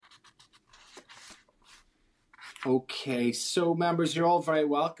Okay, so members, you're all very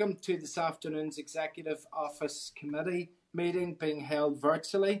welcome to this afternoon's Executive Office Committee meeting being held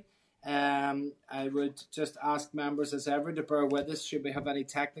virtually. I would just ask members as ever to bear with us should we have any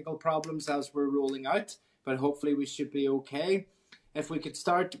technical problems as we're rolling out, but hopefully we should be okay. If we could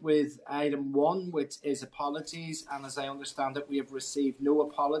start with item 1, which is apologies, and as I understand it, we have received no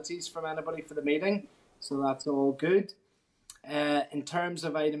apologies from anybody for the meeting, so that's all good. In terms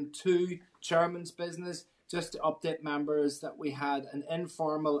of item 2, Chairman's business, just to update members that we had an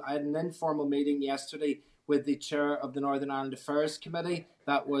informal meeting yesterday with the chair of the Northern Ireland Affairs Committee.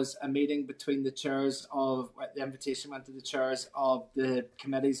 That was a meeting between the chairs of, the invitation went to the chairs of the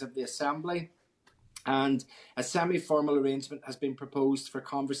committees of the Assembly. And a semi-formal arrangement has been proposed for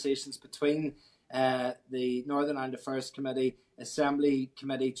conversations between the Northern Ireland Affairs Committee, Assembly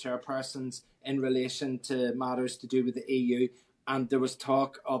Committee chairpersons in relation to matters to do with the EU. And there was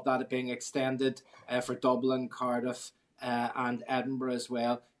talk of that being extended for Dublin, Cardiff and Edinburgh as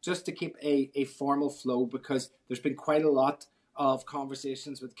well, just to keep a formal flow, because there's been quite a lot of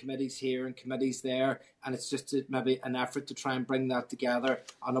conversations with committees here and committees there, and it's just maybe an effort to try and bring that together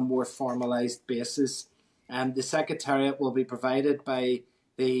on a more formalised basis. The Secretariat will be provided by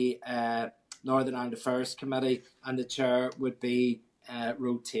the Northern Ireland Affairs Committee, and the chair would be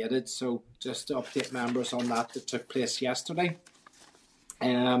rotated. So just to update members on that took place yesterday.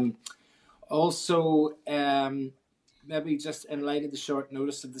 Maybe just in light of the short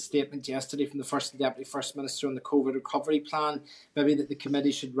notice of the statement yesterday from the First and Deputy First Minister on the COVID recovery plan, maybe that the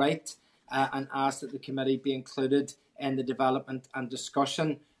committee should write and ask that the committee be included in the development and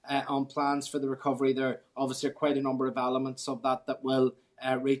discussion on plans for the recovery. There obviously are quite a number of elements of that will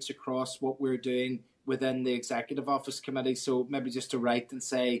reach across what we're doing within the Executive Office Committee. So maybe just to write and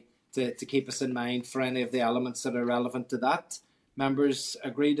say to keep us in mind for any of the elements that are relevant to that. Members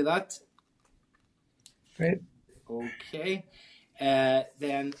agree to that? Great. Okay.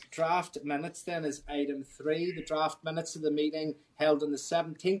 Then draft minutes then is item 3. The draft minutes of the meeting held on the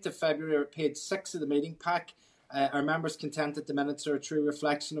 17th of February are page 6 of the meeting pack. Are members content that the minutes are a true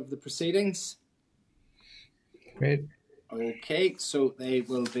reflection of the proceedings? Great. Okay, so they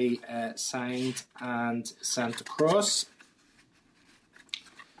will be signed and sent across.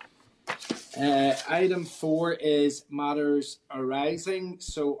 Item 4 is matters arising.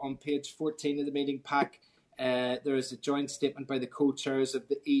 So on page 14 of the meeting pack, there is a joint statement by the co-chairs of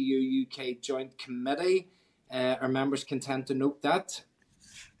the EU-UK Joint Committee. Are members content to note that?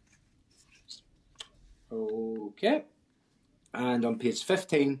 Okay. And on page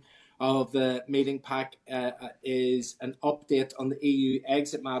 15 of the meeting pack is an update on the EU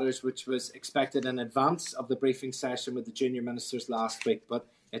exit matters, which was expected in advance of the briefing session with the junior ministers last week, but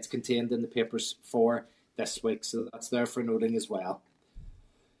it's contained in the papers for this week, so that's there for noting as well.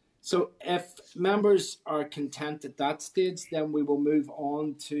 So if members are content at that stage, then we will move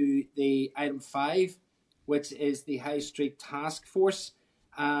on to the item 5, which is the High Street Task Force.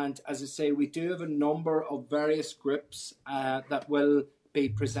 And as I say, we do have a number of various groups that will be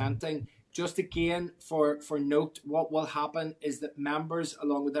presenting. Just again, for note, what will happen is that members,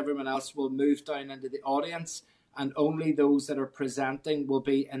 along with everyone else, will move down into the audience, and only those that are presenting will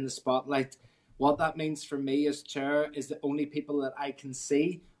be in the spotlight. What that means for me as chair is that only people that I can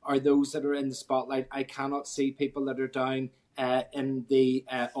see are those that are in the spotlight. I cannot see people that are down in the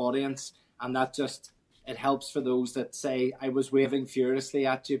audience, and that just, it helps for those that say, I was waving furiously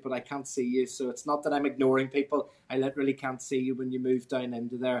at you, but I can't see you. So it's not that I'm ignoring people. I literally can't see you when you move down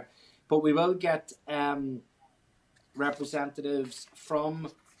into there. But we will get representatives from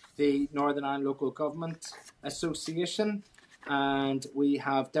the Northern Ireland Local Government Association. And we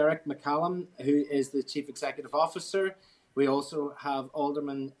have Derek McCallum, who is the Chief Executive Officer. We also have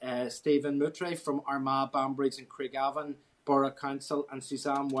Alderman Stephen Moutre from Armagh, Banbridge and Craigavon Borough Council, and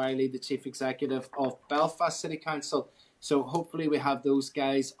Suzanne Wiley, the Chief Executive of Belfast City Council. So hopefully we have those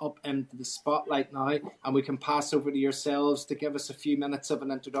guys up into the spotlight now, and we can pass over to yourselves to give us a few minutes of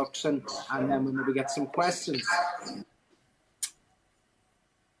an introduction, and then we'll maybe get some questions.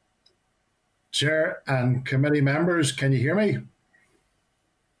 Chair and committee members, can you hear me?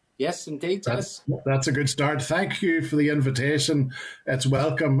 Yes, indeed. That's a good start. Thank you for the invitation. It's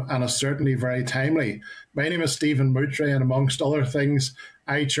welcome and it's certainly very timely. My name is Stephen Moutre, and amongst other things,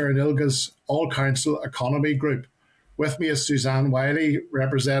 I chair NILGA's All-Council Economy Group. With me is Suzanne Wiley,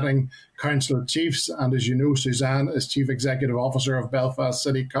 representing Council Chiefs, and as you know, Suzanne is Chief Executive Officer of Belfast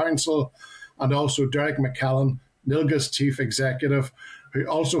City Council, and also Derek McCallum, NILGA's Chief Executive, who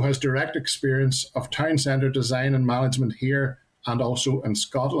also has direct experience of town centre design and management here and also in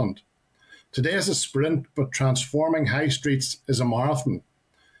Scotland. Today is a sprint, but transforming high streets is a marathon.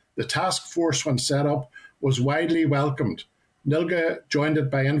 The task force, when set up, was widely welcomed. NILGA joined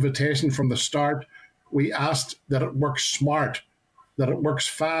it by invitation from the start. We asked that it works smart, that it works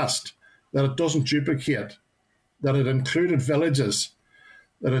fast, that it doesn't duplicate, that it included villages,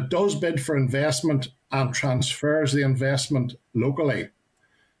 that it does bid for investment and transfers the investment locally.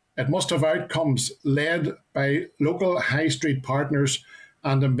 It must have outcomes led by local high street partners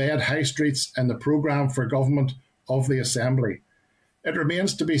and embed high streets in the programme for government of the Assembly. It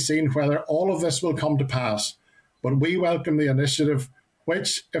remains to be seen whether all of this will come to pass, but we welcome the initiative,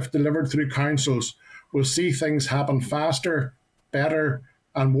 which, if delivered through councils, will see things happen faster, better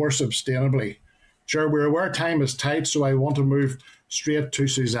and more sustainably. Chair, we're aware time is tight, so I want to move straight to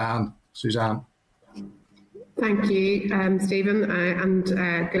Suzanne. Suzanne. Thank you, Stephen, and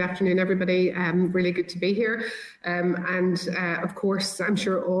good afternoon, everybody. Really good to be here. Of course, I'm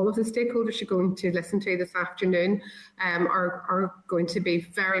sure all of the stakeholders you're going to listen to this afternoon are going to be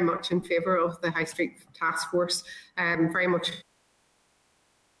very much in favour of the High Street Task Force, very much.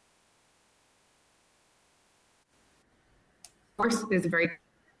 Of course, is a very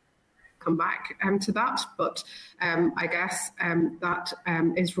come back to that, but I guess that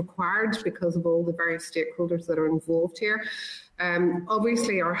is required because of all the various stakeholders that are involved here.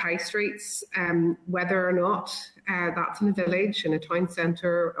 Obviously, our high streets, whether or not that's in a village, in a town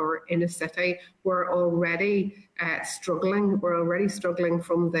centre or in a city, we're already struggling. We're already struggling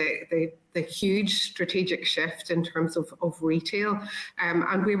from the huge strategic shift in terms of retail.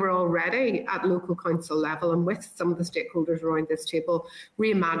 And we were already at local council level and with some of the stakeholders around this table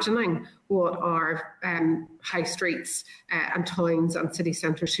reimagining what our high streets and towns and city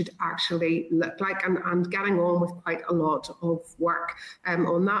centres should actually look like, and getting on with quite a lot of work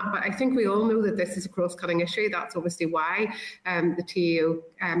on that. But I think we all know that this is a cross-cutting issue. That's obviously why the TEO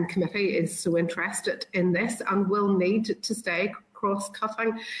committee is so interested in this and will need to stay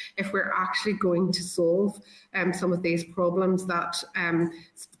cross-cutting if we're actually going to solve some of these problems that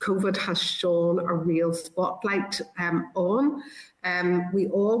COVID has shone a real spotlight on. We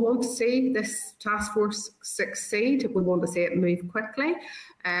all want to see this task force succeed. We want to see it move quickly.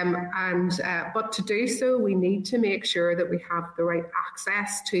 But to do so, we need to make sure that we have the right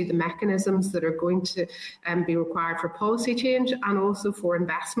access to the mechanisms that are going to be required for policy change and also for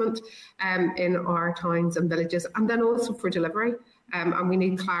investment in our towns and villages, and then also for delivery. And we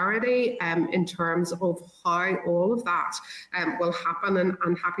need clarity in terms of how all of that will happen, and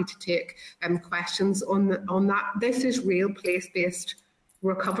I'm happy to take questions on that. This is real place-based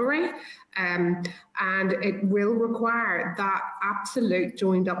recovery, and it will require that absolute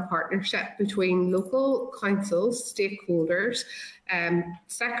joined-up partnership between local councils, stakeholders,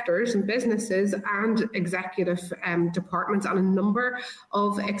 sectors and businesses and executive departments, and a number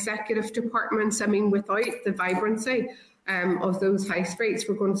of executive departments. I mean, without the vibrancy of those high streets,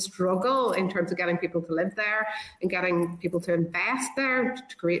 we're going to struggle in terms of getting people to live there and getting people to invest there,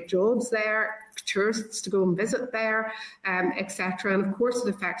 to create jobs there, tourists to go and visit there, etc. And of course,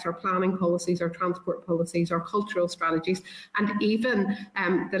 it affects our planning policies, our transport policies, our cultural strategies, and even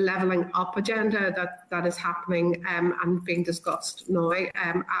the levelling up agenda that is happening and being discussed now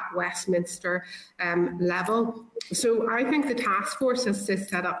at Westminster level. So I think the task force as it's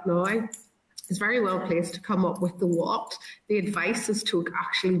set up now is very well placed to come up with the what, the advice as to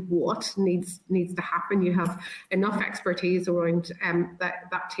actually what needs to happen. You have enough expertise around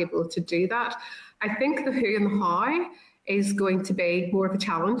that table to do that. I think the who and the how is going to be more of a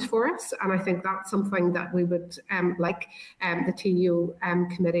challenge for us, and I think that's something that we would like the TEO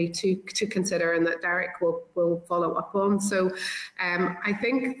committee to consider, and that Derek will follow up on. So I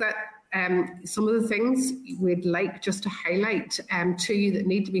think that some of the things we'd like just to highlight to you that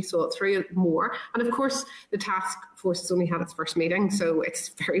need to be thought through more. And of course, the task force has only had its first meeting, so it's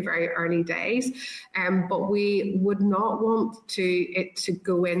very, very early days. But we would not want it to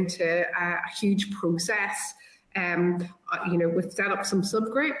go into a huge process. We've set up some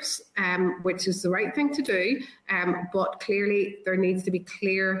subgroups, which is the right thing to do. But clearly, there needs to be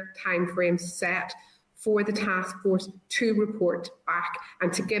clear timeframes set for the task force to report back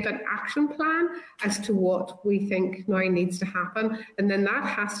and to give an action plan as to what we think now needs to happen. And then that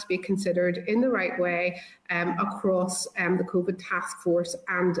has to be considered in the right way across the COVID task force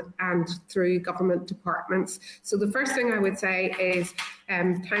and through government departments. So the first thing I would say is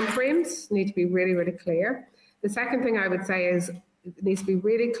timeframes need to be really, really clear. The second thing I would say is it needs to be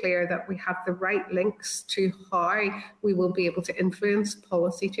really clear that we have the right links to how we will be able to influence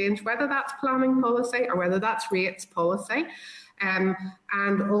policy change, whether that's planning policy or whether that's rates policy.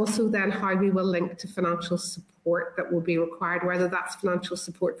 And also then how we will link to financial support that will be required, whether that's financial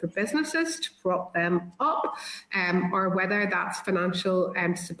support for businesses to prop them up, or whether that's financial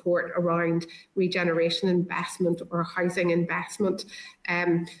support around regeneration investment or housing investment,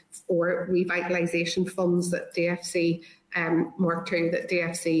 or revitalisation funds that DFC Mark II that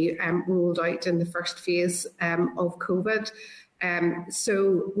DFC rolled out in the first phase of COVID.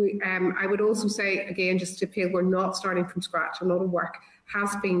 I would also say, again, just to appeal, we're not starting from scratch. A lot of work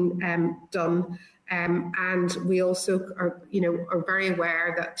has been done, and we also are very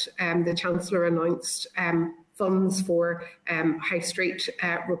aware that the Chancellor announced funds for High Street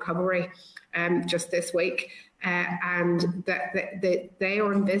recovery just this week. And that they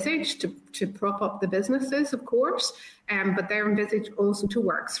are envisaged to prop up the businesses, of course, but they're envisaged also to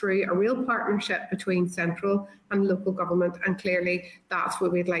work through a real partnership between central and local government, and clearly that's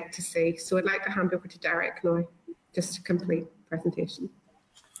what we'd like to see. So I'd like to hand over to Derek now, just to complete the presentation.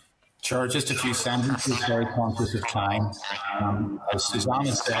 Sure, just a few sentences, very conscious of time. As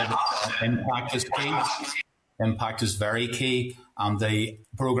Susanna said, impact is key. Impact is very key, and the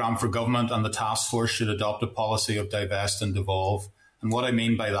programme for government and the task force should adopt a policy of divest and devolve. And what I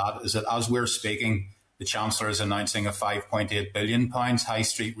mean by that is that as we're speaking, the Chancellor is announcing a £5.8 billion High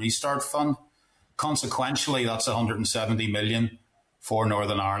Street Restart Fund. Consequentially, that's 170 million for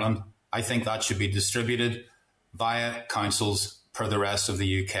Northern Ireland. I think that should be distributed via councils per the rest of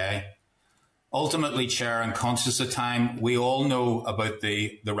the UK. Ultimately, Chair, and conscious of time, we all know about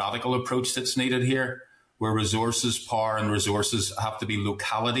the radical approach that's needed here, where resources, power and resources have to be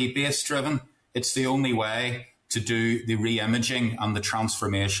locality-based driven. It's the only way to do the re-imaging and the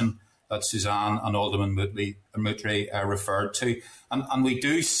transformation that Suzanne and Alderman Moutray referred to. And we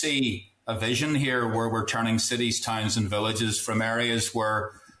do see a vision here where we're turning cities, towns and villages from areas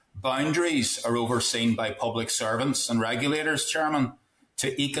where boundaries are overseen by public servants and regulators, Chairman,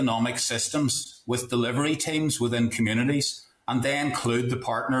 to economic systems with delivery teams within communities. And they include the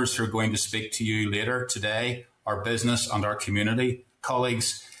partners who are going to speak to you later today, our business and our community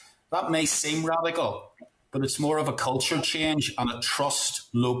colleagues. That may seem radical, but it's more of a culture change and a trust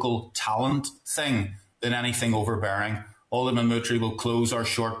local talent thing than anything overbearing. Alderman Moutray will close our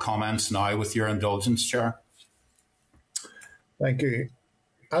short comments now with your indulgence, Chair. Thank you.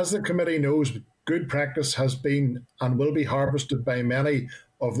 As the committee knows, good practice has been and will be harvested by many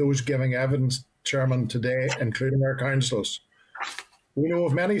of those giving evidence, Chairman, today, including our councils. We know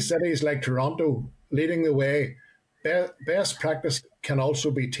of many cities like Toronto leading the way. Best practice can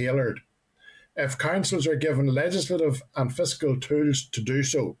also be tailored if councils are given legislative and fiscal tools to do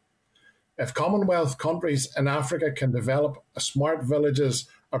so. If Commonwealth countries in Africa can develop a smart villages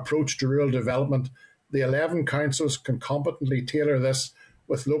approach to rural development, the 11 councils can competently tailor this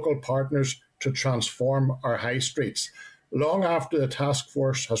with local partners to transform our high streets, long after the task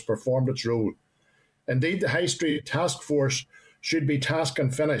force has performed its role. Indeed, the High Street Task Force should be task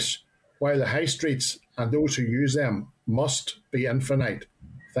and finish, while the high streets and those who use them must be infinite.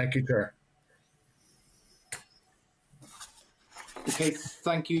 Thank you, Chair. Okay,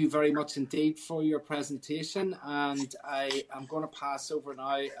 thank you very much indeed for your presentation. And I am going to pass over now.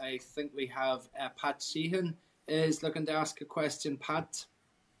 I think we have Pat Sheehan is looking to ask a question. Pat.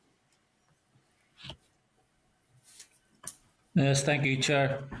 Yes, thank you,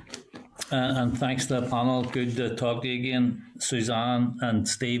 Chair. And thanks to the panel. Good to talk to you again, Suzanne and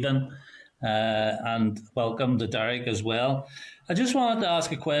Stephen. And welcome to Derek as well. I just wanted to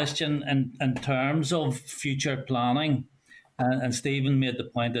ask a question in terms of future planning. And Stephen made the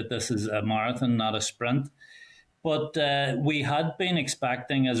point that this is a marathon, not a sprint. But we had been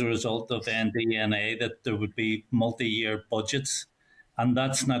expecting, as a result of NDNA, that there would be multi-year budgets. And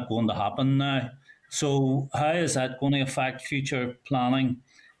that's not going to happen now. So how is that going to affect future planning?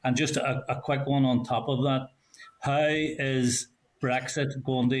 And just a quick one on top of that, how is Brexit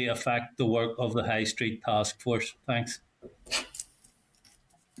going to affect the work of the High Street Task Force? Thanks.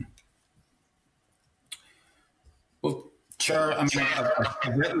 Well, Chair, I mean,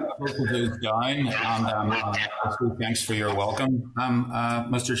 I've written both of those down, and thanks for your welcome,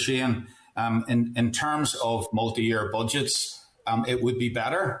 Mr. Sheehan. In terms of multi-year budgets, it would be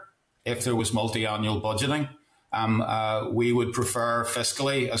better if there was multi-annual budgeting. We would prefer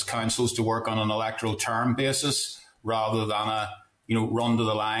fiscally as councils to work on an electoral term basis rather than a run to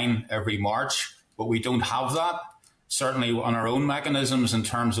the line every March. But we don't have that. Certainly on our own mechanisms in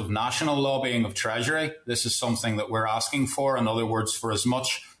terms of national lobbying of Treasury, this is something that we're asking for. In other words, for as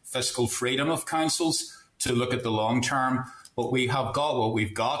much fiscal freedom of councils to look at the long term. But we have got what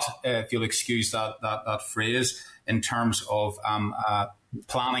we've got, if you'll excuse that phrase, in terms of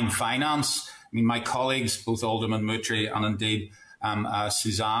planning finance. I mean, my colleagues, both Alderman Moutray and indeed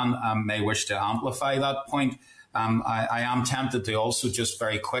Suzanne, may wish to amplify that point. I am tempted to also just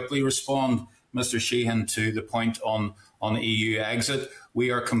very quickly respond, Mr. Sheehan, to the point on EU exit.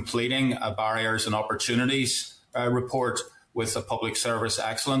 We are completing a barriers and opportunities report with the Public Service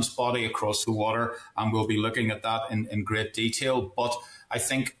Excellence body across the water, and we'll be looking at that in great detail. But I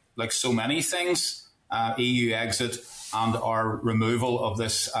think, like so many things, EU exit and our removal of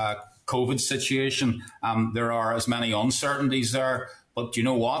this COVID situation, there are as many uncertainties there. But you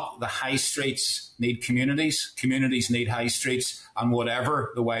know what? The high streets need communities. Communities need high streets. And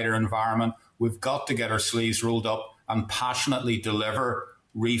whatever the wider environment, we've got to get our sleeves rolled up and passionately deliver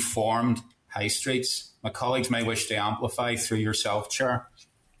reformed high streets. My colleagues may wish to amplify through yourself, Chair.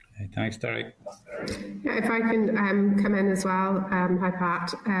 Okay, thanks, Derek. Yeah, if I can come in as well. Hi,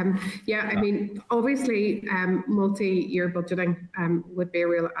 Pat. I mean, obviously, multi-year budgeting would be a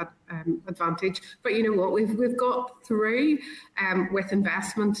real advantage. But you know what? We've got through with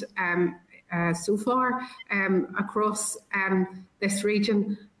investment so far across this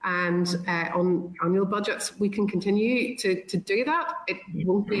region and on annual budgets. We can continue to do that. It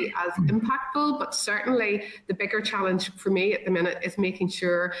won't be as impactful, but certainly the bigger challenge for me at the minute is making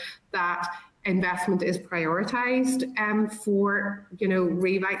sure that investment is prioritised for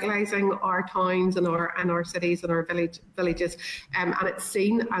revitalising our towns and our cities and our villages, and it's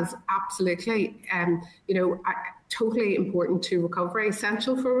seen as absolutely totally important to recovery,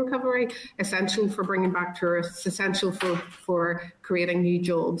 essential for recovery, essential for bringing back tourists, essential for creating new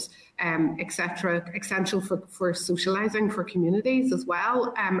jobs, etc., essential for socialising for communities as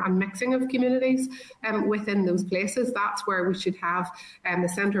well, and mixing of communities within those places. That's where we should have the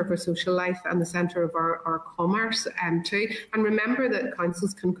centre of our social life and the centre of our commerce too. And remember that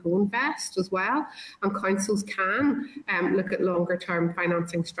councils can co-invest as well, and councils can look at longer term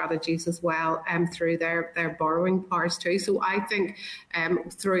financing strategies as well through their borrowing powers too. So I think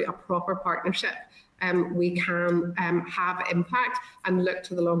through a proper partnership, we can have impact and look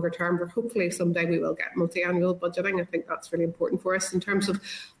to the longer term, but hopefully someday we will get multi-annual budgeting. I think that's really important for us. In terms of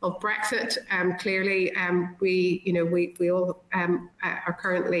Brexit, clearly we all are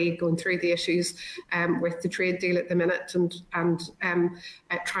currently going through the issues with the trade deal at the minute and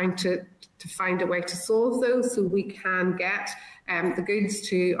trying to find a way to solve those so we can get the goods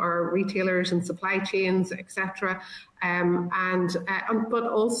to our retailers and supply chains, etc. But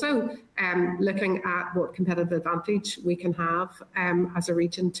also looking at what competitive advantage we can have as a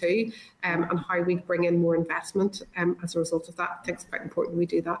region too, and how we bring in more investment as a result of that. I think it's quite important we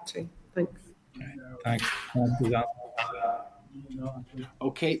do that too. Thanks. Thanks.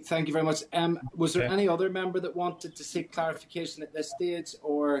 Okay, thank you very much. Was there any other member that wanted to seek clarification at this stage,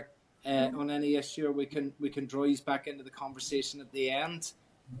 or on any issue, or we can draw you back into the conversation at the end?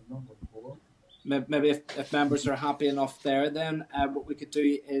 Maybe if members are happy enough there, then what we could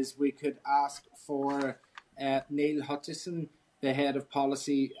do is we could ask for Neil Hutchison, the head of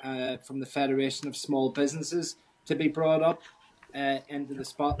policy from the Federation of Small Businesses, to be brought up into the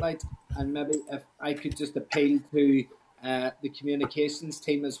spotlight. And maybe if I could just appeal to the communications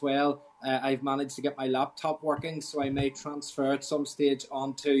team as well. I've managed to get my laptop working, so I may transfer at some stage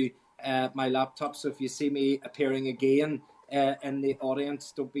onto my laptop. So if you see me appearing again in the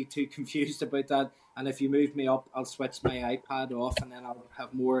audience, don't be too confused about that. And if you move me up, I'll switch my iPad off and then I'll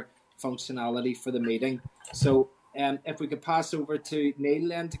have more functionality for the meeting. So if we could pass over to Neil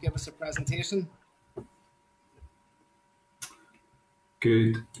then to give us a presentation.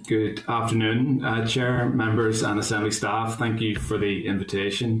 Good afternoon, Chair, members and Assembly staff. Thank you for the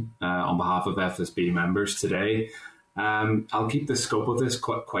invitation on behalf of FSB members today. I'll keep the scope of this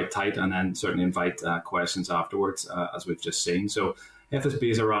quite tight and then certainly invite questions afterwards, as we've just seen. So FSB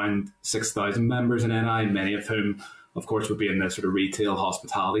is around 6,000 members in NI, many of whom, of course, would be in the sort of retail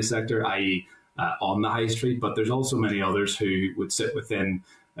hospitality sector, i.e. On the high street, but there's also many others who would sit within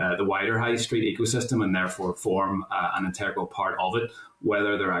the wider high street ecosystem and therefore form an integral part of it,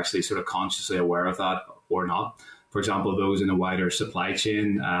 whether they're actually sort of consciously aware of that or not. For example, those in the wider supply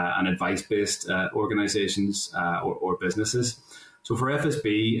chain and advice-based organisations or businesses. So for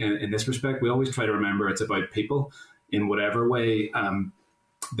FSB, in this respect, we always try to remember it's about people in whatever way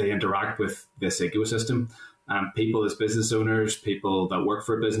they interact with this ecosystem. People as business owners, people that work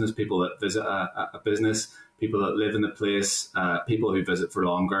for a business, people that visit a business, people that live in the place, people who visit for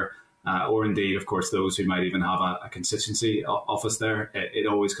longer, or indeed, of course, those who might even have a constituency office there. It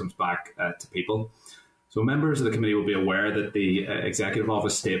always comes back to people. So members of the committee will be aware that the Executive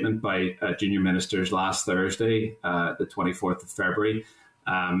Office statement by junior ministers last Thursday, the 24th of February,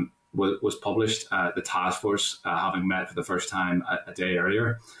 was published, the task force having met for the first time a day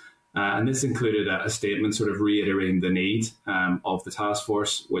earlier. And this included a statement sort of reiterating the need of the task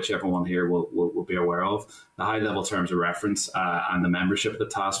force, which everyone here will be aware of, the high-level terms of reference and the membership of the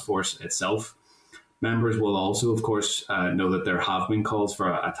task force itself. Members will also, of course, know that there have been calls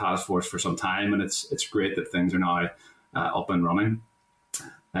for a task force for some time, and it's great that things are now up and running.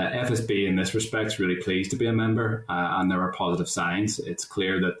 FSB, in this respect, is really pleased to be a member, and there are positive signs. It's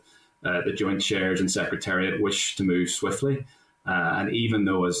clear that the joint chairs and secretariat wish to move swiftly. And even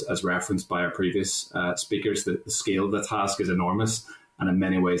though, as referenced by our previous speakers, the scale of the task is enormous and in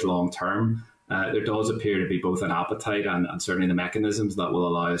many ways long-term, there does appear to be both an appetite and certainly the mechanisms that will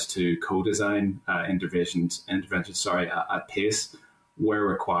allow us to co-design interventions at pace where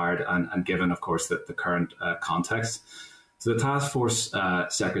required and given, of course, the current context. So the task force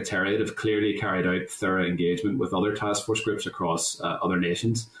secretariat have clearly carried out thorough engagement with other task force groups across other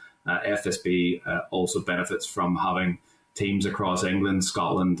nations. FSB also benefits from having teams across England,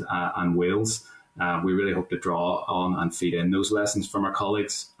 Scotland and Wales. We really hope to draw on and feed in those lessons from our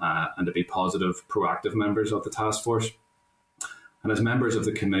colleagues and to be positive, proactive members of the task force. And as members of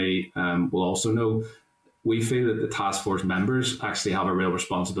the committee will also know, we feel that the task force members actually have a real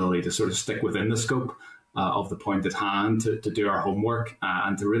responsibility to sort of stick within the scope of the point at hand, to do our homework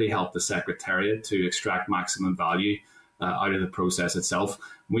and to really help the Secretariat to extract maximum value out of the process itself.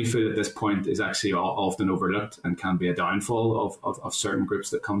 We feel that this point is actually often overlooked and can be a downfall of certain groups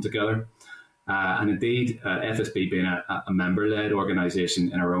that come together. And indeed, FSB being a member-led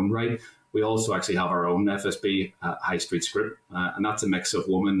organisation in our own right, we also actually have our own FSB High Streets group, and that's a mix of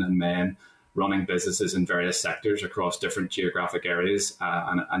women and men running businesses in various sectors across different geographic areas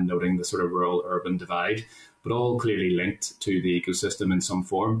and noting the sort of rural-urban divide, but all clearly linked to the ecosystem in some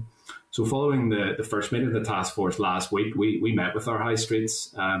form. So following the first meeting of the task force last week, we met with our High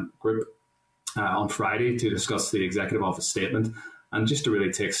Streets group on Friday to discuss the Executive Office statement and just to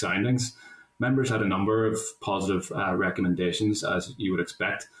really take soundings. Members had a number of positive recommendations, as you would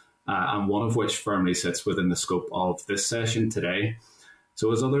expect, and one of which firmly sits within the scope of this session today.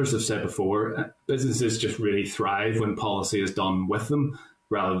 So as others have said before, businesses just really thrive when policy is done with them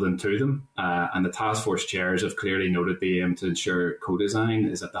rather than to them. And the task force chairs have clearly noted the aim to ensure co-design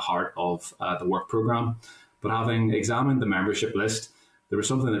is at the heart of the work programme. But having examined the membership list, there was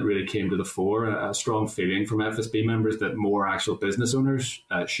something that really came to the fore, a strong feeling from FSB members that more actual business owners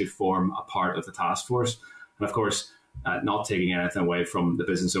should form a part of the task force. And of course, not taking anything away from the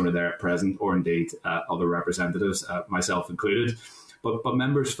business owner there at present, or indeed other representatives, myself included. But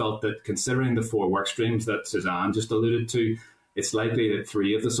members felt that considering the 4 work streams that Suzanne just alluded to, it's likely that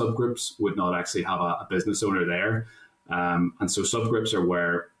 3 of the subgroups would not actually have a business owner there. And so subgroups are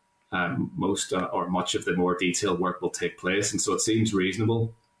where most or much of the more detailed work will take place. And so it seems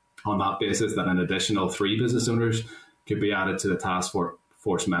reasonable on that basis that an additional 3 business owners could be added to the task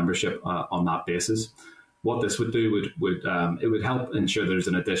force membership on that basis. What this would do it would help ensure there's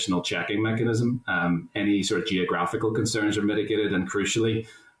an additional checking mechanism. Any sort of geographical concerns are mitigated, and crucially,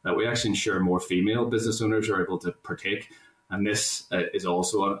 that we actually ensure more female business owners are able to partake. And this is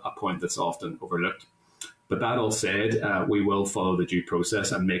also a point that's often overlooked. But that all said, we will follow the due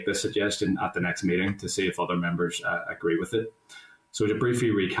process and make this suggestion at the next meeting to see if other members agree with it. So to briefly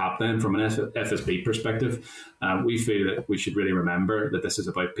recap then, from an FSB perspective, we feel that we should really remember that this is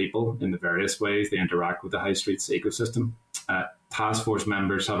about people in the various ways they interact with the High Streets ecosystem. Task force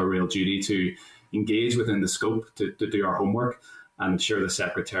members have a real duty to engage within the scope to do our homework and ensure the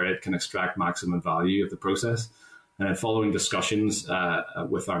Secretariat can extract maximum value of the process. And then following discussions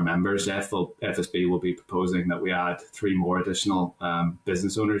with our members, FSB will be proposing that we add 3 more additional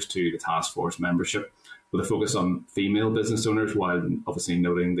business owners to the task force membership, with a focus on female business owners, while obviously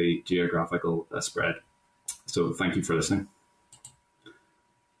noting the geographical spread. So thank you for listening.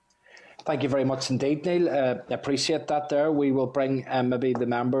 Thank you very much indeed, Neil. Appreciate that there. We will bring maybe the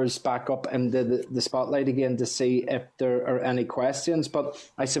members back up into the spotlight again to see if there are any questions. But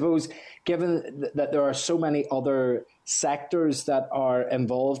I suppose, given that there are so many other sectors that are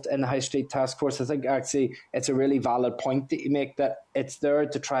involved in the High Street Task Force, I think actually it's a really valid point that you make, that it's there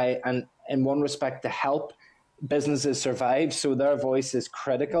to try and, in one respect, to help businesses survive, so their voice is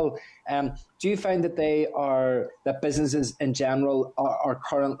critical. Do you find that businesses in general are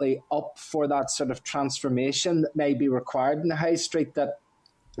currently up for that sort of transformation that may be required in the High Street, that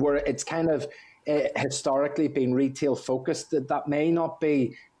where it's kind of historically been retail focused, that may not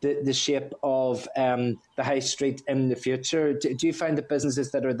be the shape of the high street in the future? Do you find that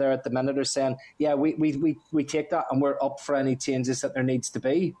businesses that are there at the minute are saying, yeah, we take that and we're up for any changes that there needs to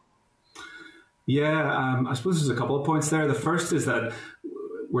be? Yeah, I suppose there's a couple of points there. The first is that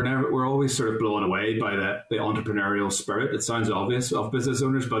we're always sort of blown away by the entrepreneurial spirit. It sounds obvious of business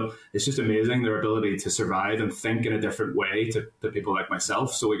owners, but it's just amazing their ability to survive and think in a different way to people like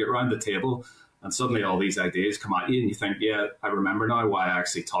myself. So we get around the table and suddenly all these ideas come at you and you think, yeah, I remember now why I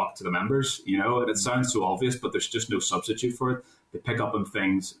actually talked to the members, and it sounds so obvious, but there's just no substitute for it. They pick up on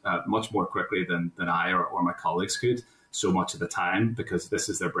things much more quickly than I or my colleagues could so much of the time, because this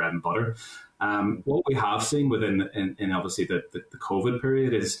is their bread and butter. What we have seen within in obviously the COVID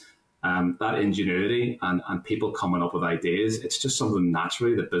period is that ingenuity and people coming up with ideas. It's just something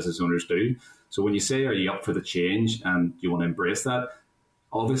naturally that business owners do. So when you say, are you up for the change and you want to embrace that?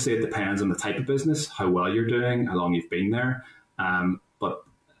 Obviously, it depends on the type of business, how well you're doing, how long you've been there. But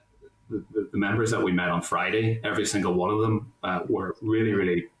the members that we met on Friday, every single one of them were really,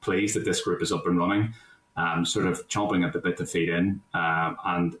 really pleased that this group is up and running, sort of chomping at the bit to feed in.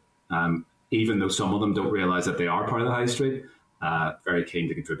 And even though some of them don't realise that they are part of the high street, very keen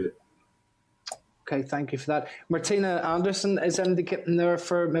to contribute. Okay, thank you for that. Martina Anderson, is anybody getting there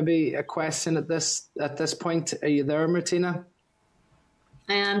for maybe a question at this point? Are you there, Martina?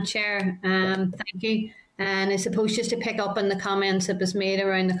 I am, Chair. Thank you. And I suppose just to pick up on the comments that was made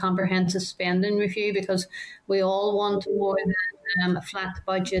around the comprehensive spending review, because we all want more than a flat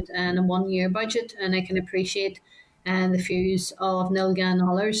budget and a one-year budget, and I can appreciate the views of Nilga and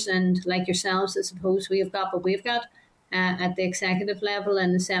others, and like yourselves, I suppose we have got what we've got at the executive level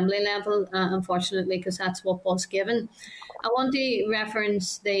and assembly level, unfortunately, because that's what was given. I want to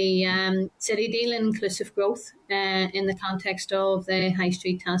reference the city deal and inclusive growth in the context of the High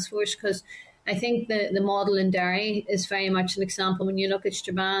Street Task Force, because I think the model in Derry is very much an example. When you look at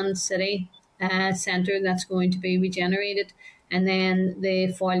Strabane City Centre, that's going to be regenerated, and then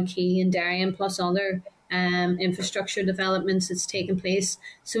the Foyle Quay in Derry, and plus other infrastructure developments that's taken place.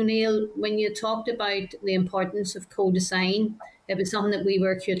 So Neil, when you talked about the importance of co-design, it was something that we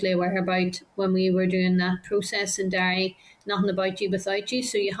were acutely aware about when we were doing that process in Derry. Nothing about you without you.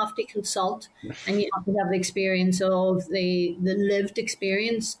 So you have to consult and you have to have the experience of the lived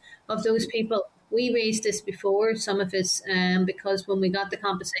experience of those people. We raised this before, some of us, because when we got the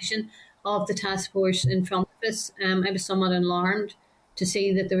composition of the task force in front of us, I was somewhat alarmed to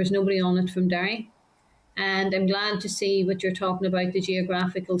see that there was nobody on it from Derry. And I'm glad to see what you're talking about, the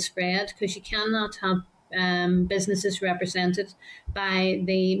geographical spread, because you cannot have businesses represented by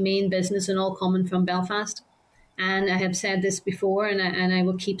the main business and all coming from Belfast. And I have said this before, and I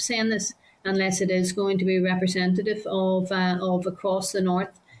will keep saying this, unless it is going to be representative of across the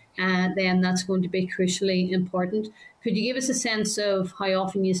north, then that's going to be crucially important. Could you give us a sense of how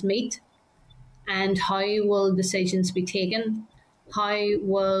often you meet, and how will decisions be taken? How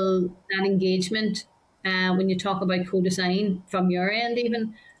will that engagement, when you talk about co-design from your end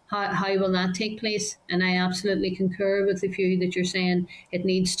even, how will that take place? And I absolutely concur with the view that you're saying it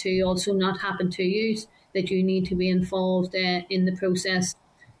needs to also not happen to you, that you need to be involved in the process.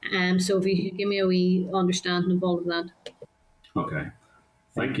 So if you could give me a wee understanding of all of that. Okay.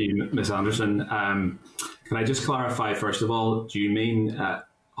 Thank you, Ms. Anderson. Can I just clarify, first of all, do you mean how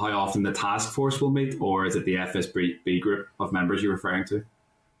often the task force will meet, or is it the FSB group of members you're referring to?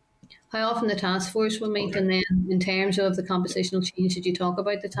 How often the task force will meet, okay. And then in terms of the compositional change that you talk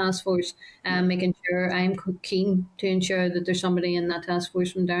about the task force, making sure I'm keen to ensure that there's somebody in that task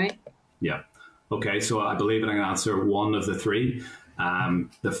force from Derry. Yeah. Okay, so I believe I can answer one of the three.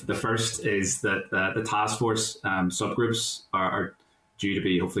 The first is that the task force subgroups are due to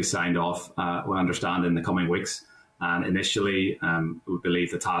be hopefully signed off, we understand, in the coming weeks. And initially, we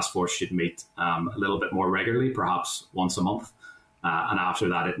believe the task force should meet a little bit more regularly, perhaps once a month. And after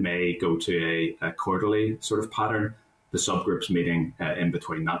that, it may go to a quarterly sort of pattern, the subgroups meeting in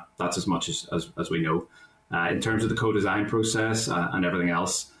between that. That's as much as we know. In terms of the co-design process and everything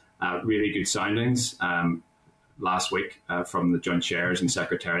else, really good soundings last week from the joint chairs and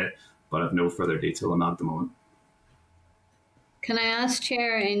secretariat, but I have no further detail on that at the moment. Can I ask,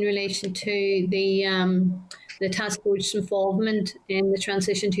 Chair, in relation to the task force involvement in the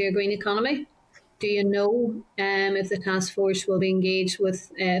transition to a green economy? Do you know if the task force will be engaged with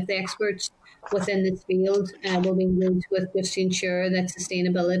the experts within this field, will be engaged with, just to ensure that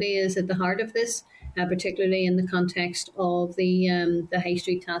sustainability is at the heart of this, particularly in the context of the High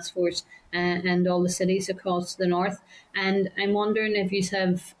Street Task Force and all the cities across the north? And I'm wondering if you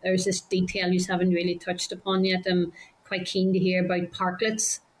have, there's this detail you haven't really touched upon yet. I'm quite keen to hear about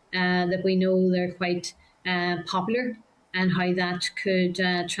parklets, that we know they're quite popular and how that could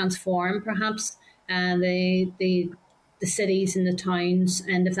transform perhaps the cities and the towns,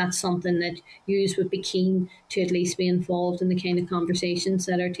 and if that's something that you would be keen to at least be involved in the kind of conversations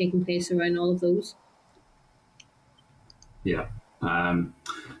that are taking place around all of those. Yeah.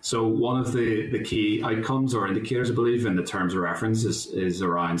 So one of the key outcomes or indicators, I believe, in the terms of reference is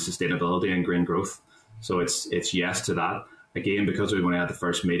around sustainability and green growth. So it's yes to that. Again, because we've only had the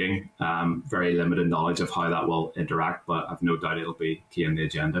first meeting, very limited knowledge of how that will interact, but I've no doubt it'll be key in the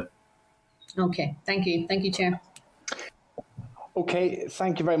agenda. Okay, thank you. Thank you, Chair. Okay,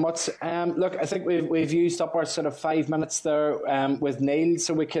 thank you very much. Look, I think we've used up our sort of 5 minutes there with Neil,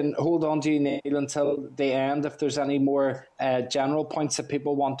 so we can hold on to you, Neil, until the end if there's any more general points that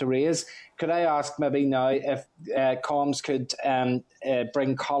people want to raise. Could I ask maybe now if Comms could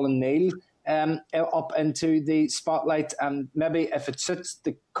bring Colin Neil up into the spotlight, and maybe if it suits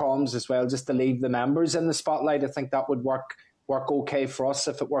the Comms as well, just to leave the members in the spotlight. I think that would work okay for us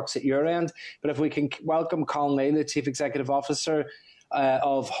if it works at your end. But if we can welcome Colin Neil, the Chief Executive Officer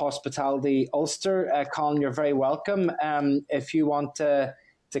of Hospitality Ulster. Colin, you're very welcome. If you want to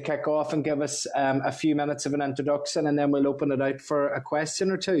kick off and give us a few minutes of an introduction, and then we'll open it out for a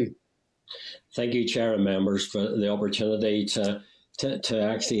question or two. Thank you, Chair and members, for the opportunity to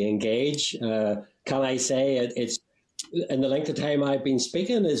actually engage. Can I say it's in the length of time I've been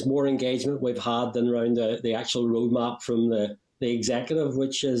speaking is more engagement we've had than around the actual roadmap from the executive,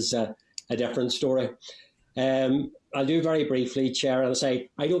 which is a different story. I'll do very briefly, Chair, and say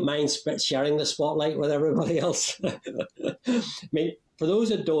I don't mind sharing the spotlight with everybody else. I mean, for those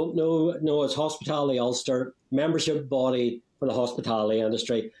that don't know, it's Hospitality Ulster, membership body for the hospitality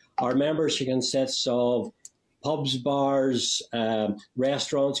industry. Our membership consists of pubs, bars,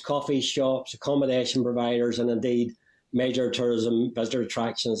 restaurants, coffee shops, accommodation providers, and indeed major tourism visitor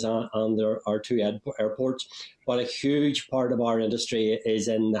attractions on our two airports. But a huge part of our industry is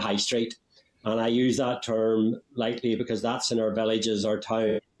in the high street. And I use that term lightly because that's in our villages, our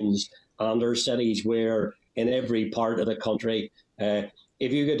towns, and our cities, where in every part of the country,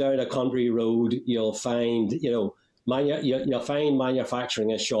 if you go down a country road, you'll find, you'll find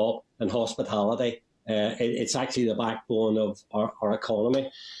manufacturing, a shop, and hospitality. It's actually the backbone of our economy.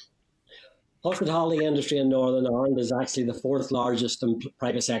 Hospitality industry in Northern Ireland is actually the fourth largest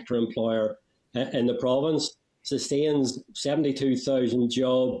private sector employer in the province. Sustains 72,000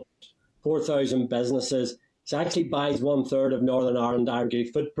 jobs, 4,000 businesses. It actually buys 1/3 of Northern Ireland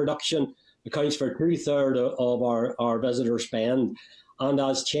agri-food production, accounts for 2/3 of our visitor spend. And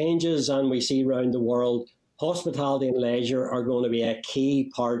as changes and we see around the world, hospitality and leisure are going to be a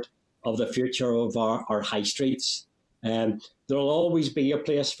key part of the future of our high streets. There'll always be a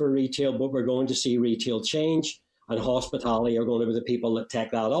place for retail, but we're going to see retail change, and hospitality are going to be the people that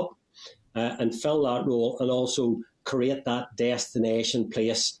take that up and fill that role, and also create that destination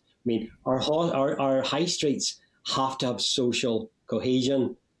place. I mean, our high streets have to have social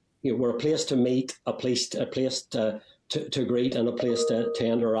cohesion. You know, we're a place to meet, a place to greet, and a place to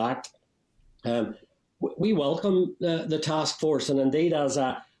interact. We welcome the task force, and indeed as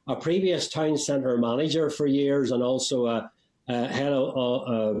a previous town centre manager for years, and also a head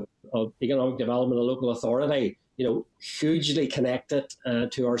of economic development and local authority, you know, hugely connected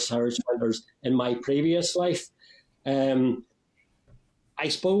to our service centres in my previous life. I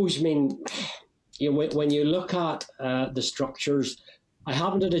suppose, I mean, you know, when you look at the structures, I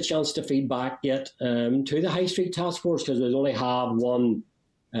haven't had a chance to feed back yet to the High Street Task Force because we only have one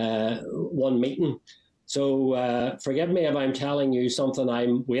meeting. So forgive me if I'm telling you something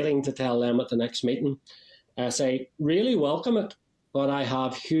I'm waiting to tell them at the next meeting. I say, really welcome it, but I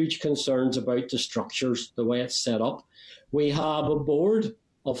have huge concerns about the structures, the way it's set up. We have a board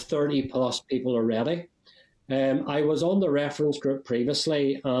of 30 plus people already. I was on the reference group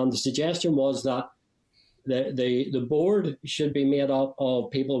previously, and the suggestion was that the board should be made up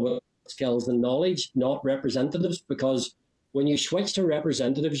of people with skills and knowledge, not representatives, because when you switch to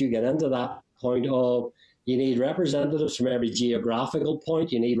representatives, you get into that point of you need representatives from every geographical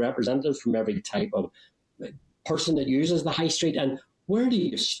point, you need representatives from every type of person that uses the high street, and where do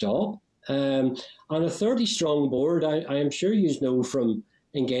you stop? On a 30-strong board, I am sure you know from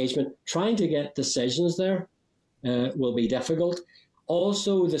engagement, trying to get decisions there will be difficult.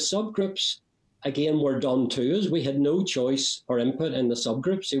 Also, the subgroups, again, were done to us. We had no choice or input in the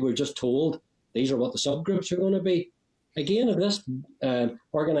subgroups. We were just told these are what the subgroups are going to be. Again, if this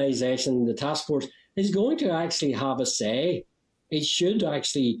organisation, the task force, is going to actually have a say, it should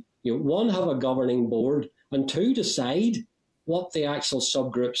actually, you know, one, have a governing board, and two, decide what the actual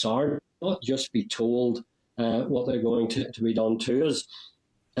subgroups are, not just be told what they're going to be done to us.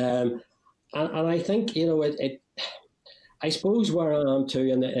 And I think, you know, I suppose where I am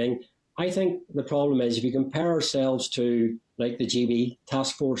too, and I think the problem is if you compare ourselves to like the GB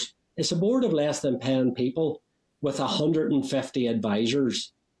task force, it's a board of less than 10 people with 150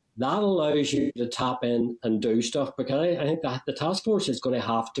 advisors. That allows you to tap in and do stuff, because I think that the task force is going to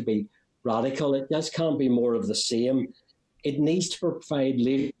have to be radical. It just can't be more of the same. It needs to provide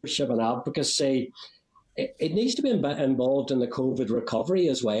leadership and advocacy. It needs to be involved in the COVID recovery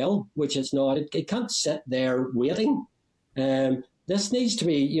as well, which it's not. It can't sit there waiting. This needs to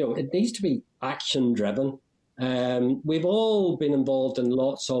be, it needs to be action driven. We've all been involved in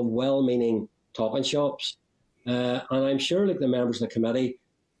lots of well-meaning talking shops, and I'm sure, like the members of the committee,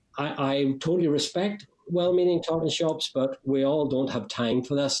 I totally respect well-meaning talking shops, but we all don't have time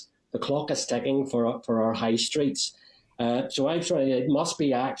for this. The clock is ticking for our high streets. So I'm trying. It must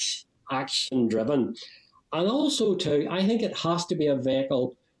be action driven, and also too, I think it has to be a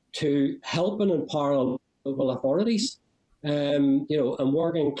vehicle to help and empower local authorities. And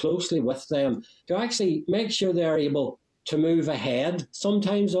working closely with them to actually make sure they're able to move ahead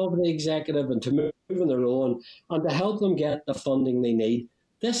sometimes of the executive and to move on their own and to help them get the funding they need.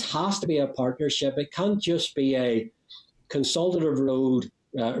 This has to be a partnership. It can't just be a consultative role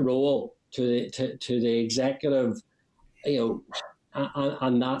to the executive,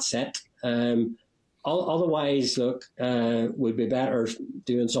 and that's it. Otherwise, look, we'd be better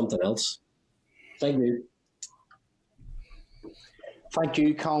doing something else. Thank you. Thank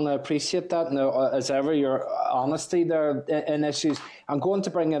you, Colin. I appreciate that. Now, as ever, your honesty there in issues. I'm going to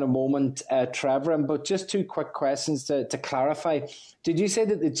bring in a moment Trevor, but just two quick questions to clarify. Did you say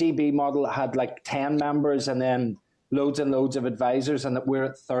that the GB model had like 10 members and then loads and loads of advisors, and that we're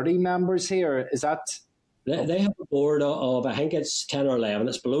at 30 members here? Is that... They have a board of, I think it's 10 or 11.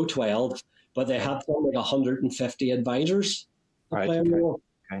 It's below 12, but they have like 150 advisors. Right.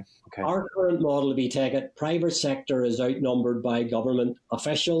 Okay. Our current model, if you take it, private sector is outnumbered by government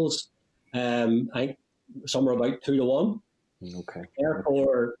officials. I think some are about 2 to 1. Okay.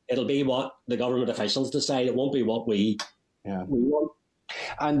 Therefore, it'll be what the government officials decide. It won't be what we want.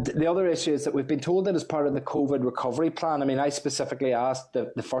 And the other issue is that we've been told that as part of the COVID recovery plan, I mean, I specifically asked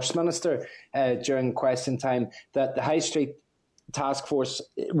the First Minister during question time that the High Street Task Force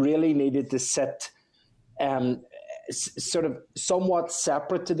really needed to sit sort of somewhat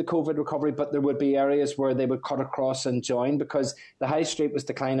separate to the COVID recovery, but there would be areas where they would cut across and join, because the High Street was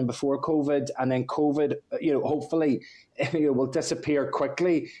declining before COVID, and then COVID, hopefully, will disappear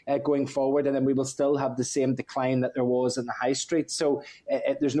quickly going forward, and then we will still have the same decline that there was in the High Street. So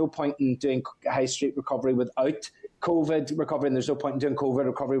there's no point in doing High Street recovery without COVID recovery, and there's no point in doing COVID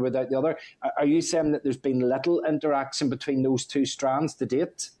recovery without the other. Are you saying that there's been little interaction between those two strands to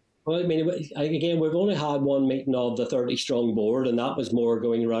date? Well, I mean, again, we've only had one meeting of the 30-strong board, and that was more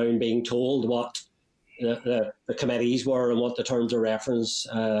going around being told what the committees were and what the terms of reference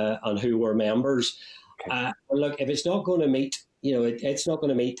and who were members. Okay. Look, if it's not going to meet, it's not going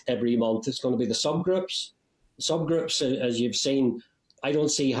to meet every month. It's going to be the subgroups. Subgroups, as you've seen, I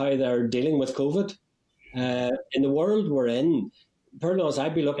don't see how they're dealing with COVID. In the world we're in, personally,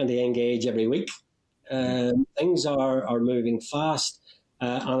 I'd be looking to engage every week. Things are moving fast.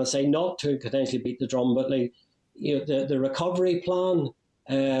 And I say not to potentially beat the drum, but the recovery plan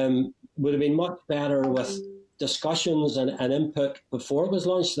would have been much better with discussions and input before it was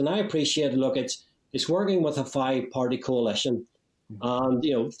launched. And I appreciate, look, it's working with a 5-party coalition,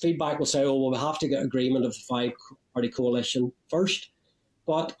 and feedback will say, we have to get agreement of the 5-party coalition first.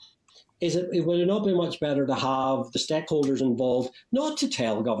 But would it not be much better to have the stakeholders involved, not to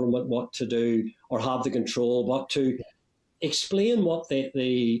tell government what to do or have the control, but to explain what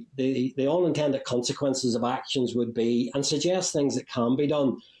the unintended consequences of actions would be and suggest things that can be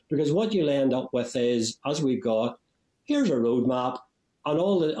done? Because what you'll end up with is, as we've got, here's a roadmap, and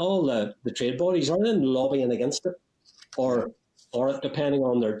all the trade bodies are then lobbying against it, or depending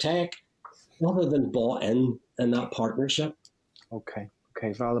on their tech, rather than bought in that partnership. Okay,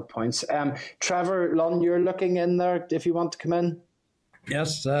 valid points. Trevor Lunn, you're looking in there if you want to come in.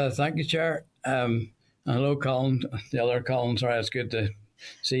 Yes, thank you, Chair. Hello, Colin, the other Colin. Sorry, it's good to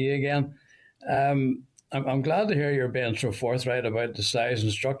see you again. I'm glad to hear you're being so forthright about the size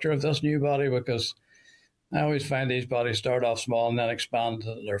and structure of this new body, because I always find these bodies start off small and then expand.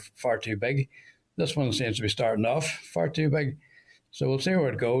 They're far too big. This one seems to be starting off far too big. So we'll see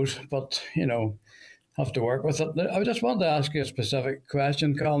where it goes, but, have to work with it. I just want to ask you a specific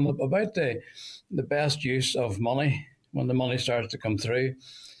question, Colin, about the best use of money when the money starts to come through.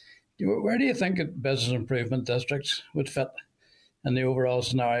 Where do you think business improvement districts would fit in the overall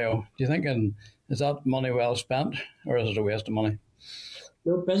scenario? Do you think is that money well spent, or is it a waste of money?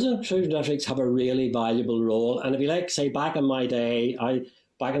 business improvement districts have a really valuable role. And if you like, say, back in my day,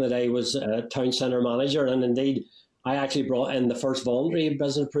 back in the day was a town centre manager, and indeed I actually brought in the first voluntary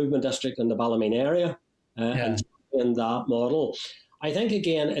business improvement district in the Ballymena area and in that model. I think,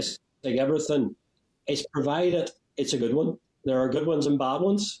 again, it's like everything, it's provided it's a good one. There are good ones and bad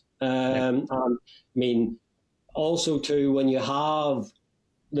ones. And I mean, also too, when you have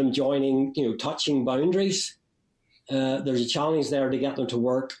them joining, touching boundaries, there's a challenge there to get them to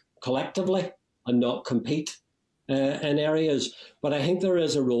work collectively and not compete in areas. But I think there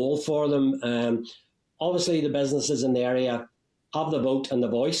is a role for them. Obviously, the businesses in the area have the vote and the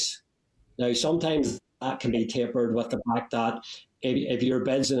voice. Now, sometimes that can be tapered with the fact that if your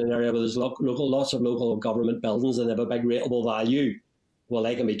bid's in an area where there's lots of local government buildings and they have a big rateable value, well,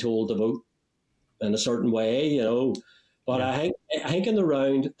 they can be told to vote in a certain way, But I think in the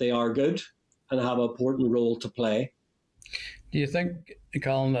round they are good and have an important role to play. Do you think,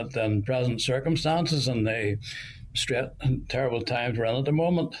 Colin, that in present circumstances and the terrible times we're in at the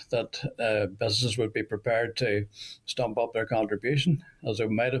moment, that businesses would be prepared to stump up their contribution as it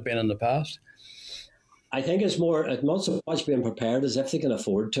might have been in the past? I think it's not so much being prepared as if they can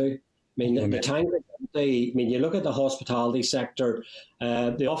afford to. I mean, the time you look at the hospitality sector,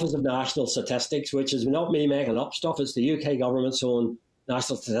 the Office of National Statistics, which is not me making up stuff, it's the UK government's own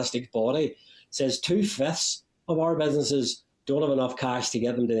national statistics body, says 2/5 of our businesses don't have enough cash to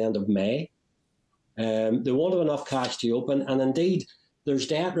get them to the end of May. They won't have enough cash to open, and indeed, there's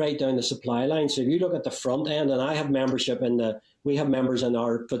debt right down the supply line. So if you look at the front end, and I have membership we have members in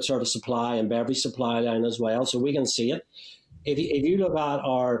our food service supply and beverage supply line as well, so we can see it. If you look at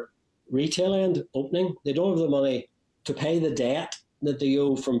our retail end opening, they don't have the money to pay the debt that they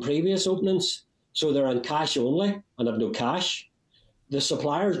owe from previous openings, so they're on cash only and have no cash. The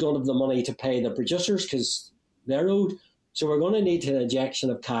suppliers don't have the money to pay the producers because they're owed. So we're going to need an injection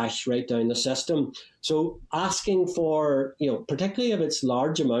of cash right down the system. So asking for, particularly if it's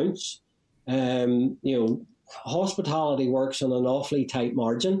large amounts, hospitality works on an awfully tight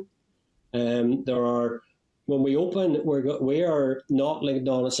margin. When we open, we are not linked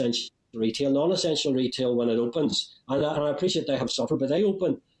non-essential retail. Non-essential retail, when it opens, and I appreciate they have suffered, but they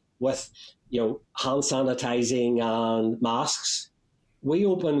open with, hand sanitizing and masks. We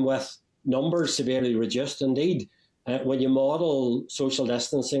open with numbers severely reduced. Indeed, when you model social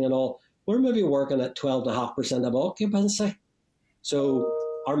distancing and all, we're maybe working at 12.5% of occupancy. So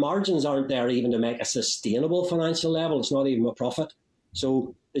our margins aren't there even to make a sustainable financial level. It's not even a profit.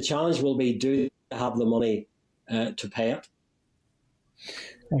 So the challenge will be, do they have the money to pay it?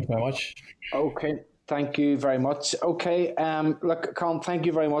 Thank you very much. Okay, thank you very much. Okay, look, Colin, thank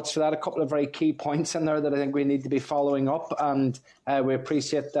you very much for that. A couple of very key points in there that I think we need to be following up, and we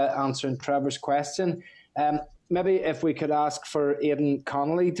appreciate answering Trevor's question. Maybe if we could ask for Aidan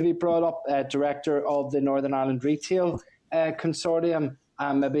Connolly to be brought up, Director of the Northern Ireland Retail Consortium,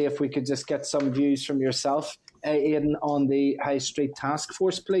 and maybe if we could just get some views from yourself, Aidan, on the High Street Task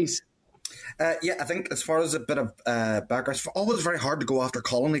Force, please. Yeah, I think as far as a bit of background, it's always very hard to go after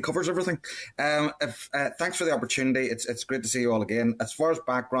Colin. He covers everything. Thanks for the opportunity. It's great to see you all again. As far as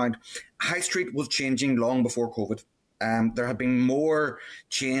background, High Street was changing long before COVID. There had been more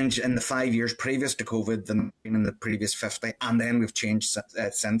change in the 5 years previous to COVID than in the previous 50, and then we've changed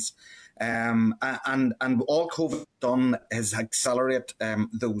since. And all COVID done is accelerate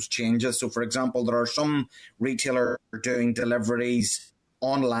those changes. So, for example, there are some retailers doing deliveries,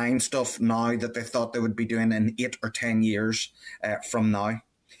 online stuff now that they thought they would be doing in 8 or 10 years from now.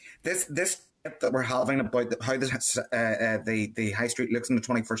 This that we're having about how the high street looks in the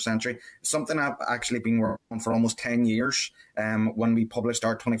 21st century is something I've actually been working on for almost 10 years. When we published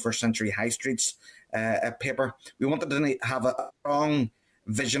our 21st century high streets paper, we wanted to have a strong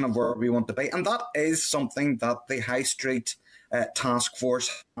vision of where we want to be, and that is something that the high street task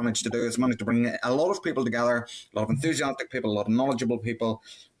force managed to do. It's managed to bring a lot of people together, a lot of enthusiastic people, a lot of knowledgeable people,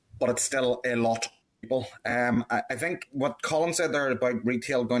 but it's still a lot of people. I think what Colin said there about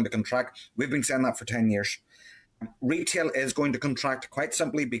retail going to contract, we've been saying that for 10 years. Retail is going to contract quite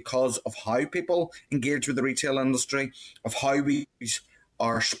simply because of how people engage with the retail industry, of how we use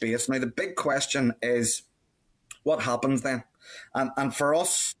our space. Now, the big question is, what happens then? And for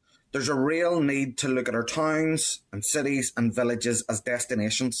us, there's a real need to look at our towns and cities and villages as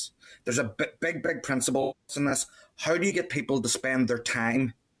destinations. There's a big principle in this. How do you get people to spend their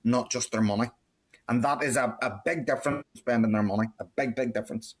time, not just their money? And that is a big difference, spending their money, a big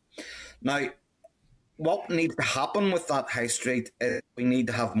difference. Now, what needs to happen with that high street is we need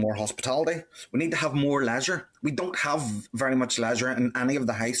to have more hospitality. We need to have more leisure. We don't have very much leisure in any of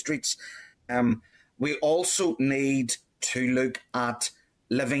the high streets. We also need to look at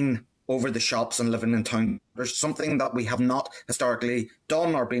living over the shops and living in town. There's something that we have not historically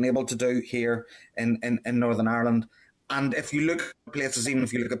done or been able to do here in Northern Ireland. And if you look at places, even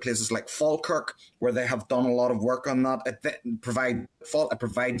if you look at places like Falkirk, where they have done a lot of work on that, it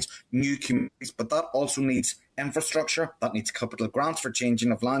provides new communities, but that also needs infrastructure, that needs capital grants for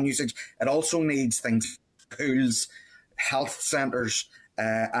changing of land usage. It also needs things, schools, health centres,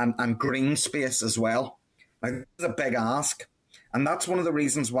 and green space as well. Now, this is a big ask, and that's one of the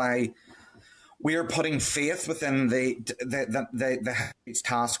reasons why we are putting faith within the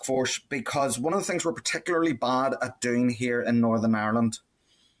task force, because one of the things we're particularly bad at doing here in Northern Ireland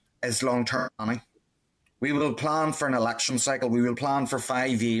is long-term planning. We will plan for an election cycle. We will plan for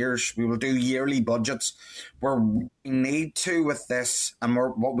 5 years. We will do yearly budgets. Where we need to with this, and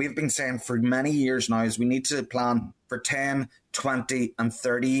what we've been saying for many years now, is we need to plan for 10, 20 and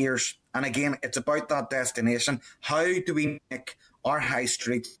 30 years. And again, it's about that destination. How do we make our high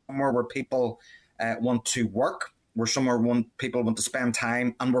street somewhere where people want to work, where people want to spend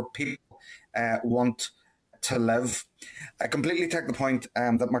time, and where people want to live? I completely take the point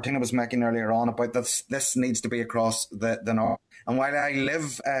that Martina was making earlier on about this needs to be across the north. And while I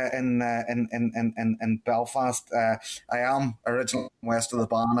live in Belfast, I am originally west of the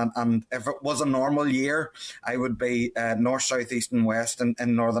Bann, and if it was a normal year, I would be north, south, east and west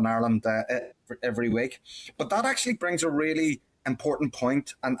in Northern Ireland every week. But that actually brings a really important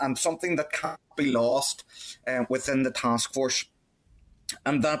point and something that can't be lost within the task force.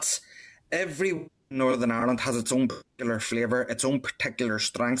 And that's every Northern Ireland has its own particular flavour, its own particular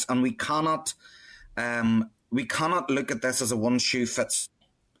strengths, and we cannot look at this as a one shoe fits.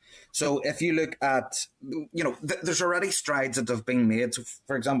 So if you look at, there's already strides that have been made. So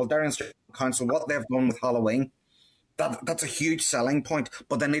for example, Derry Street Council, what they've done with Halloween, that's a huge selling point,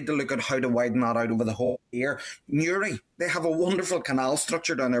 but they need to look at how to widen that out over the whole year. Newry, they have a wonderful canal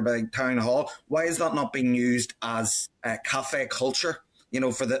structure down there by Town Hall. Why is that not being used as cafe culture?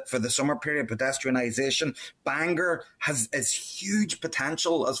 For the summer period, pedestrianisation. Bangor has huge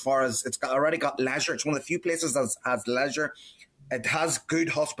potential as far as it's already got leisure. It's one of the few places that has leisure. It has good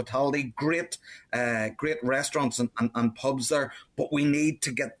hospitality, great restaurants and pubs there, but we need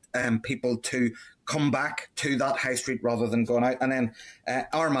to get people to come back to that high street rather than going out. And then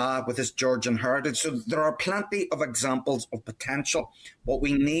Armagh with its Georgian heritage. So there are plenty of examples of potential. What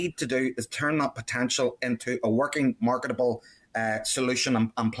we need to do is turn that potential into a working, marketable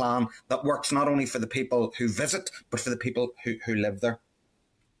solution and plan that works not only for the people who visit, but for the people who live there.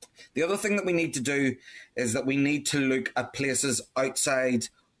 The other thing that we need to do is that we need to look at places outside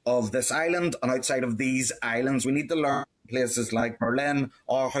of this island and outside of these islands. We need to learn places like Berlin,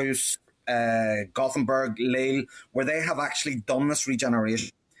 Aarhus, Gothenburg, Lille, where they have actually done this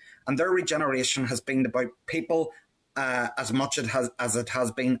regeneration. And their regeneration has been about people as much as it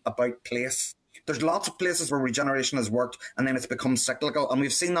has been about place. There's lots of places where regeneration has worked and then it's become cyclical. And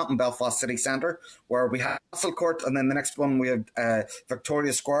we've seen that in Belfast City Centre, where we had Castle Court and then the next one we had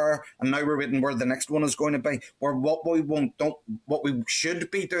Victoria Square, and now we're waiting where the next one is going to be. Where what we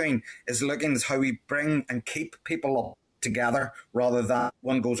should be doing is looking at how we bring and keep people up together rather than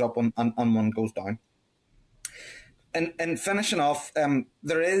one goes up and one goes down. And finishing off,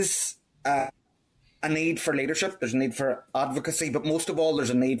 there is a need for leadership, there's a need for advocacy, but most of all,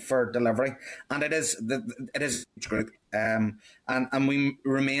 there's a need for delivery, and it is a huge group, and we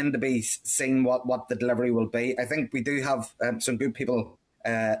remain to be seeing what the delivery will be. I think we do have some good people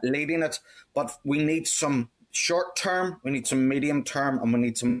leading it, but we need some short term, we need some medium term, and we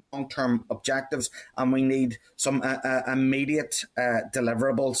need some long term objectives, and we need some immediate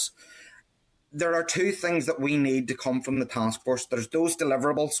deliverables. There are two things that we need to come from the task force. There's those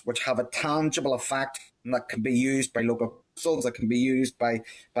deliverables which have a tangible effect and that can be used by local councils, that can be used by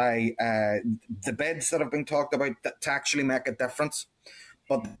the bids that have been talked about to actually make a difference.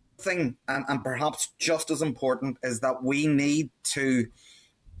 But the thing, and perhaps just as important, is that we need to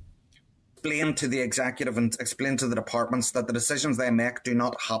explain to the executive and explain to the departments that the decisions they make do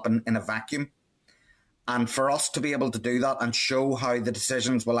not happen in a vacuum. And for us to be able to do that and show how the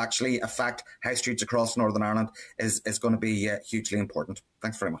decisions will actually affect high streets across Northern Ireland is going to be hugely important.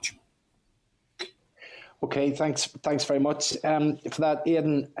 Thanks very much. Okay, thanks very much for that,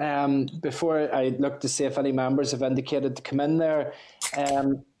 Aidan. Before I look to see if any members have indicated to come in there,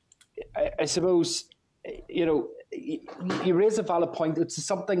 I suppose, you raise a valid point. It's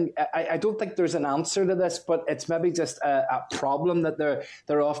something, I don't think there's an answer to this, but it's maybe just a problem that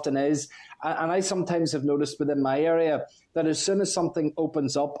there often is. And I sometimes have noticed within my area that as soon as something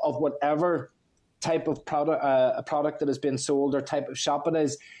opens up of whatever type of product, a product that is being sold or type of shop it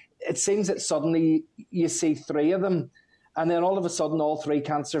is, it seems that suddenly you see three of them. and then all of a sudden all three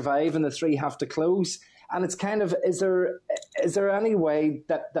can't survive and the three have to close. And it's kind of, is there any way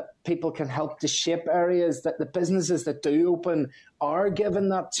that people can help to shape areas that the businesses that do open are given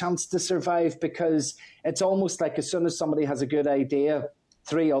that chance to survive? Because it's almost like as soon as somebody has a good idea,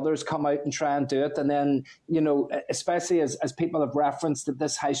 three others come out and try and do it. And then, especially as people have referenced, that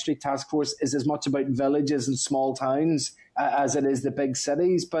this High Street Task Force is as much about villages and small towns as it is the big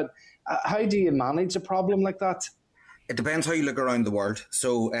cities. But how do you manage a problem like that? It depends how you look around the world.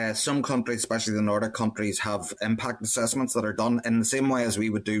 So some countries, especially the Nordic countries, have impact assessments that are done in the same way as we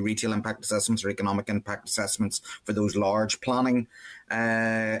would do retail impact assessments or economic impact assessments for those large planning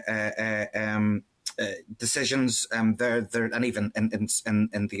decisions. They're and even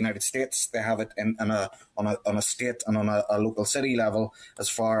in the United States, they have it on a state and on a local city level as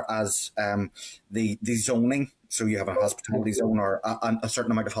far as the zoning. So you have a hospitality zone or a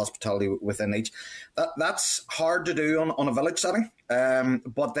certain amount of hospitality within each. That's hard to do on a village setting.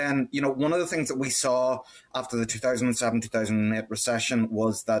 But then, one of the things that we saw after the 2007-2008 recession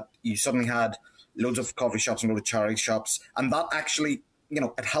was that you suddenly had loads of coffee shops and loads of charity shops. And that actually,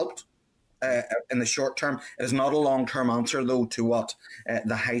 it helped in the short term. It is not a long-term answer, though, to what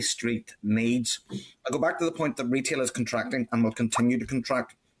the high street needs. I go back to the point that retail is contracting and will continue to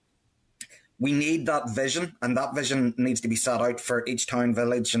contract. We need that vision, and that vision needs to be set out for each town,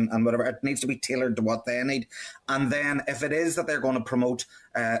 village, and whatever. It needs to be tailored to what they need. And then if it is that they're going to promote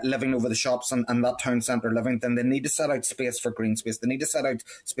living over the shops and that town centre living, then they need to set out space for green space. They need to set out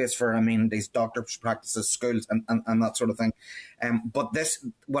space for amenities, doctors' practices, schools, and that sort of thing. But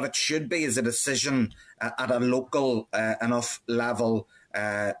what it should be is a decision at a local enough level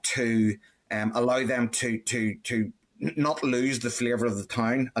to allow them to not lose the flavour of the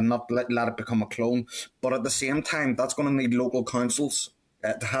town and not let it become a clone. But at the same time, that's going to need local councils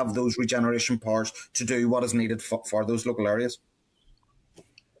to have those regeneration powers to do what is needed for those local areas.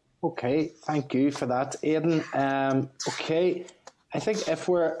 Okay, thank you for that, Aidan. Okay, I think if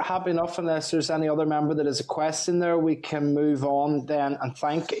we're happy enough, unless there's any other member that has a question there, we can move on then and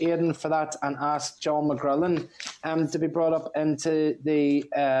thank Aidan for that and ask John McGrillen to be brought up into the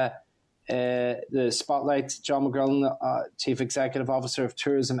spotlight. John McGrillen, Chief Executive Officer of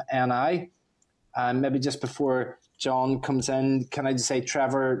Tourism NI. And maybe just before John comes in, can I just say,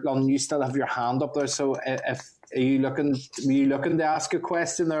 Trevor Lunn, you still have your hand up there. So were you looking to ask a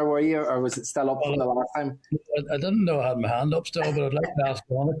question there, were you, or was it still up from the last time? I didn't know I had my hand up still, but I'd like to ask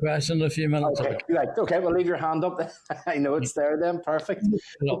John a question in a few minutes. Okay, right. Okay, we'll leave your hand up. I know it's there then. Perfect.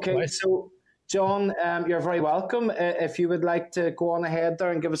 Okay, so John, you're very welcome. If you would like to go on ahead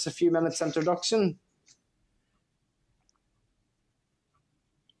there and give us a few minutes introduction.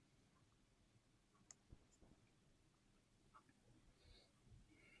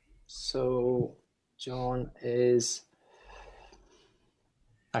 So John is,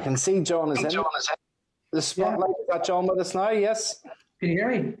 I can see John is in the spotlight. Is that John with us now? Yes. Can you hear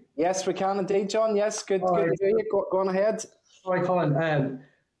me? Yes, we can indeed, John. Yes, good to hear you. Go on ahead. All right, Colin.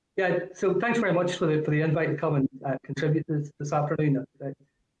 Yeah, so thanks very much for the invite to come and contribute this afternoon.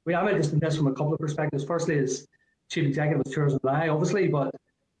 I'm interested in this from a couple of perspectives. Firstly, as Chief Executive of Tourism NI, obviously, but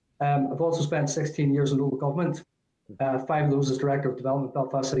I've also spent 16 years in local government, 5 of those as Director of Development,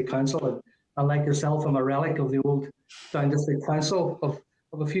 Belfast City Council, and like yourself, I'm a relic of the old Down District Council of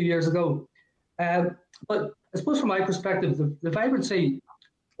a few years ago. But I suppose from my perspective, the vibrancy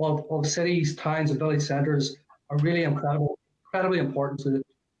of cities, towns and village centres are really incredibly important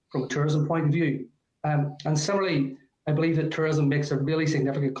from a tourism point of view. And similarly, I believe that tourism makes a really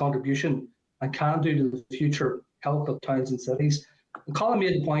significant contribution and can do to the future health of towns and cities. And Colin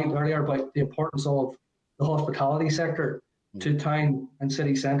made the point earlier about the importance of the hospitality sector to town and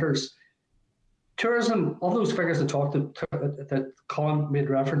city centres. Tourism, all those figures that Colin made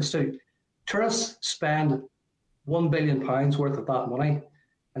reference to, tourists spend £1 billion worth of that money,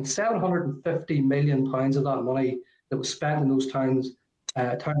 and £750 million of that money that was spent in those towns,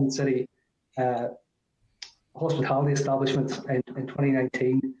 town and city hospitality establishments in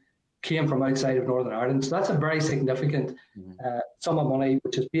 2019 came from outside of Northern Ireland. So that's a very significant sum of money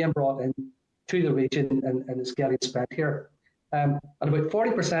which is being brought in to the region and is getting spent here. And about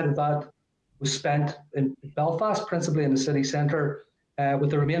 40% of that was spent in Belfast, principally in the city centre, with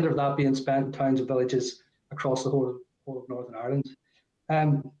the remainder of that being spent in towns and villages across the whole of Northern Ireland.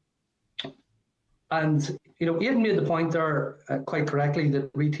 And Ian made the point there quite correctly that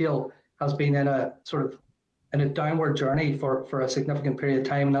retail has been in a downward journey for a significant period of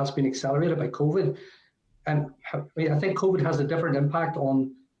time, and that's been accelerated by COVID. And I think COVID has a different impact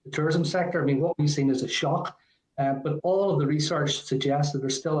on the tourism sector. What we've seen is a shock, but all of the research suggests that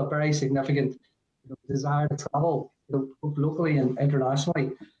there's still a very significant desire to travel both locally and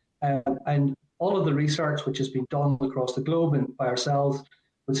internationally. And all of the research which has been done across the globe and by ourselves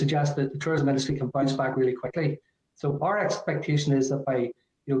would suggest that the tourism industry can bounce back really quickly. So our expectation is that by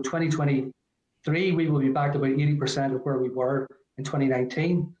 2023, we will be back to about 80% of where we were in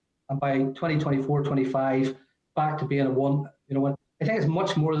 2019. And by 2024-25, back to being I think it's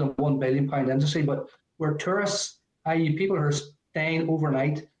much more than £1 billion industry, but where tourists, i.e. people who are staying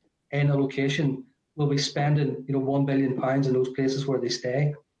overnight in a location, will be spending £1 billion in those places where they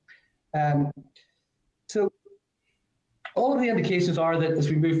stay. So all of the indications are that as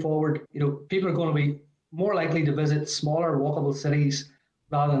we move forward, people are going to be more likely to visit smaller walkable cities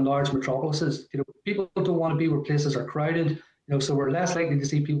rather than large metropolises. People don't want to be where places are crowded, so we're less likely to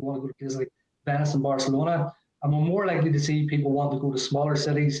see people want to go to places like Venice and Barcelona, and we're more likely to see people want to go to smaller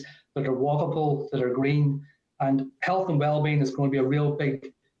cities that are walkable, that are green, and health and well-being is going to be a real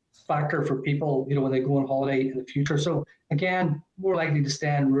big factor for people, when they go on holiday in the future. So again, more likely to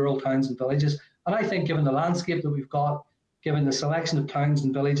stay in rural towns and villages. And I think given the landscape that we've got, given the selection of towns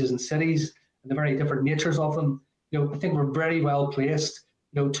and villages and cities and the very different natures of them, I think we're very well placed,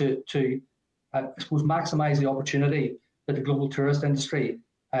 to I suppose maximise the opportunity that the global tourist industry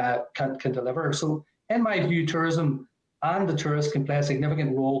can deliver. So in my view, tourism and the tourists can play a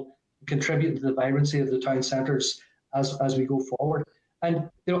significant role in contributing to the vibrancy of the town centres as we go forward. And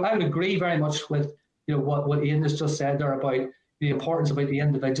I would agree very much with what Ian has just said there about the importance about the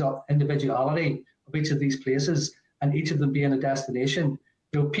individuality of each of these places and each of them being a destination.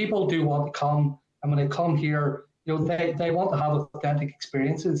 People do want to come, and when they come here, they want to have authentic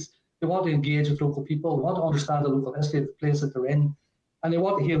experiences. They want to engage with local people. They want to understand the local history of the place that they're in, and they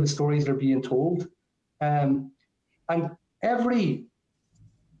want to hear the stories that are being told. And every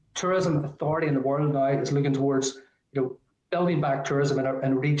tourism authority in the world now is looking towards building back tourism in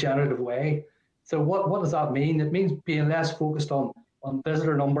a regenerative way. So what does that mean? It means being less focused on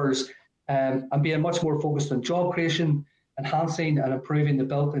visitor numbers and being much more focused on job creation, enhancing and improving the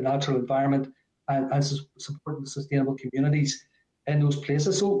built and natural environment and supporting sustainable communities in those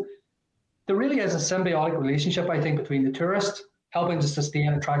places. So there really is a symbiotic relationship, I think, between the tourist helping to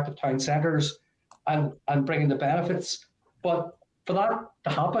sustain attractive town centres and bringing the benefits. But for that to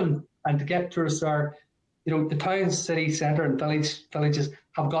happen and to get tourists there, the town, city centre and villages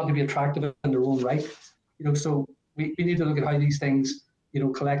have got to be attractive in their own right. So we need to look at how these things,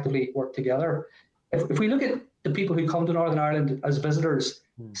 collectively work together. If we look at the people who come to Northern Ireland as visitors,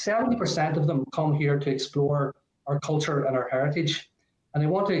 70% of them come here to explore our culture and our heritage. And they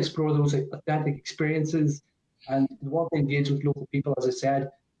want to explore those authentic experiences, and they want to engage with local people, as I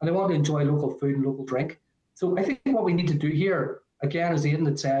said, and they want to enjoy local food and local drink. So I think what we need to do here, again, as Aidan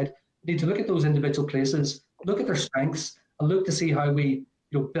had said, we need to look at those individual places, look at their strengths, and look to see how we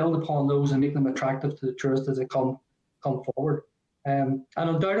build upon those and make them attractive to the tourists as they come forward. And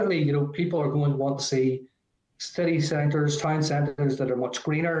undoubtedly, people are going to want to see city centres, town centres that are much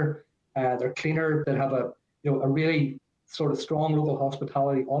greener, they're cleaner, that have a really sort of strong local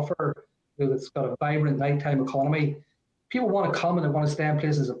hospitality offer, that's got a vibrant nighttime economy. People want to come and they want to stay in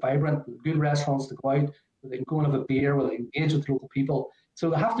places that are vibrant, with good restaurants to go out, where they can go and have a beer, where they engage with local people. So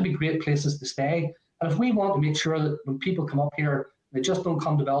they have to be great places to stay. And if we want to make sure that when people come up here, they just don't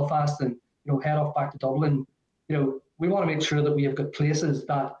come to Belfast and head off back to Dublin, we want to make sure that we have got places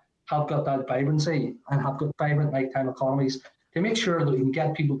that have got that vibrancy and have got vibrant nighttime economies to make sure that we can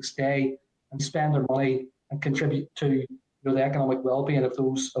get people to stay and spend their money and contribute to the economic well-being of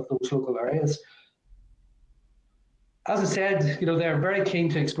those local areas. As I said, they're very keen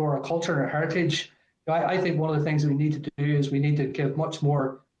to explore our culture and our heritage. I think one of the things that we need to do is we need to give much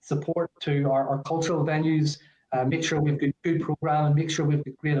more support to our cultural venues, make sure we've got good programming, make sure we've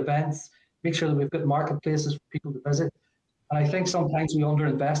got great events, make sure that we've got marketplaces for people to visit. And I think sometimes we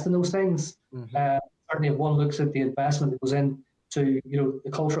underinvest in those things. Mm-hmm. Certainly if one looks at the investment that goes into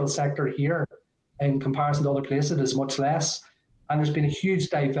the cultural sector here in comparison to other places, is much less. And there's been a huge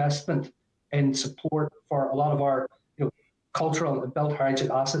divestment in support for a lot of our cultural and built heritage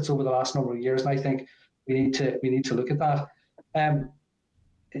assets over the last number of years. And I think we need to look at that.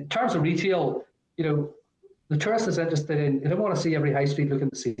 In terms of retail, the tourist is interested in, they don't want to see every high street looking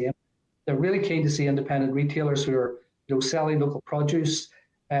the same. They're really keen to see independent retailers who are selling local produce.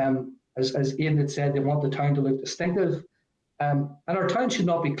 As Ian had said, they want the town to look distinctive. And our town should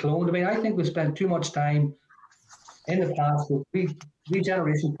not be cloned. I mean, I think we've spent too much time in the past with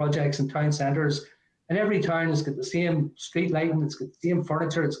regeneration projects in town centres, and every town has got the same street lighting, it's got the same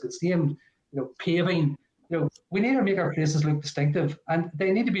furniture, it's got the same paving. We need to make our places look distinctive, and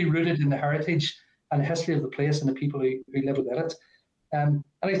they need to be rooted in the heritage and the history of the place and the people who live within it. And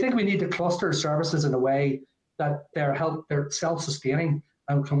I think we need to cluster services in a way that they're self-sustaining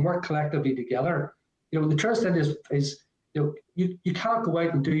and can work collectively together. The tourist industry is you can't go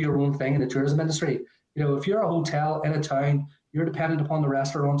out and do your own thing in the tourism industry. If you're a hotel in a town, you're dependent upon the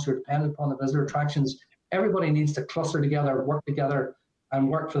restaurants, you're dependent upon the visitor attractions. Everybody needs to cluster together, work together, and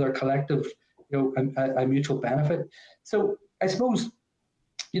work for their collective, a mutual benefit. So I suppose,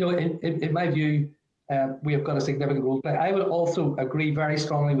 in my view, we have got a significant role to play. I would also agree very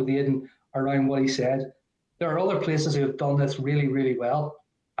strongly with Aidan around what he said. There are other places who have done this really, really well,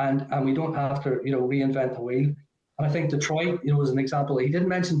 and we don't have to, reinvent the wheel. And I think Detroit, was an example he didn't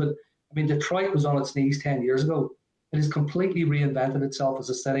mention, but I mean, Detroit was on its knees 10 years ago. It has completely reinvented itself as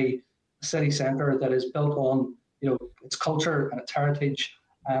a city centre that is built on, its culture and its heritage,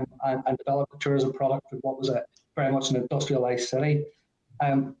 and developed a tourism product for what was very much an industrialised city.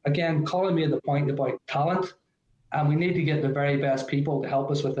 Again, Colin made the point about talent, and we need to get the very best people to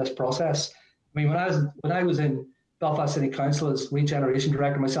help us with this process. I mean, when I was in Belfast City Council as regeneration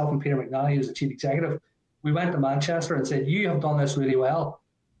director, myself and Peter McNally, who's the chief executive, we went to Manchester and said, "You have done this really well.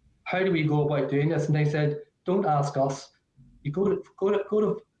 How do we go about doing this?" And they said, "Don't ask us. You go to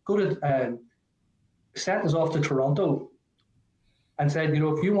send us off to Toronto and said,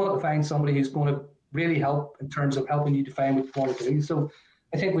 if you want to find somebody who's going to really help in terms of helping you define what you want to do." So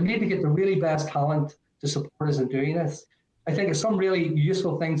I think we need to get the really best talent to support us in doing this. I think there's some really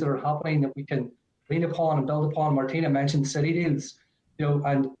useful things that are happening that we can lean upon and build upon. Martina mentioned city deals,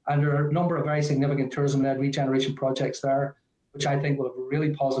 and there are a number of very significant tourism-led regeneration projects there, which I think will have a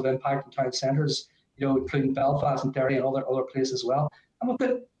really positive impact on town centres, including Belfast and Derry and other places as well. And we've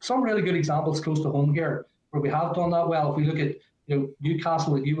got some really good examples close to home here where we have done that well. If we look at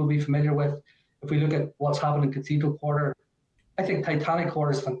Newcastle, that you will be familiar with, if we look at what's happened in Cathedral Quarter, I think Titanic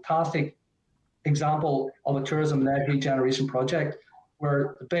Quarter is a fantastic example of a tourism-led regeneration project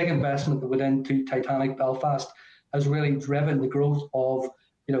where the big investment that went into Titanic Belfast has really driven the growth of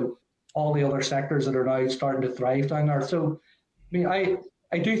all the other sectors that are now starting to thrive down there. So, I mean,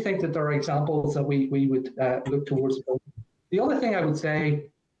 I do think that there are examples that we would look towards. The other thing I would say,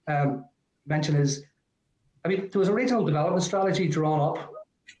 mention is, I mean, there was a regional development strategy drawn up,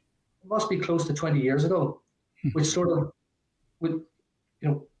 it must be close to 20 years ago, which sort of would,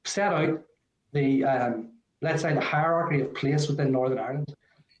 set out the, let's say, the hierarchy of place within Northern Ireland.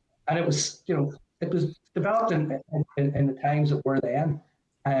 And it was, it was developed in the times that were then.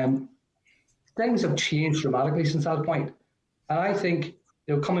 Things have changed dramatically since that point. And I think,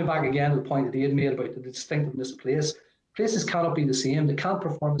 coming back again to the point that Ian made about the distinctiveness of places cannot be the same. They can't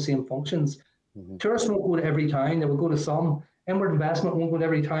perform the same functions. Mm-hmm. Tourists won't go to every town. They will go to some. Inward investment won't go to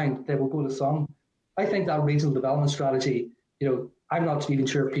every town. They will go to some. I think that regional development strategy, I'm not even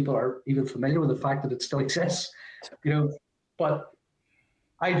sure if people are even familiar with the fact that it still exists, but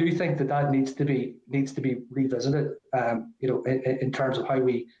I do think that needs to be revisited, in terms of how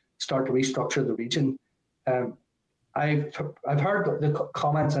we start to restructure the region. I've heard the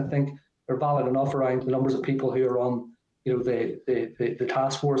comments. I think they're valid enough around the numbers of people who are on, the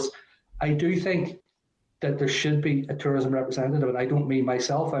task force. I do think that there should be a tourism representative, and I don't mean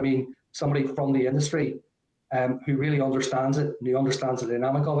myself. I mean somebody from the industry who really understands it, and who understands the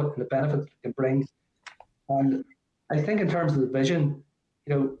dynamic of it and the benefits it can bring. And I think in terms of the vision,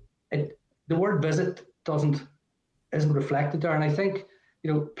 the word visit isn't reflected there. And I think,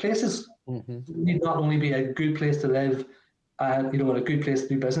 places need not only be a good place to live, and a good place to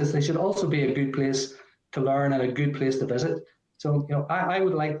do business, they should also be a good place to learn and a good place to visit. So, I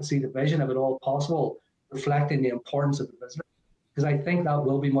would like to see the vision, if at all possible, reflecting the importance of the visitor, because I think that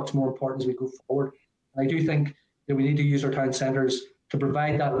will be much more important as we go forward. And I do think that we need to use our town centres to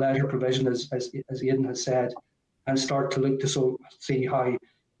provide that leisure provision, as Aidan has said, and start to look to see how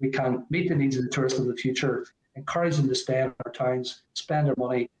we can meet the needs of the tourists of the future, encourage them to stay in our towns, spend their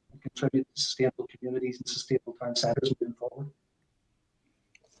money, and contribute to sustainable communities and sustainable town centres moving forward.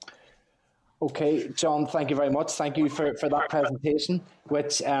 Okay, John, thank you very much. Thank you for that presentation,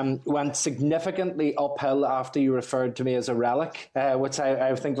 which went significantly uphill after you referred to me as a relic, which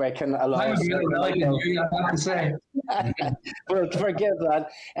I think I can allow. I'm a relic, you have to say. Well, forgive that.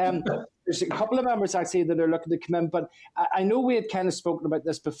 There's a couple of members actually that are looking to come in, but I know we had kind of spoken about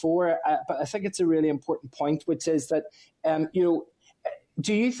this before, but I think it's a really important point, which is that,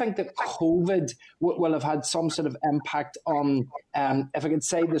 do you think that COVID will have had some sort of impact on, if I could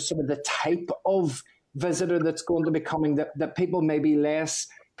say, the sort of the type of visitor that's going to be coming, that people may be less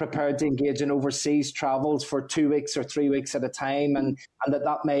prepared to engage in overseas travels for 2 weeks or 3 weeks at a time, and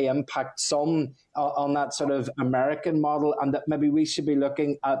that may impact some on that sort of American model, and that maybe we should be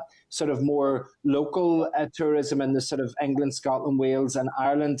looking at sort of more local tourism in the sort of England, Scotland, Wales and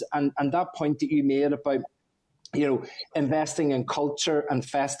Ireland, and that point that you made about investing in culture and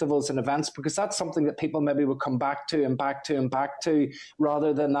festivals and events, because that's something that people maybe will come back to and back to and back to,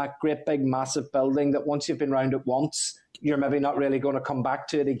 rather than that great big massive building that once you've been around it once, you're maybe not really going to come back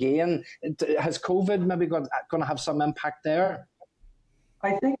to it again. Has COVID maybe going to have some impact there?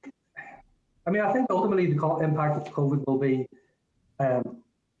 I think ultimately the impact of COVID will be, I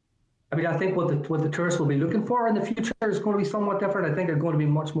think what the tourists will be looking for in the future is going to be somewhat different. I think they're going to be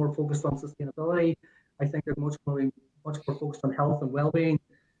much more focused on sustainability. I think they're much more focused on health and well-being.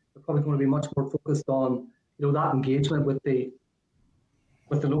 They're probably going to be much more focused on that engagement with the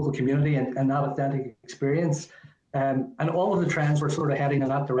local community and that authentic experience. And all of the trends were sort of heading in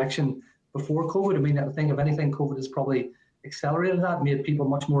that direction before COVID. I mean, I think if anything, COVID has probably accelerated that, made people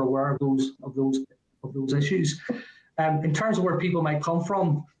much more aware of those issues. In terms of where people might come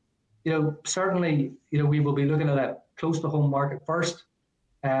from, certainly, we will be looking at a close to home market first.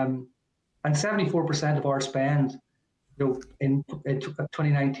 And 74% of our spend, in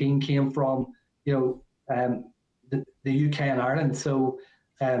 2019 came from, the UK and Ireland. So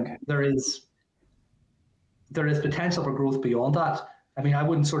there is potential for growth beyond that. I mean, I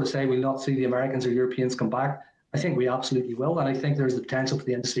wouldn't sort of say we'll not see the Americans or Europeans come back. I think we absolutely will, and I think there's the potential for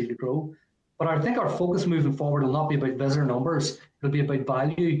the industry to grow. But I think our focus moving forward will not be about visitor numbers. It'll be about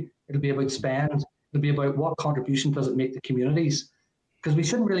value. It'll be about spend. It'll be about what contribution does it make to communities. Because we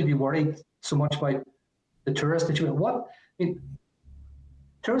shouldn't really be worried so much about the tourist situation.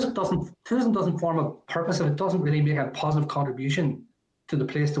 Tourism doesn't form a purpose if it doesn't really make a positive contribution to the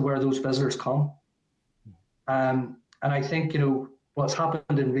place to where those visitors come. And I think, what's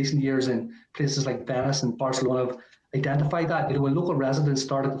happened in recent years in places like Venice and Barcelona have identified that. When local residents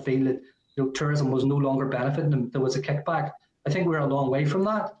started to feel that tourism was no longer benefiting them, there was a kickback. I think we're a long way from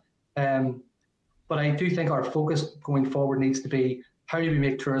that. But I do think our focus going forward needs to be, how do we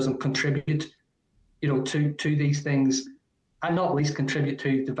make tourism contribute, to these things, and not least contribute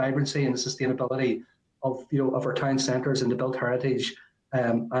to the vibrancy and the sustainability of our town centres and the built heritage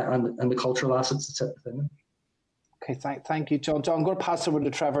and the cultural assets that sit within them. Okay, thank you, John. I'm going to pass over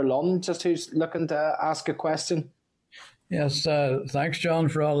to Trevor Lund, just who's looking to ask a question. Yes, thanks, John,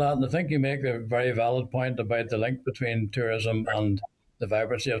 for all that. And I think you make a very valid point about the link between tourism and the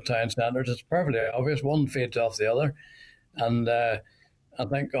vibrancy of town centres. It's perfectly obvious. One feeds off the other. And I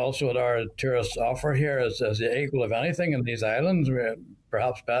think also what our tourists offer here is the equal of anything in these islands,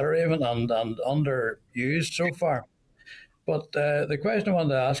 perhaps better even, and underused so far. But the question I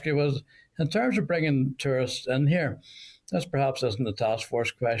wanted to ask you was, in terms of bringing tourists in here, this perhaps isn't a task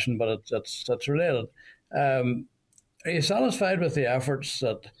force question, but it's related. Are you satisfied with the efforts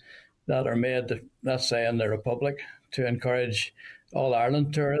that are made, let's say, in the Republic to encourage all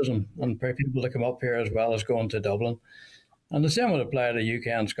Ireland tourism and for people to come up here as well as going to Dublin? And the same would apply to UK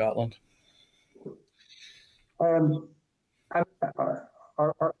and Scotland.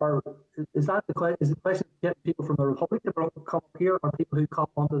 Is that the question? Is the question to get people from the Republic to come up here, or people who come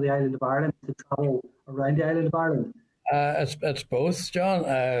onto the island of Ireland to travel around the island of Ireland? It's both, John.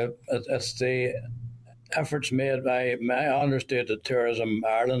 It's the efforts made by, I understood that Tourism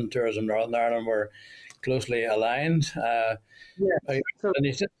Ireland, Tourism Northern Ireland were closely aligned. And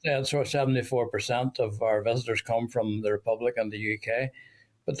you said sort of 74% of our visitors come from the Republic and the UK.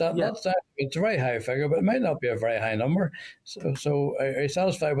 But that's it's a very high figure, but it might not be a very high number. So are you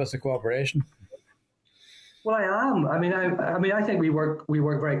satisfied with the cooperation? Well, I am. I think we work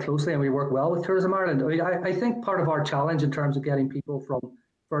very closely and we work well with Tourism Ireland. I think part of our challenge in terms of getting people from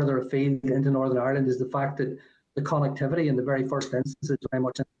further afield into Northern Ireland is the fact that the connectivity in the very first instance is very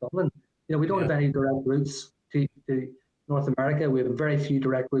much in Dublin. We don't have any direct routes to North America. We have very few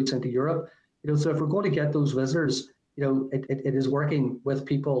direct routes into Europe. So if we're going to get those visitors, it is working with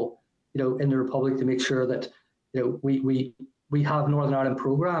people, in the Republic to make sure that, we have Northern Ireland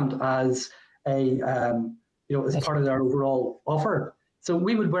programmed as as part of our overall offer. So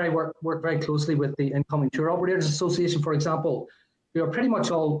we would work very closely with the Incoming Tour Operators Association, for example, who are pretty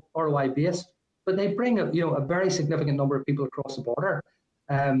much all ROI based, but they bring a very significant number of people across the border.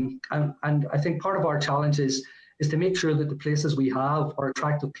 And I think part of our challenge is to make sure that the places we have are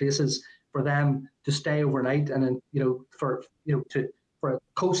attractive places for them to stay overnight, and then for a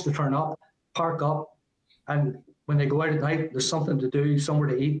coach to turn up, park up, and when they go out at night, there's something to do, somewhere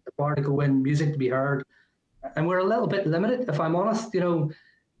to eat, a bar to go in, music to be heard. And we're a little bit limited, if I'm honest.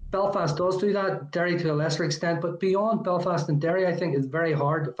 Belfast does do that, Derry to a lesser extent, but beyond Belfast and Derry, I think it's very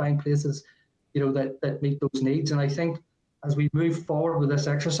hard to find places, that meet those needs. And I think as we move forward with this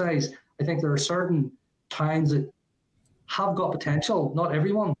exercise, I think there are certain towns that have got potential, not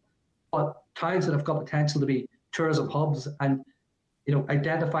everyone, but towns that have got potential to be tourism hubs. And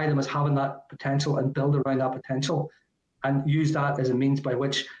identify them as having that potential and build around that potential, and use that as a means by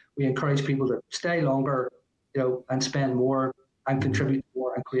which we encourage people to stay longer, and spend more and contribute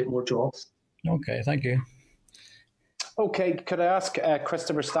more and create more jobs. Okay, thank you. Okay, could I ask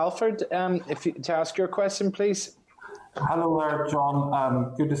Christopher Stalford to ask your question, please? Hello there,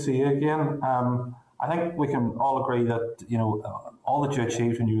 John. Good to see you again. I think we can all agree that all that you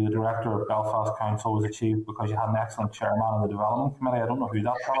achieved when you were the director of Belfast Council was achieved because you had an excellent chairman of the development committee. I don't know who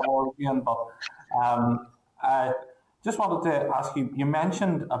that fellow was again, but I just wanted to ask you. You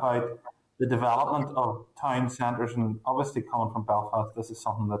mentioned about the development of town centres, and obviously coming from Belfast, this is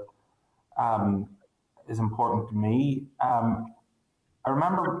something that is important to me. I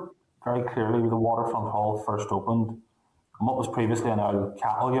remember very clearly when the Waterfront Hall first opened, and what was previously an old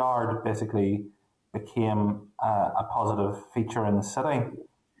cattle yard basically became a positive feature in the city. And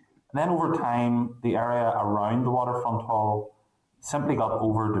then over time, the area around the Waterfront Hall simply got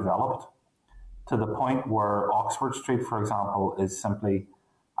overdeveloped to the point where Oxford Street, for example, is simply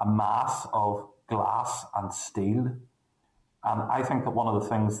a mass of glass and steel. And I think that one of the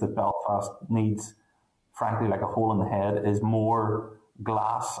things that Belfast needs, frankly, like a hole in the head, is more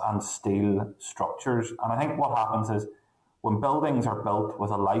glass and steel structures. And I think what happens is when buildings are built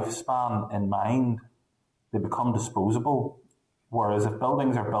with a lifespan in mind, they become disposable. Whereas if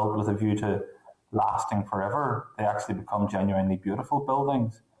buildings are built with a view to lasting forever, they actually become genuinely beautiful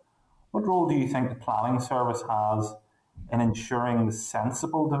buildings. What role do you think the planning service has in ensuring the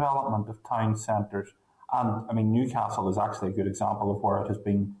sensible development of town centres? And I mean, Newcastle is actually a good example of where it has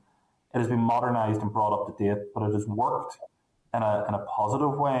been modernised and brought up to date, but it has worked in a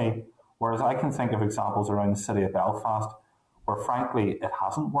positive way. Whereas I can think of examples around the city of Belfast where, frankly, it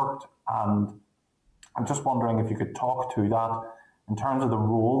hasn't worked. And I'm just wondering if you could talk to that in terms of the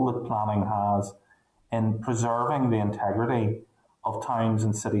role that planning has in preserving the integrity of towns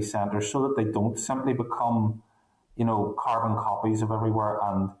and city centres so that they don't simply become, carbon copies of everywhere,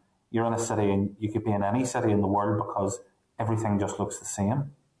 and you're in a city and you could be in any city in the world because everything just looks the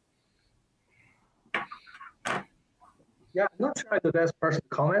same. Yeah, I'm not sure I'm the best person to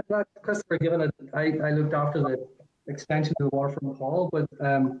comment on that, Christopher, given that I looked after the extension of the Waterfront Hall, but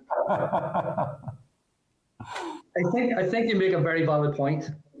I think you make a very valid point.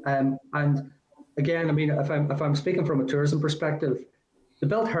 And again, I mean, if I'm speaking from a tourism perspective, the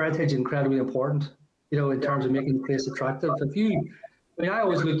built heritage is incredibly important, in terms of making the place attractive. I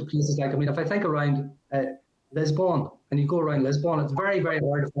always look at places like, if I think around Lisbon, and you go around Lisbon, it's very, very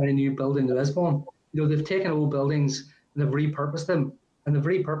hard to find a new building in Lisbon. They've taken old buildings and they've repurposed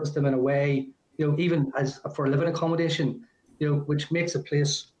them, in a way, even as for living accommodation, which makes a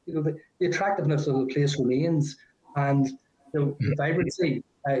place, the attractiveness of the place remains, and the vibrancy,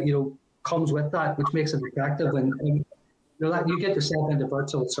 comes with that, which makes it attractive, and that you get yourself into a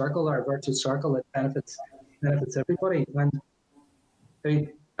virtuous circle that benefits everybody. And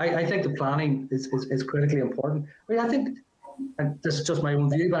I think the planning is critically important. I think, and this is just my own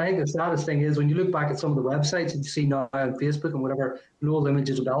view, but I think the saddest thing is when you look back at some of the websites that you see now on Facebook and whatever, old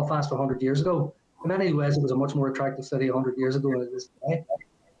images of Belfast 100 years ago, in many ways it was a much more attractive city 100 years ago than it is today.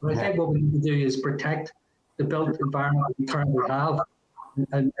 But I think what we need to do is protect the built environment that we currently have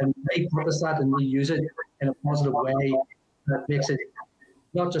and repurpose that and reuse it in a positive way that makes it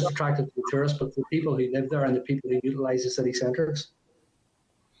not just attractive to the tourists, but for the people who live there and the people who utilise the city centres.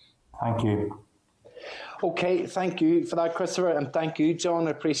 Thank you. Okay, thank you for that, Christopher, and thank you, John.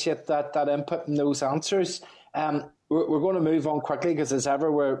 I appreciate that input and those answers. We're going to move on quickly because, as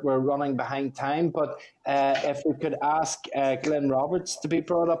ever, we're running behind time. But if we could ask Glenn Roberts to be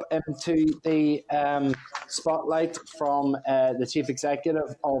brought up into the spotlight from the Chief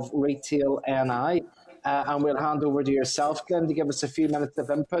Executive of Retail NI. And we'll hand over to yourself, Glenn, to give us a few minutes of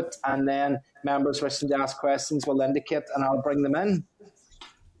input, and then members wishing to ask questions will indicate and I'll bring them in.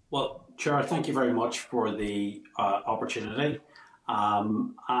 Well, Chair, thank you very much for the opportunity.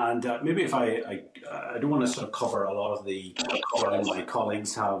 And maybe if I don't want to sort of cover a lot of the ground my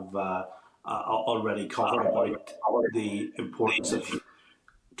colleagues have already covered about the importance of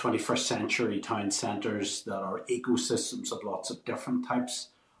 21st century town centres that are ecosystems of lots of different types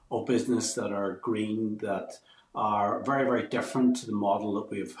of business that are green, that are very, very different to the model that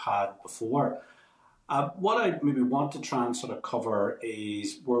we've had before. What I maybe want to try and sort of cover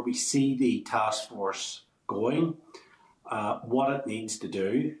is where we see the task force going, what it needs to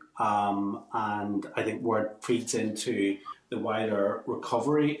do, and I think where it feeds into the wider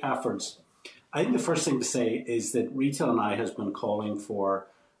recovery efforts. I think the first thing to say is that Retail NI has been calling for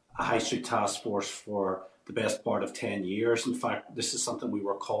a high street task force for the best part of 10 years. In fact, this is something we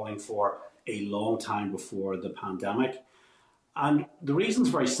were calling for a long time before the pandemic. And the reasons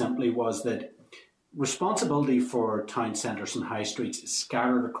very simply was that responsibility for town centres and high streets is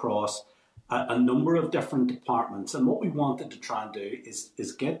scattered across a number of different departments. And what we wanted to try and do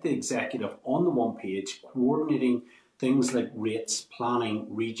is get the executive on the one page, coordinating things like rates, planning,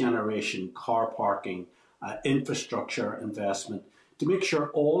 regeneration, car parking, infrastructure investment, to make sure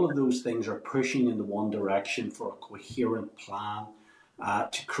all of those things are pushing in the one direction for a coherent plan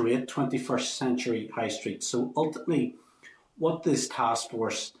to create 21st century high streets. So ultimately, what this task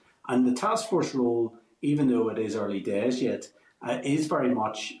force, and the task force role, even though it is early days yet, is very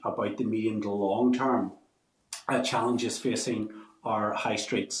much about the medium to long term challenges facing our high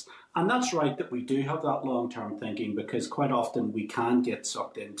streets. And that's right that we do have that long term thinking, because quite often we can get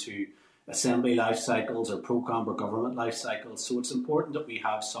sucked into assembly life cycles or programme or government life cycles. So it's important that we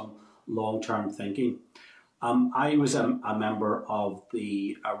have some long term thinking. I was a member of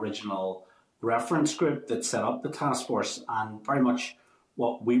the original reference group that set up the task force, and very much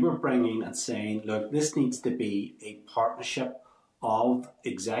what we were bringing and saying, look, this needs to be a partnership of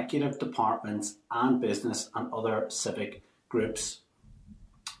executive departments and business and other civic groups,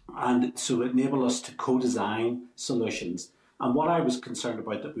 and so enable us to co-design solutions. And what I was concerned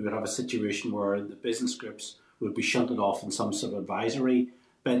about, that we would have a situation where the business groups would be shunted off in some sort of advisory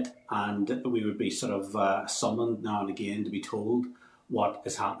bit, and we would be sort of summoned now and again to be told what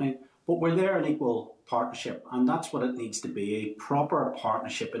is happening. But we're there in equal partnership, and that's what it needs to be, a proper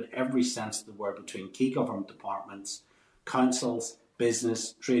partnership in every sense of the word between key government departments, councils,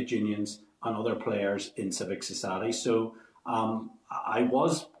 business, trade unions, and other players in civic society. So I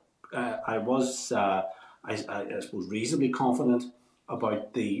suppose reasonably confident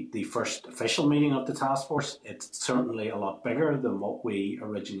about the first official meeting of the task force. It's certainly a lot bigger than what we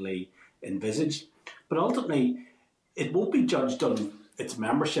originally envisaged, but ultimately it won't be judged on its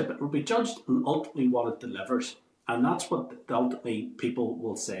membership. It will be judged on ultimately what it delivers, and that's what ultimately people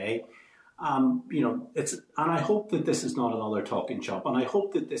will say. And I hope that this is not another talking shop, and I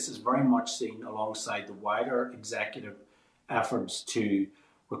hope that this is very much seen alongside the wider executive efforts to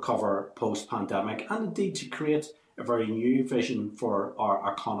recover post-pandemic, and indeed to create a very new vision for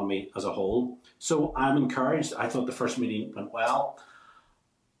our economy as a whole. So I'm encouraged. I thought the first meeting went well.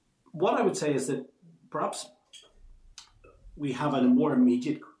 What I would say is that perhaps we have a more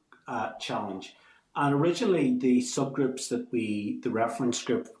immediate challenge. And originally, the subgroups the reference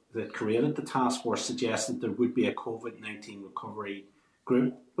group that created the task force suggested there would be a COVID-19 recovery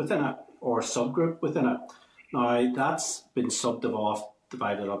group within it, or subgroup within it. Now, that's been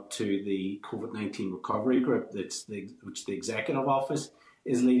divided up to the COVID-19 recovery group, which the Executive Office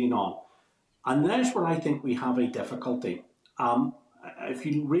is leading on. And there's where I think we have a difficulty. If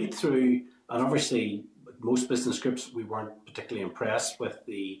you read through, and obviously most business groups, we weren't particularly impressed with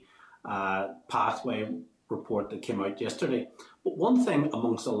the pathway report that came out yesterday. But one thing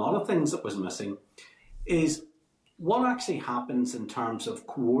amongst a lot of things that was missing is what actually happens in terms of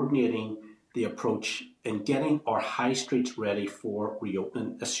coordinating the approach in getting our high streets ready for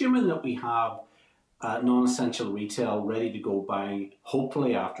reopening, assuming that we have non-essential retail ready to go by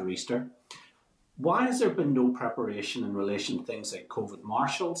hopefully after Easter. Why has there been no preparation in relation to things like COVID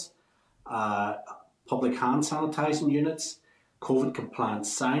marshals, public hand sanitising units, COVID compliant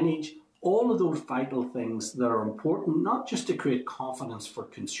signage, all of those vital things that are important, not just to create confidence for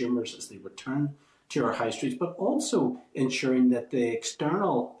consumers as they return to our high streets, but also ensuring that the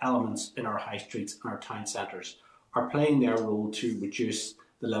external elements in our high streets and our town centres are playing their role to reduce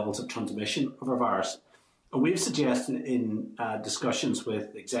the levels of transmission of our virus. And we've suggested in discussions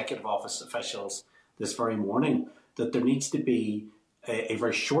with Executive Office officials this very morning that there needs to be a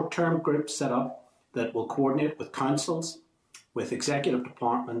very short-term group set up that will coordinate with councils, with executive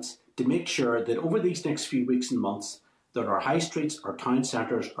departments, to make sure that over these next few weeks and months that our high streets, our town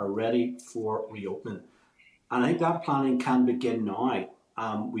centres are ready for reopening. And I think that planning can begin now.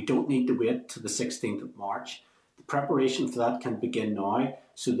 We don't need to wait to the 16th of March. The preparation for that can begin now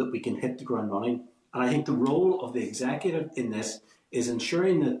so that we can hit the ground running. And I think the role of the executive in this is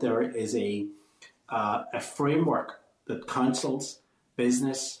ensuring that there is a framework that councils,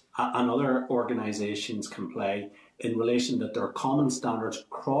 business and other organisations can play in relation that there are common standards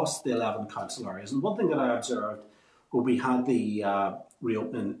across the 11 council areas. And one thing that I observed when we had the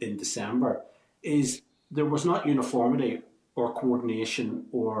reopening in December is there was not uniformity or coordination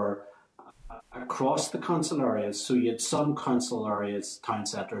or across the council areas. So you had some council areas, town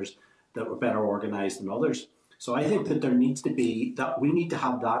centres, that were better organised than others. So I think that there needs to be, that we need to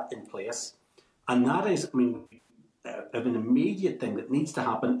have that in place. And that is, an immediate thing that needs to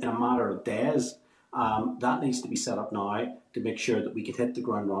happen in a matter of days. That needs to be set up now to make sure that we can hit the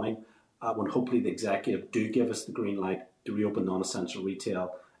ground running when hopefully the executive do give us the green light to reopen non-essential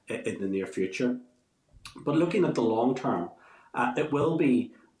retail in the near future. But looking at the long term, it will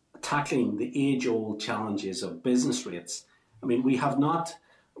be tackling the age-old challenges of business rates. I mean, we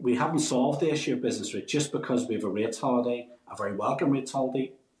haven't solved the issue of business rates just because we have a rates holiday, a very welcome rates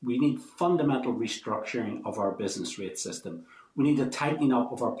holiday. We need fundamental restructuring of our business rate system. We need a tightening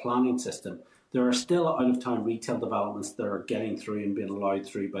up of our planning system. There are still out-of-town retail developments that are getting through and being allowed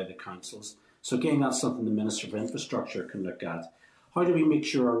through by the councils. So again, that's something the Minister for Infrastructure can look at. How do we make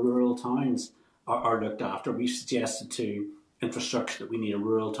sure our rural towns are looked after? We've suggested to infrastructure that we need a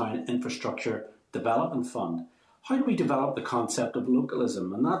rural town infrastructure development fund. How do we develop the concept of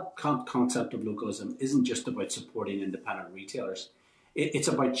localism? And that concept of localism isn't just about supporting independent retailers. It's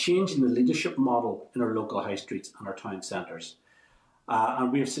about changing the leadership model in our local high streets and our town centres.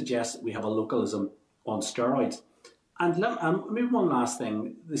 And we have suggested we have a localism on steroids. And maybe one last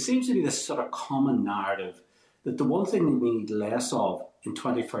thing. There seems to be this sort of common narrative that the one thing that we need less of in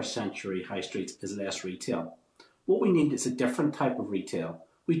 21st century high streets is less retail. What we need is a different type of retail.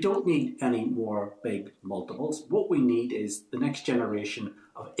 We don't need any more big multiples. What we need is the next generation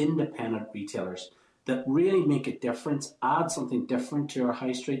of independent retailers that really make a difference, add something different to our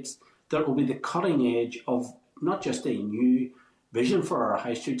high streets, that will be the cutting edge of not just a new vision for our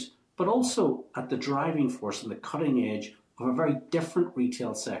high streets, but also at the driving force and the cutting edge of a very different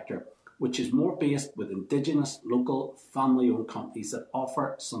retail sector, which is more based with indigenous, local, family-owned companies that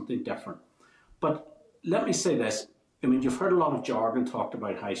offer something different. But let me say this. I mean, you've heard a lot of jargon talked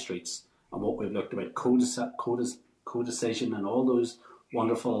about high streets and what we've looked about, co-decision and all those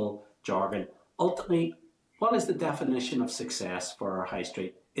wonderful jargon. Ultimately, what is the definition of success for our high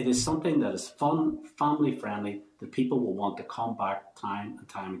street? It is something that is fun, family-friendly, that people will want to come back time and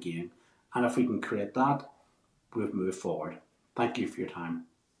time again. And if we can create that, we've moved forward. Thank you for your time.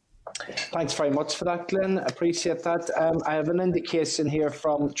 Thanks very much for that, Glenn. Appreciate that. I have an indication here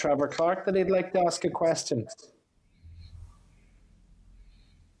from Trevor Clark that he'd like to ask a question.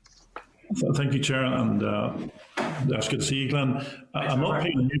 Thank you, Chair, and that's good to see you, Glenn. I'm not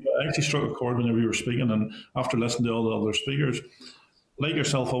picking you, but I actually struck a chord whenever you were speaking, and after listening to all the other speakers, like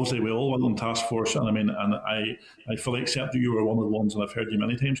yourself, obviously, we all went on task force, and I fully accept that you were one of the ones, and I've heard you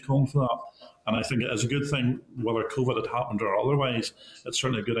many times calling for that. And I think it is a good thing, whether COVID had happened or otherwise. It's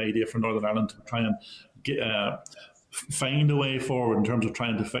certainly a good idea for Northern Ireland to try and find a way forward in terms of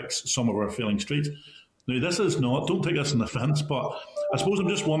trying to fix some of our failing streets. Now, this is not, don't take this in offence, but I suppose I'm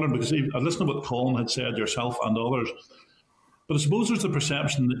just wondering, because I've listened to what Colin had said, yourself and others, but I suppose there's the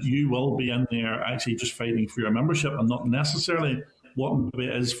perception that you will be in there actually just fighting for your membership and not necessarily what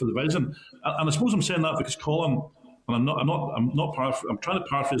it is for the vision. And I suppose I'm saying that because Colin, and I'm trying to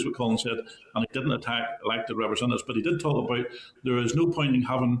paraphrase what Colin said, and he didn't attack elected representatives, but he did talk about there is no point in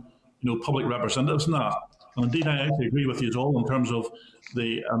having public representatives in that. And indeed, I actually agree with you all in terms of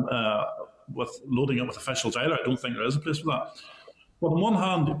the with loading it with officials either. I don't think there is a place for that. But on one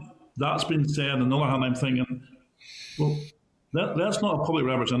hand, that's been said. On the other hand, I'm thinking, well, let's not have public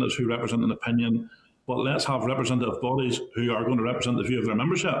representatives who represent an opinion, but let's have representative bodies who are going to represent the view of their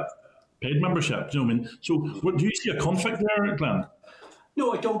membership, paid membership. Do you know what I mean? So do you see a conflict there, Glenn?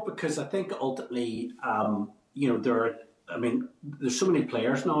 No, I don't, because I think ultimately, there's so many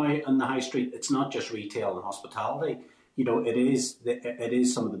players now in the high street. It's not just retail and hospitality. It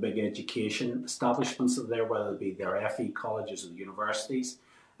is some of the big education establishments that are there, whether it be their FE colleges or the universities.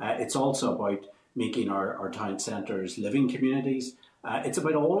 It's also about making our town centres living communities. It's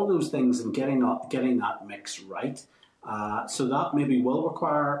about all of those things and getting that mix right. So that maybe will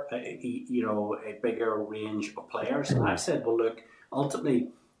require a bigger range of players. And I've said, well, look, ultimately,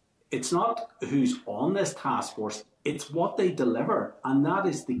 it's not who's on this task force, it's what they deliver. And that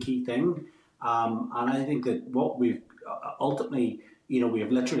is the key thing. And I think that what we've ultimately, we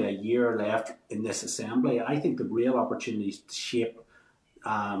have literally a year left in this assembly. I think the real opportunities to shape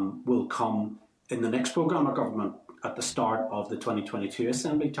will come in the next programme of government at the start of the 2022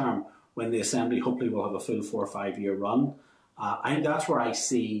 assembly term, when the assembly hopefully will have a full 4 or 5 year run. I think that's where I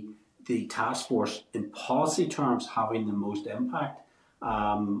see the task force in policy terms having the most impact.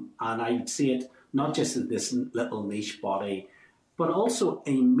 And I see it not just as this little niche body, but also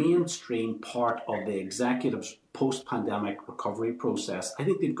a mainstream part of the executive's post-pandemic recovery process. I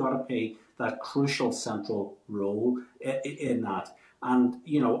think they've got to play that crucial central role in that. And,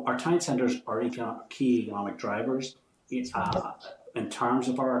 our town centres are key economic drivers in terms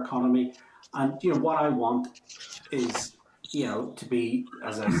of our economy. And, what I want is, to be,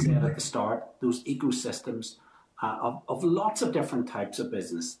 as I said at the start, those ecosystems of lots of different types of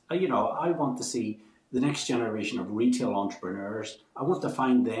business. I want to see the next generation of retail entrepreneurs. I want to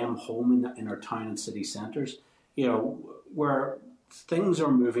find them home in our town and city centres. where things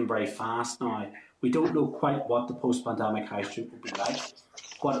are moving very fast now. We don't know quite what the post-pandemic high street will be like,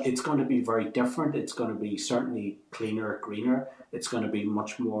 but it's going to be very different. It's going to be certainly cleaner, greener. It's going to be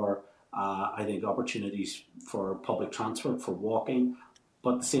much more, I think, opportunities for public transport, for walking,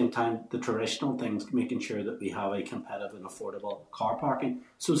 but at the same time, the traditional things, making sure that we have a competitive and affordable car parking.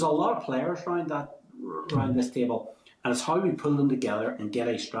 So there's a lot of players around this table, and it's how we pull them together and get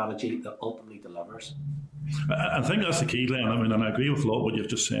a strategy that ultimately delivers. I think that's the key, Glenn. I mean, and I agree with a lot of what you've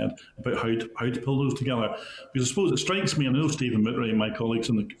just said about how to pull those together. Because I suppose it strikes me, and I know Stephen Mittery and my colleagues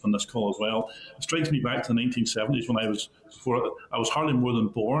on this call as well, it strikes me back to the 1970s when I was hardly more than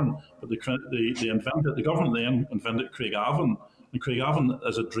born, but the government then invented Craigavon, and Craigavon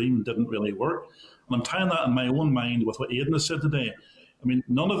as a dream didn't really work. And I'm tying that in my own mind with what Aidan has said today. I mean,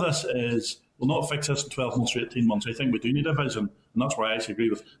 none of this will not fix this in 12 months or 18 months. I think we do need a vision, and that's why I actually agree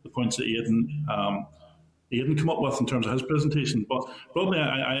with the points that Aidan come up with in terms of his presentation. But broadly,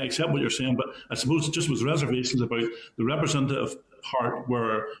 I accept what you're saying, but I suppose just with reservations about the representative part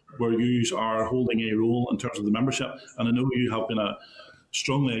where you are holding a role in terms of the membership. And I know you have been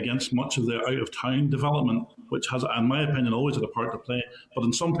strongly against much of the out-of-town development, which has, in my opinion, always had a part to play. But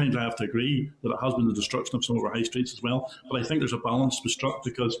in some times I have to agree that it has been the destruction of some of our high streets as well. But I think there's a balance to be struck,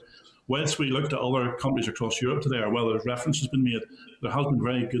 because whilst we looked at other countries across Europe today, or whether reference has been made, there has been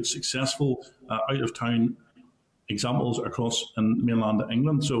very good, successful out-of-town examples across in mainland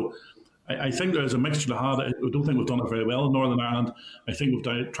England. So I think there is a mixture to have. I don't think we've done it very well in Northern Ireland. I think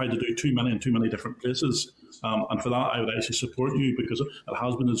we've tried to do too many in too many different places. And for that, I would actually support you, because it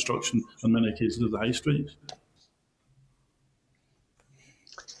has been a destruction in many cases of the high street.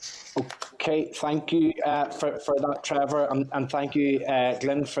 Okay, thank you for that, Trevor, and thank you,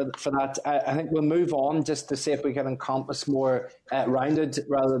 Glenn, for that. I think we'll move on just to see if we can encompass more rounded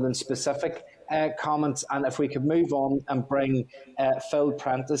rather than specific comments, and if we could move on and bring Phil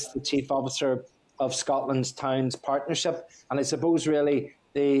Prentice, the Chief Officer of Scotland's Towns Partnership. And I suppose really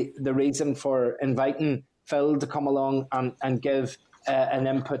the reason for inviting Phil to come along and give an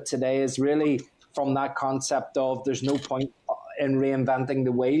input today is really from that concept of there's no point in reinventing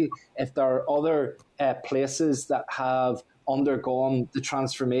the wheel. If there are other places that have undergone the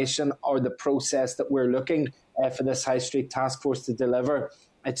transformation or the process that we're looking for this High Street Task Force to deliver,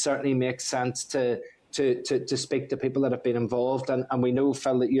 it certainly makes sense to speak to people that have been involved. And we know,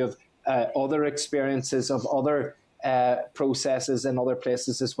 Phil, that you have other experiences of other processes in other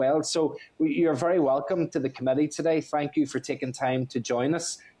places as well. So you're very welcome to the committee today. Thank you for taking time to join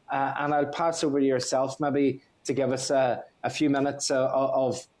us. And I'll pass over to yourself maybe to give us a few minutes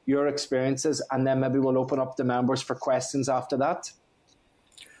of your experiences, and then maybe we'll open up the members for questions after that.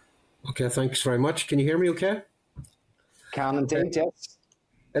 Okay, thanks very much. Can you hear me okay? Can indeed, yes.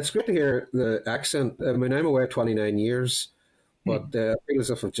 It's good to hear the accent. I mean, I'm away 29 years, but I feel as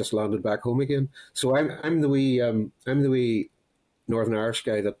if I've just landed back home again. So I'm the wee Northern Irish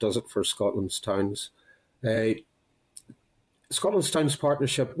guy that does it for Scotland's Towns. Scotland's Towns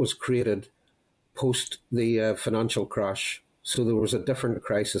Partnership was created post the financial crash, so there was a different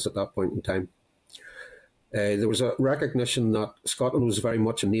crisis at that point in time. There was a recognition that Scotland was very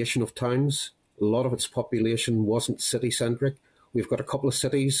much a nation of towns. A lot of its population wasn't city-centric. We've got a couple of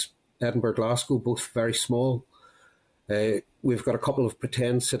cities, Edinburgh, Glasgow, both very small. We've got a couple of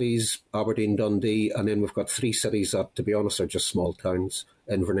pretend cities, Aberdeen, Dundee, and then we've got 3 cities that, to be honest, are just small towns,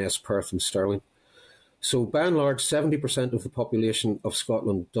 Inverness, Perth and Stirling. So by and large, 70% of the population of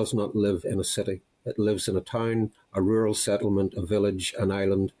Scotland does not live in a city. It lives in a town, a rural settlement, a village, an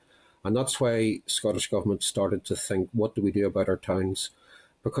island. And that's why Scottish Government started to think, what do we do about our towns?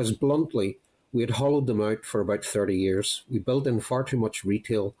 Because bluntly, we had hollowed them out for about 30 years. We built in far too much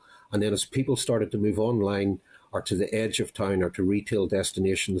retail. And then as people started to move online or to the edge of town or to retail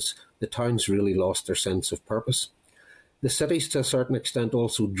destinations, the towns really lost their sense of purpose. The cities, to a certain extent,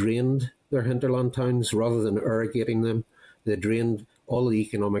 also drained their hinterland towns rather than irrigating them. They drained all the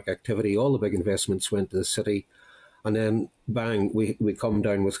economic activity, all the big investments went to the city. And then, bang, we come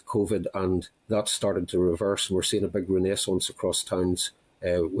down with COVID, and that started to reverse. And we're seeing a big renaissance across towns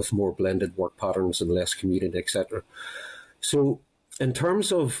with more blended work patterns and less commuting, etc. So in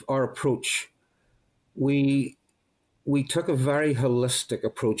terms of our approach, we took a very holistic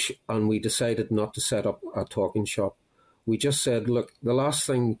approach, and we decided not to set up a talking shop. We just said, look, the last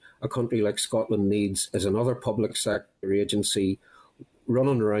thing a country like Scotland needs is another public sector agency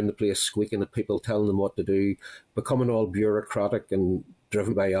running around the place squeaking at people, telling them what to do, becoming all bureaucratic and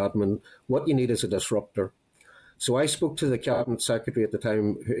driven by admin. What you need is a disruptor. So I spoke to the Cabinet Secretary at the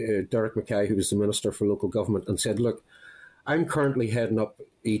time, Derek Mackay, who was the Minister for Local Government, and said, look, I'm currently heading up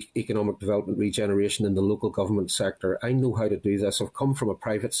economic development regeneration in the local government sector. I know how to do this. I've come from a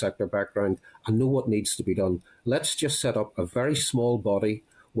private sector background. I know what needs to be done. Let's just set up a very small body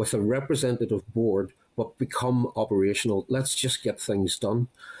with a representative board, but become operational. Let's just get things done.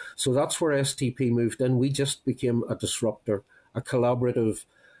 So that's where STP moved in. We just became a disruptor, a collaborative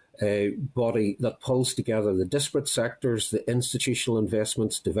body that pulls together the disparate sectors, the institutional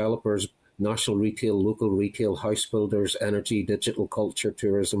investments, developers, national retail, local retail, house builders, energy, digital culture,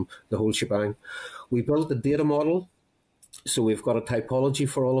 tourism, the whole shebang. We built a data model. So we've got a typology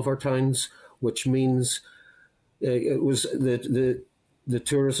for all of our towns, which means it was the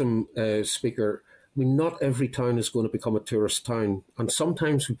tourism speaker. I mean, not every town is going to become a tourist town. And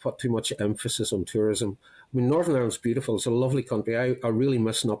sometimes we put too much emphasis on tourism. I mean, Northern Ireland's beautiful. It's a lovely country. I really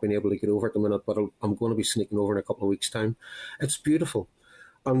miss not being able to get over at the minute, but I'm going to be sneaking over in a couple of weeks' time. It's beautiful.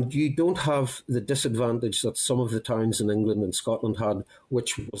 And you don't have the disadvantage that some of the towns in England and Scotland had,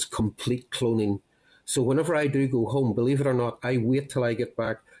 which was complete cloning. So whenever I do go home, believe it or not, I wait till I get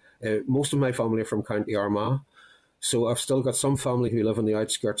back. Most of my family are from County Armagh. So I've still got some family who live on the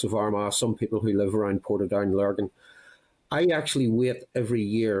outskirts of Armagh, some people who live around Portadown, Lurgan. I actually wait every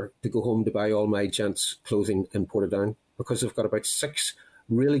year to go home to buy all my gents' clothing in Portadown because I've got about 6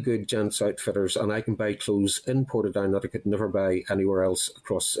 really good gents outfitters and I can buy clothes in Portadown that I could never buy anywhere else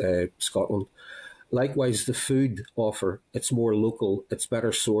across Scotland. Likewise, the food offer, it's more local, it's better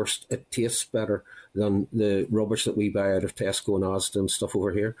sourced, it tastes better than the rubbish that we buy out of Tesco and Asda and stuff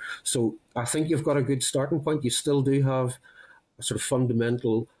over here. So I think you've got a good starting point. You still do have a sort of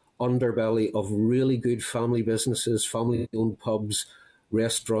fundamental underbelly of really good family businesses, family-owned pubs,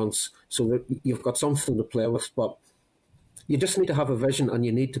 restaurants, so that you've got something to play with, but you just need to have a vision and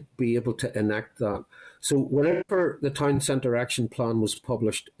you need to be able to enact that. So whenever the Town Centre Action Plan was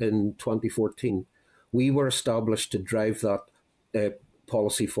published in 2014, we were established to drive that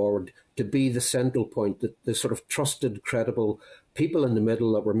policy forward, to be the central point, the sort of trusted, credible people in the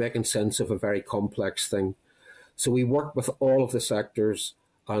middle that were making sense of a very complex thing. So we worked with all of the sectors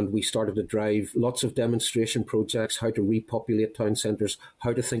and we started to drive lots of demonstration projects, how to repopulate town centres,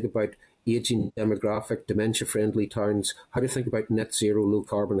 how to think about ageing demographic, dementia-friendly towns, how to think about net zero, low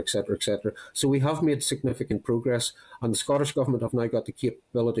carbon, etc., etc. So we have made significant progress, and the Scottish Government have now got the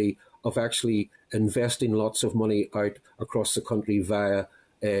capability of actually investing lots of money out across the country via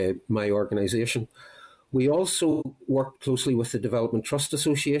my organisation. We also work closely with the Development Trust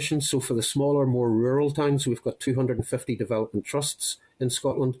Association. So for the smaller, more rural towns, we've got 250 development trusts in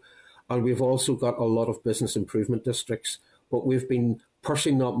Scotland, and we've also got a lot of business improvement districts. But we've been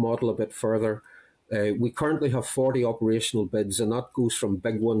pushing that model a bit further. We currently have 40 operational bids, and that goes from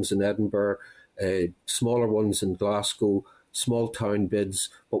big ones in Edinburgh, smaller ones in Glasgow, small town bids.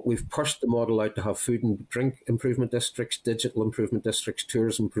 But we've pushed the model out to have food and drink improvement districts, digital improvement districts,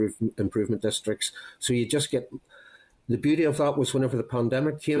 tourism improvement districts. So you just get... The beauty of that was whenever the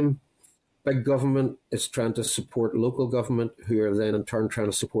pandemic came, big government is trying to support local government, who are then in turn trying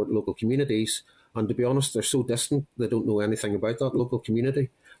to support local communities. And to be honest, they're so distant, they don't know anything about that local community.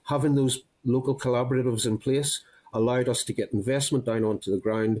 Having those local collaboratives in place allowed us to get investment down onto the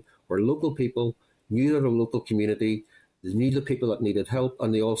ground where local people knew their local community, they knew the people that needed help,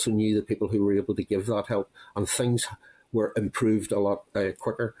 and they also knew the people who were able to give that help, and things were improved a lot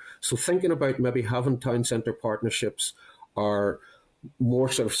quicker. So thinking about maybe having town centre partnerships or more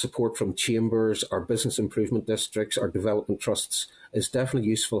sort of support from chambers or business improvement districts or development trusts is definitely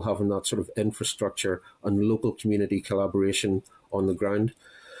useful, having that sort of infrastructure and local community collaboration on the ground.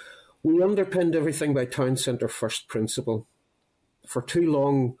 We underpinned everything by town centre first principle. For too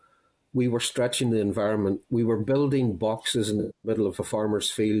long, we were stretching the environment. We were building boxes in the middle of a farmer's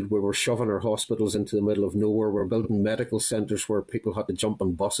field. We were shoving our hospitals into the middle of nowhere. We were building medical centres where people had to jump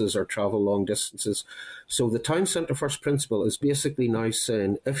on buses or travel long distances. So the town centre first principle is basically now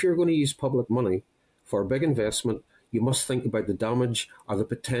saying, if you're going to use public money for a big investment, you must think about the damage or the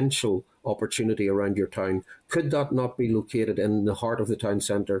potential opportunity around your town. Could that not be located in the heart of the town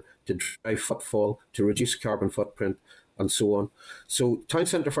centre to drive footfall, to reduce carbon footprint, and so on? So Town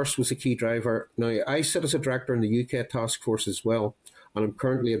Centre First was a key driver. Now, I sit as a director in the UK task force as well, and I'm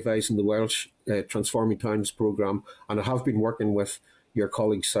currently advising the Welsh Transforming Towns programme, and I have been working with your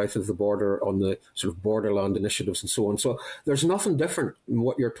colleagues south of the border on the sort of borderland initiatives and so on. So there's nothing different in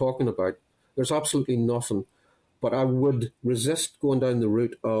what you're talking about. There's absolutely nothing. But I would resist going down the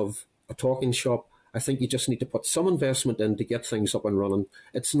route of a talking shop. I think you just need to put some investment in to get things up and running.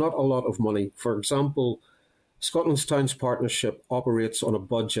 It's not a lot of money. For example, Scotland's Towns Partnership operates on a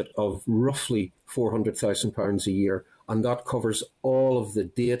budget of roughly £400,000 a year, and that covers all of the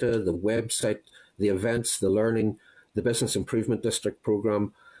data, the website, the events, the learning, the Business Improvement District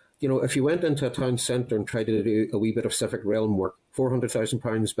programme. You know, if you went into a town centre and tried to do a wee bit of civic realm work,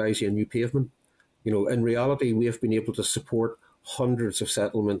 £400,000 buys you a new pavement. You know, in reality, we have been able to support hundreds of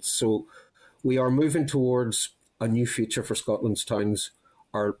settlements. So we are moving towards a new future for Scotland's towns.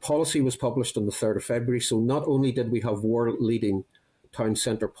 Our policy was published on the 3rd of February. So not only did we have world-leading town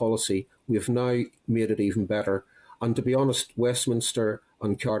centre policy, we have now made it even better. And to be honest, Westminster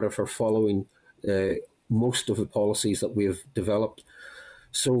and Cardiff are following most of the policies that we have developed.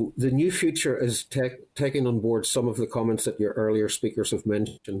 So the new future is taking on board some of the comments that your earlier speakers have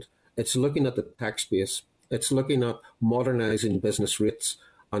mentioned. It's looking at the tax base. It's looking at modernising business rates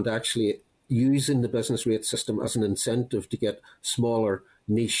and actually using the business rate system as an incentive to get smaller,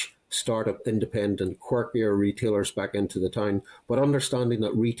 niche, startup, independent, quirkier retailers back into the town, but understanding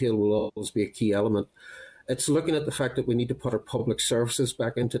that retail will always be a key element. It's looking at the fact that we need to put our public services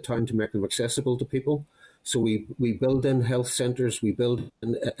back into town to make them accessible to people. So we build in health centres, we build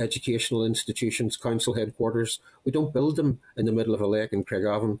in educational institutions, council headquarters. We don't build them in the middle of a lake in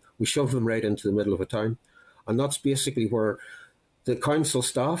Craigavon. We shove them right into the middle of a town. And that's basically where the council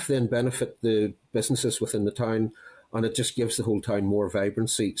staff then benefit the businesses within the town, and it just gives the whole town more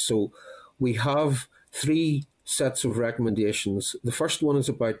vibrancy. So we have 3 sets of recommendations. The first one is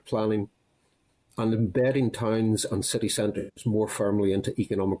about planning and embedding towns and city centres more firmly into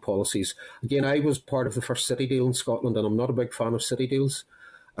economic policies. Again, I was part of the first city deal in Scotland, and I'm not a big fan of city deals.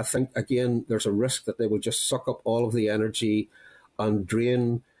 I think, again, there's a risk that they will just suck up all of the energy and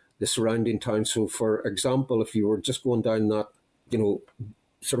drain the surrounding towns. So, for example, if you were just going down that, you know,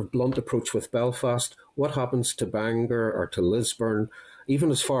 sort of blunt approach with Belfast, what happens to Bangor or to Lisburn, even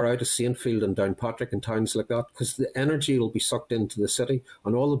as far out as Saintfield and Downpatrick and towns like that, because the energy will be sucked into the city,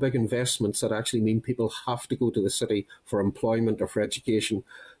 and all the big investments that actually mean people have to go to the city for employment or for education.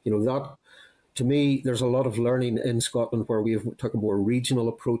 You know, that, to me, there's a lot of learning in Scotland where we've took a more regional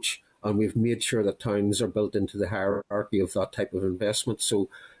approach, and we've made sure that towns are built into the hierarchy of that type of investment. So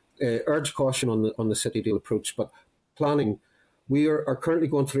urge caution on the city deal approach, but planning. We are currently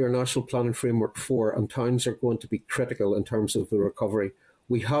going through our National Planning Framework 4, and towns are going to be critical in terms of the recovery.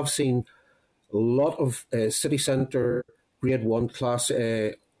 We have seen a lot of city centre grade 1 class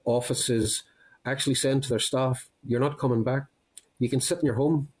offices actually saying to their staff, you're not coming back. You can sit in your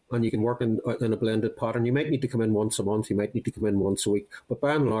home and you can work in a blended pattern. You might need to come in once a month, you might need to come in once a week, but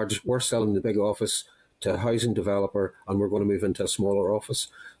by and large, we're selling the big office to a housing developer, and we're going to move into a smaller office.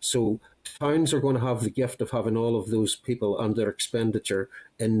 So towns are going to have the gift of having all of those people and their expenditure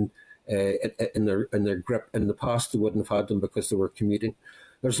in their grip. In the past, they wouldn't have had them because they were commuting.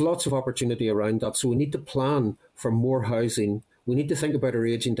 There's lots of opportunity around that. So we need to plan for more housing. We need to think about our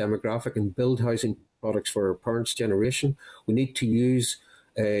ageing demographic and build housing products for our parents' generation. We need to use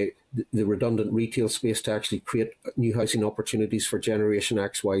the redundant retail space to actually create new housing opportunities for Generation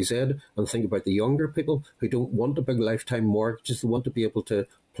X, Y, Z, and think about the younger people who don't want a big lifetime mortgages. They want to be able to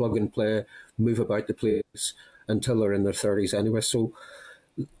plug and play, move about the place until they're in their 30s anyway. So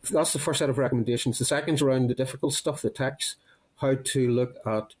that's the first set of recommendations. The second's around the difficult stuff, the tax, how to look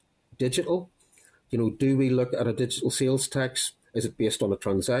at digital. You know, do we look at a digital sales tax? Is it based on a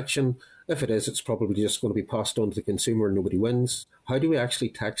transaction? If it is, it's probably just going to be passed on to the consumer and nobody wins. How do we actually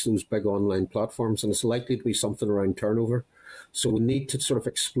tax those big online platforms? And it's likely to be something around turnover. So we need to sort of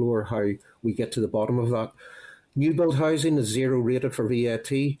explore how we get to the bottom of that. New build housing is 0 rated for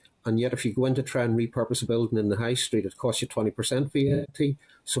VAT, and yet if you go in to try and repurpose a building in the high street, it costs you 20% VAT.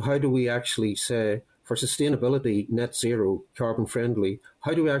 So how do we actually say, for sustainability, net zero, carbon friendly,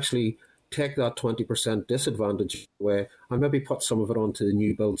 how do we actually take that 20% disadvantage away and maybe put some of it onto the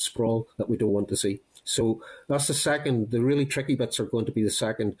new build sprawl that we don't want to see? So that's the second. The really tricky bits are going to be the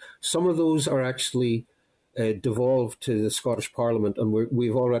second. Some of those are actually devolved to the Scottish Parliament, and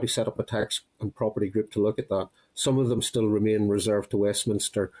we've already set up a tax and property group to look at that. Some of them still remain reserved to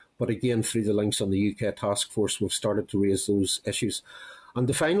Westminster, but again, through the links on the UK task force, we've started to raise those issues. And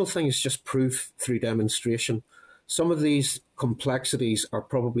the final thing is just proof through demonstration. Some of these complexities are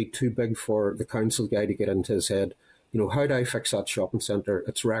probably too big for the council guy to get into his head. You know, how do I fix that shopping centre?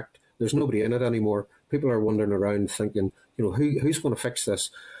 It's wrecked. There's nobody in it anymore. People are wandering around thinking, you know, who's going to fix this?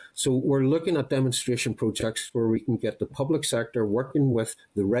 So we're looking at demonstration projects where we can get the public sector working with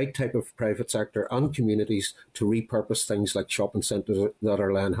the right type of private sector and communities to repurpose things like shopping centres that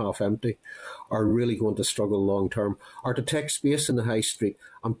are lying half empty, are really going to struggle long term, or to take space in the high street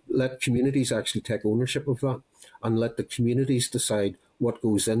and let communities actually take ownership of that and let the communities decide what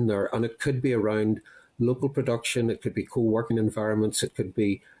goes in there. And it could be around local production, it could be co-working environments, it could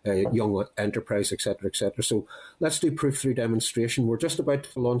be young enterprise, etc., etc. So let's do proof through demonstration. We're just about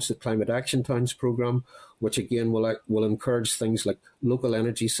to launch the Climate Action Towns programme, which again will encourage things like local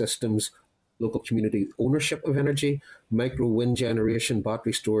energy systems, local community ownership of energy, micro wind generation,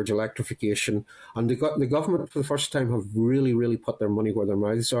 battery storage, electrification. And the government, for the first time, have really, really put their money where their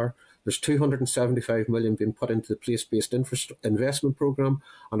mouths are. There's 275 million being put into the place-based investment programme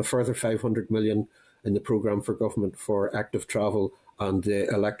and a further 500 million in the programme for government for active travel and the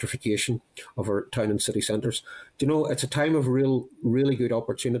electrification of our town and city centres. Do you know, it's a time of really good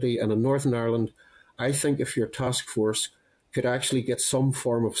opportunity. And in Northern Ireland, I think if your task force could actually get some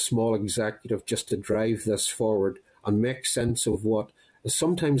form of small executive just to drive this forward and make sense of what is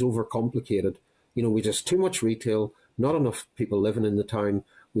sometimes overcomplicated. You know, we just too much retail, not enough people living in the town.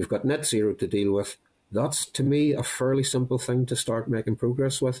 We've got net zero to deal with. That's, to me, a fairly simple thing to start making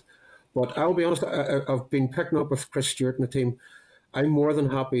progress with. But I'll be honest, I've been picking up with Chris Stewart and the team. I'm more than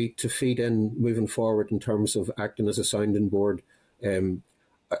happy to feed in moving forward in terms of acting as a sounding board,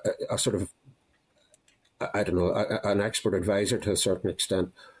 a sort of, I don't know, an expert advisor to a certain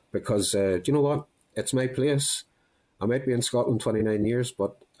extent, because do you know what? It's my place. I might be in Scotland 29 years,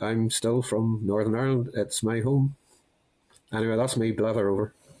 but I'm still from Northern Ireland. It's my home. Anyway, that's me, blather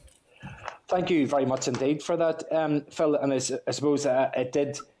over. Thank you very much indeed for that, Phil. And I suppose it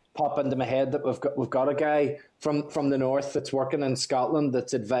did pop into my head that we've got a guy from the north that's working in Scotland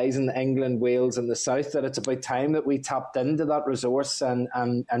that's advising England, Wales and the south that it's about time that we tapped into that resource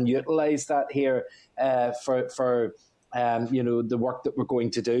and utilised that here for the work that we're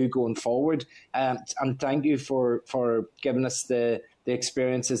going to do going forward. And thank you for giving us the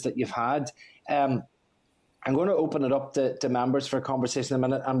experiences that you've had. I'm going to open it up to members for a conversation in a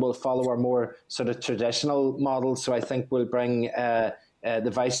minute, and we'll follow our more sort of traditional model. So I think we'll bring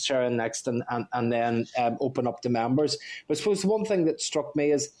the Vice Chair in next and then open up to members. But I suppose the one thing that struck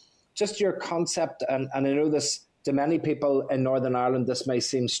me is just your concept, and I know this, to many people in Northern Ireland, this may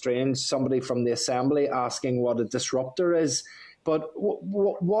seem strange, somebody from the Assembly asking what a disruptor is. But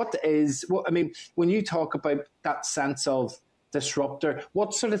what is, I mean, when you talk about that sense of disruptor,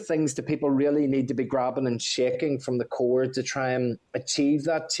 what sort of things do people really need to be grabbing and shaking from the core to try and achieve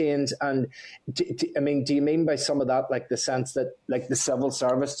that change? And do you mean by some of that, like the sense that like the civil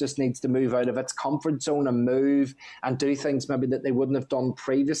service just needs to move out of its comfort zone and move and do things maybe that they wouldn't have done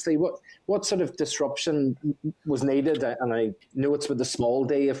previously? What sort of disruption was needed? And I know it's with the small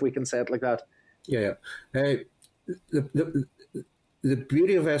d, if we can say it like that. Yeah. The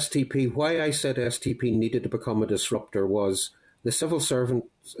beauty of STP, why I said STP needed to become a disruptor, was the civil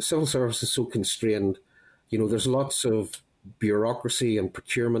service is so constrained. You know, there's lots of bureaucracy and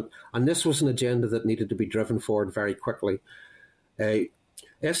procurement, and this was an agenda that needed to be driven forward very quickly.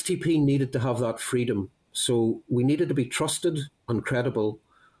 STP needed to have that freedom, so we needed to be trusted and credible.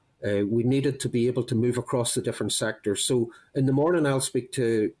 We needed to be able to move across the different sectors. So in the morning, I'll speak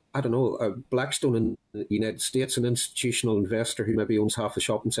to, Blackstone in the United States, an institutional investor who maybe owns half the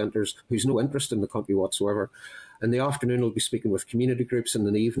shopping centres, who's no interest in the country whatsoever. In the afternoon, I'll be speaking with community groups. In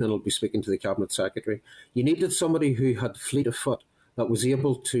the evening, I'll be speaking to the Cabinet Secretary. You needed somebody who had fleet of foot, that was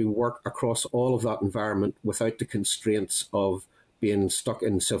able to work across all of that environment without the constraints of being stuck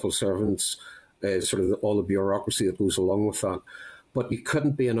in civil servants, all the bureaucracy that goes along with that. But you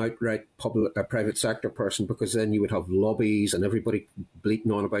couldn't be an outright private sector person, because then you would have lobbies and everybody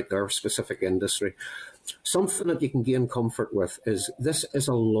bleating on about their specific industry. Something that you can gain comfort with is this is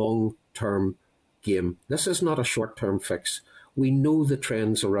a long-term game. This is not a short-term fix. We know the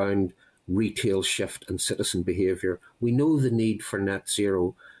trends around retail shift and citizen behaviour. We know the need for net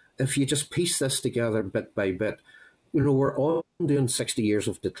zero. If you just piece this together bit by bit, you know, we're all doing 60 years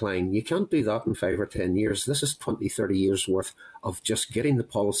of decline. You can't do that in 5 or 10 years. This is 20, 30 years worth of just getting the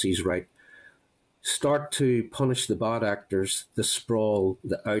policies right. Start to punish the bad actors, the sprawl,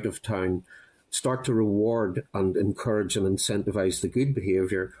 the out of town. Start to reward and encourage and incentivise the good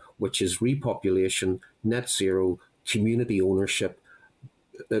behaviour, which is repopulation, net zero, community ownership,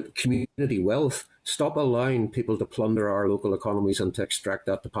 community wealth. Stop allowing people to plunder our local economies and to extract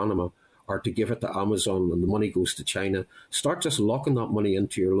that to Panama, or to give it to Amazon and the money goes to China. Start just locking that money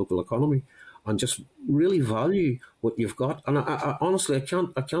into your local economy and just really value what you've got. And I honestly,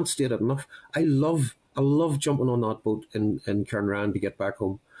 I can't state it enough. I love jumping on that boat in Cairnryan to get back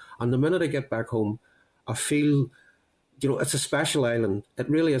home. And the minute I get back home, I feel, you know, it's a special island. It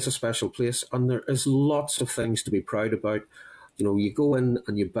really is a special place. And there is lots of things to be proud about. You know, you go in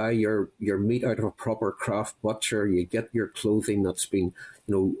and you buy your meat out of a proper craft butcher. You get your clothing that's been,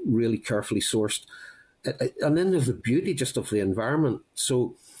 you know, really carefully sourced. And then there's the beauty just of the environment.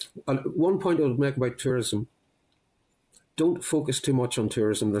 So And one point I would make about tourism: don't focus too much on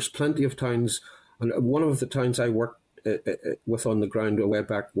tourism. There's plenty of towns, and one of the towns I worked with on the ground a way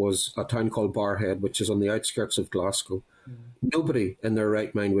back was a town called Barrhead, which is on the outskirts of Glasgow. Nobody in their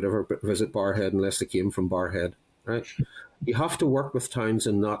right mind would ever visit Barrhead unless they came from Barrhead, right? You have to work with towns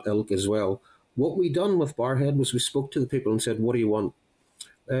in that ilk as well. What we done with Barrhead was we spoke to the people and said, what do you want?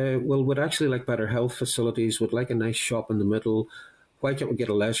 Well, we'd actually like better health facilities, would like a nice shop in the middle. Why can't we get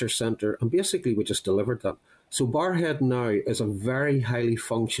a leisure centre? And basically we just delivered that. So Barrhead now is a very highly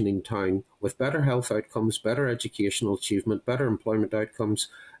functioning town with better health outcomes, better educational achievement, better employment outcomes.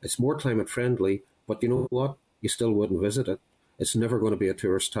 It's more climate friendly, but you know what? You still wouldn't visit it. It's never going to be a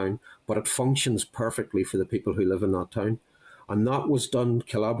tourist town, but it functions perfectly for the people who live in that town. And that was done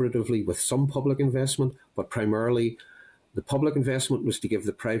collaboratively with some public investment, but primarily the public investment was to give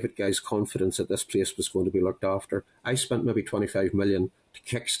the private guys confidence that this place was going to be looked after. I spent maybe 25 million to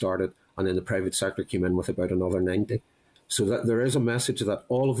kickstart it, and then the private sector came in with about another 90. So that there is a message that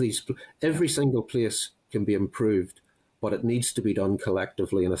all of these, every single place can be improved, but it needs to be done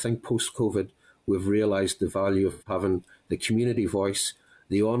collectively. And I think post-COVID, we've realised the value of having the community voice,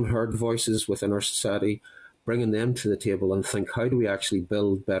 the unheard voices within our society, bringing them to the table and think, how do we actually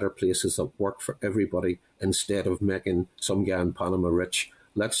build better places that work for everybody instead of making some guy in Panama rich?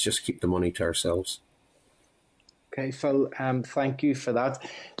 Let's just keep the money to ourselves. Okay, Phil, thank you for that.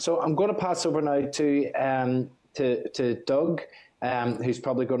 So I'm going to pass over now to Doug, who's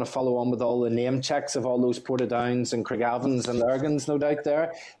probably going to follow on with all the name checks of all those Portadowns and Craigavons and Lurgans, no doubt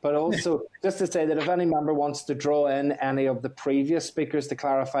there. But also, just to say that if any member wants to draw in any of the previous speakers to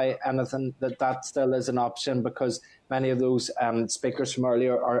clarify anything, that still is an option, because many of those speakers from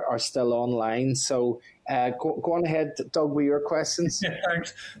earlier are still online. So go on ahead, Doug, with your questions. Yeah,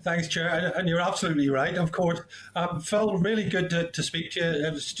 thanks, Chair. And you're absolutely right, of course. Phil, really good to speak to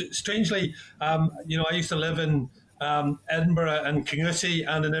you. Strangely, I used to live in Edinburgh and Kingussie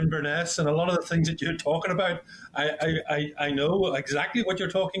and in Inverness, and a lot of the things that you're talking about, I know exactly what you're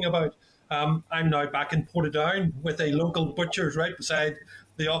talking about. I'm now back in Portadown with a local butcher's right beside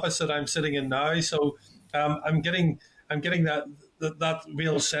the office that I'm sitting in now. So I'm getting that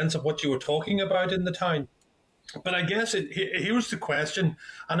real sense of what you were talking about in the town. But I guess here's the question,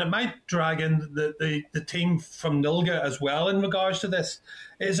 and it might drag in the team from Nilga as well in regards to this,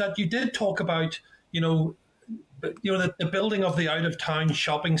 is that you did talk about, the building of the out-of-town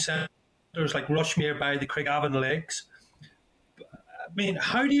shopping centres like Rushmere by the Craigavon Lakes. I mean,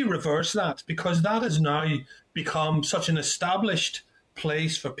 how do you reverse that? Because that has now become such an established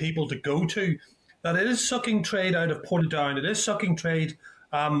place for people to go to, that it is sucking trade out of Portadown, it is sucking trade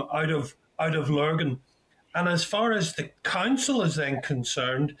out of Lurgan. And as far as the council is then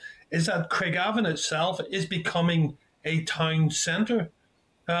concerned, is that Craigavon itself is becoming a town centre.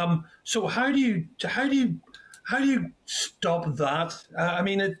 So how do you stop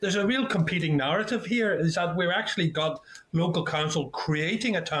that? There's a real competing narrative here, is that we're actually got local council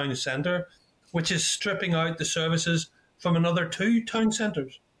creating a town centre, which is stripping out the services from another two town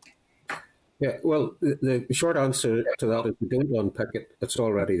centres. Yeah, well, the short answer to that is we don't unpick it. It's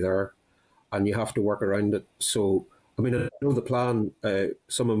already there, and you have to work around it. So, I know the plan,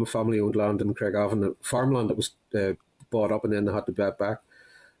 some of my family-owned land in Craigavon, farmland that was bought up and then they had to buy it back.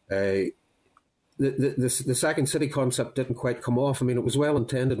 The second city concept didn't quite come off. It was well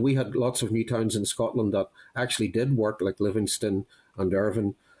intended. We had lots of new towns in Scotland that actually did work, like Livingston and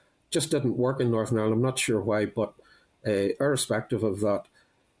Irvine. Just didn't work in Northern Ireland. I'm not sure why, but irrespective of that,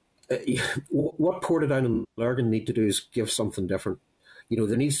 what Portadown and Lurgan need to do is give something different.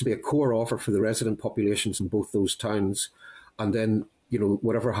 There needs to be a core offer for the resident populations in both those towns, and then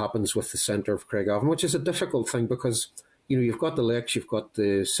whatever happens with the centre of Craigavon, which is a difficult thing because you've got the lakes, you've got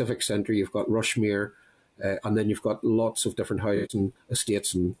the civic centre, you've got Rushmere, and then you've got lots of different housing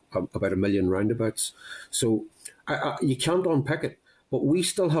estates and about 1 million roundabouts. So you can't unpick it, but we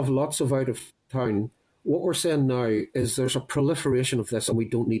still have lots of out of town. What we're saying now is there's a proliferation of this and we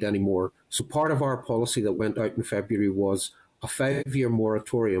don't need any more. So part of our policy that went out in February was a 5-year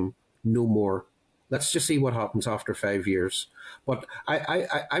moratorium, no more. Let's just see what happens after 5 years. But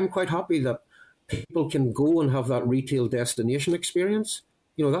I'm quite happy that people can go and have that retail destination experience.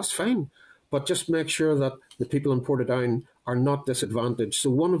 That's fine. But just make sure that the people in Portadown are not disadvantaged. So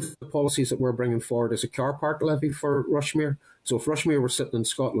one of the policies that we're bringing forward is a car park levy for Rushmere. So if Rushmere were sitting in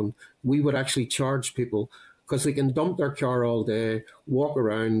Scotland, we would actually charge people because they can dump their car all day, walk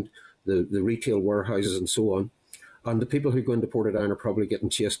around the retail warehouses and so on. And the people who go into Portadown are probably getting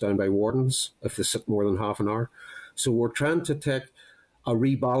chased down by wardens if they sit more than half an hour. So we're trying to take a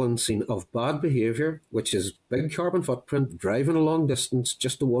rebalancing of bad behaviour, which is big carbon footprint, driving a long distance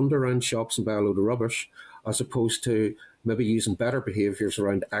just to wander around shops and buy a load of rubbish, as opposed to maybe using better behaviours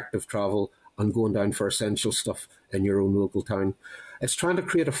around active travel and going down for essential stuff in your own local town. It's trying to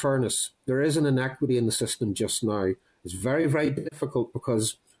create a fairness. There is an inequity in the system just now. It's very, very difficult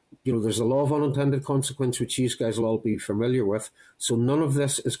because there's a law of unintended consequence, which you guys will all be familiar with. So none of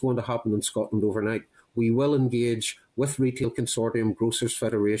this is going to happen in Scotland overnight. We will engage with Retail Consortium, Grocers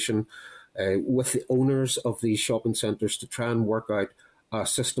Federation, with the owners of these shopping centres to try and work out a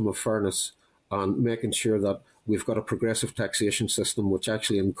system of fairness and making sure that we've got a progressive taxation system which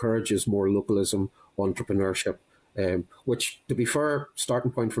actually encourages more localism, entrepreneurship, which, to be fair,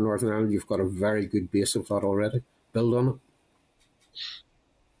 starting point for Northern Ireland, you've got a very good base of that already. Build on it.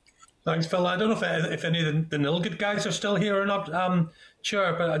 Thanks, Phil. I don't know if any of the Nilgid guys are still here or not,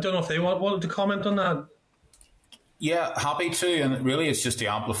 Chair, but I don't know if they wanted to comment on that. Yeah, happy to. And really, it's just to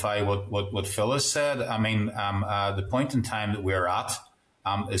amplify what Phil has said. I mean, the point in time that we're at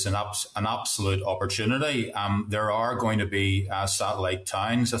is an absolute opportunity. There are going to be satellite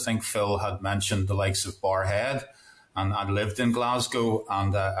towns. I think Phil had mentioned the likes of Barrhead, and I lived in Glasgow,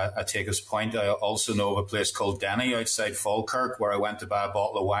 and I take his point. I also know of a place called Denny outside Falkirk where I went to buy a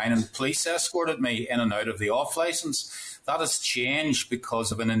bottle of wine and police escorted me in and out of the off licence. That has changed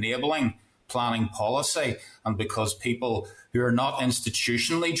because of an enabling planning policy and because people who are not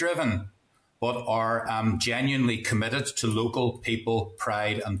institutionally driven but are genuinely committed to local people,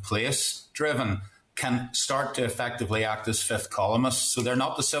 pride and place driven can start to effectively act as fifth columnists. So they're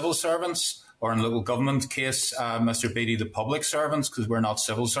not the civil servants, or in local government case, Mr. Beattie, the public servants, because we're not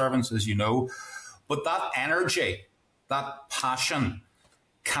civil servants, as you know. But that energy, that passion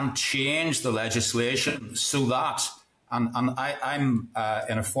can change the legislation so that, and I'm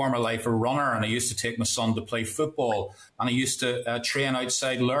in a former life a runner, and I used to take my son to play football, and I used to train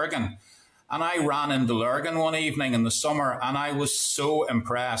outside Lurgan. And I ran into Lurgan one evening in the summer, and I was so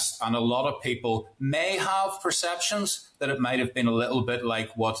impressed. And a lot of people may have perceptions that it might have been a little bit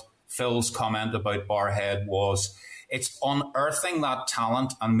like what Phil's comment about Barrhead was. It's unearthing that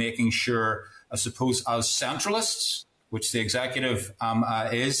talent and making sure, I suppose, as centralists, which the executive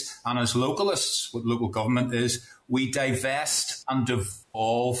is, and as localists, what local government is, we divest and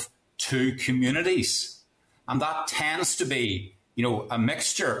devolve to communities. And that tends to be, a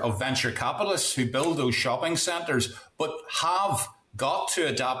mixture of venture capitalists who build those shopping centres, but have got to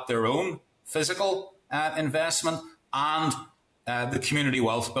adapt their own physical investment, and the community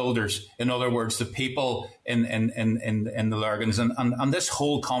wealth builders. In other words, the people in the Lurgans. And this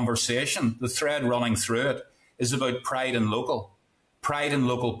whole conversation, the thread running through it, is about pride in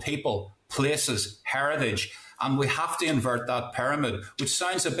local people, places, heritage. And we have to invert that pyramid, which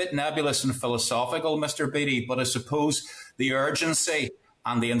sounds a bit nebulous and philosophical, Mr. Beattie, but I suppose the urgency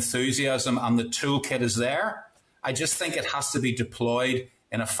and the enthusiasm and the toolkit is there. I just think it has to be deployed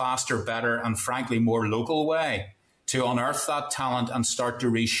in a faster, better, and frankly more local way to unearth that talent and start to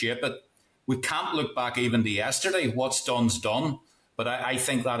reshape it. We can't look back even to yesterday. What's done's done. But I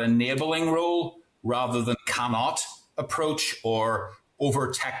think that enabling role, rather than cannot approach or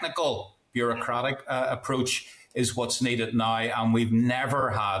over-technical bureaucratic approach, is what's needed now. And we've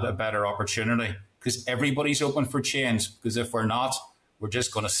never had a better opportunity because everybody's open for change. Because if we're not, we're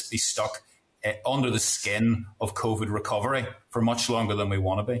just going to be stuck under the skin of COVID recovery for much longer than we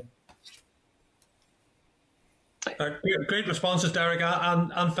want to be. Great responses, Derek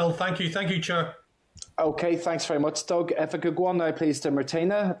and Phil. Thank you. Thank you, Chair. Okay, thanks very much, Doug. If I could go on now, please, to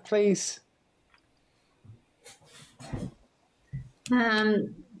Martina, please.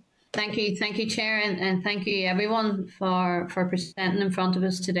 Thank you, Chair, and thank you, everyone, for presenting in front of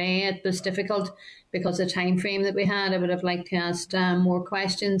us today. It was difficult because of the time frame that we had. I would have liked to ask more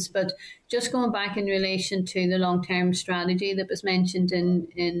questions, but just going back in relation to the long-term strategy that was mentioned in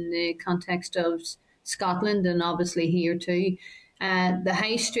the context of Scotland and obviously here too. The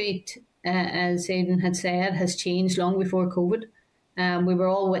High Street, as Aidan had said, has changed long before COVID. We were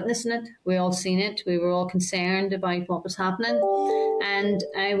all witnessing it. We all seen it. We were all concerned about what was happening. And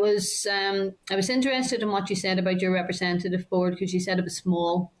I was interested in what you said about your representative board, because you said it was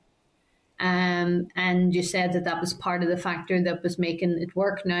small. And you said that was part of the factor that was making it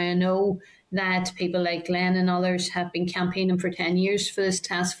work. Now, I know that people like Glenn and others have been campaigning for 10 years for this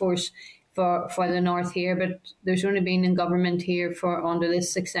task force for the North here, but there's only been in government here under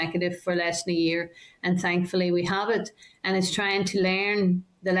this executive for less than a year, and thankfully we have it, and it's trying to learn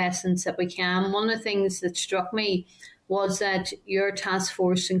the lessons that we can. One of the things that struck me was that your task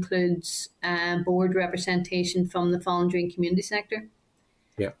force includes board representation from the voluntary and community sector,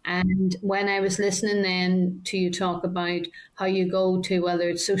 Yeah. And when I was listening then to you talk about how you go to, whether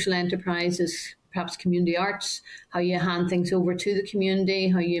it's social enterprises, perhaps community arts, how you hand things over to the community,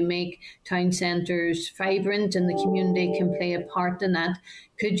 how you make town centres vibrant and the community can play a part in that.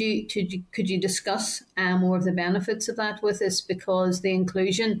 Could you discuss more of the benefits of that with us? Because the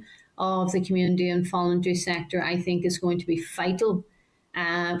inclusion of the community and voluntary sector, I think, is going to be vital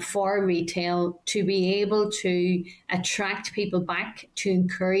for retail to be able to attract people back, to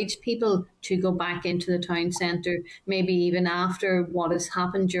encourage people to go back into the town centre, maybe even after what has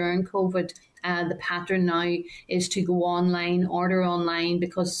happened during COVID. The pattern now is to go online, order online,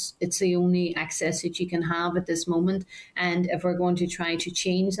 because it's the only access that you can have at this moment. And if we're going to try to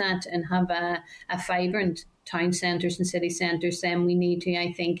change that and have a vibrant town centres and city centres, then we need to,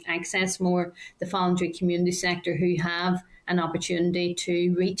 I think, access more the voluntary community sector who have an opportunity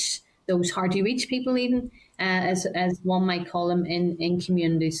to reach those hard to reach people, even as one might call them, in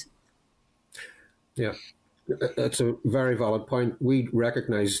communities. Yeah, that's a very valid point. We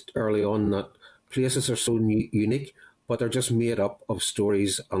recognised early on that places are so unique, but they're just made up of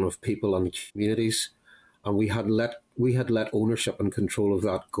stories and of people and communities, and we had let ownership and control of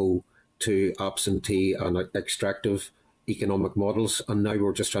that go to absentee and extractive economic models, and now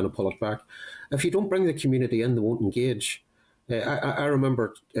we're just trying to pull it back. If you don't bring the community in, they won't engage. I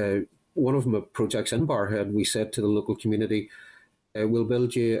remember one of my projects in Barhead, we said to the local community, we'll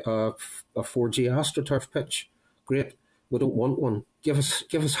build you a 4G AstroTurf pitch. Great. We don't want one. Give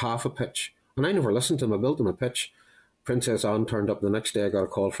us half a pitch. And I never listened to them. I built them a pitch. Princess Anne turned up the next day. I got a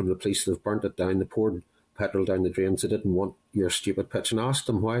call from the police. They've burnt it down. They poured petrol down the drains. They didn't want your stupid pitch. And I asked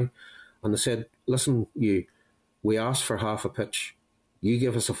them why. And they said, listen, we asked for half a pitch. You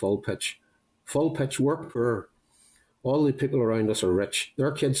give us a full pitch. Full pitch, we're poor. All the people around us are rich.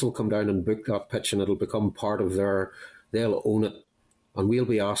 Their kids will come down and book that pitch and it'll become part of they'll own it. And we'll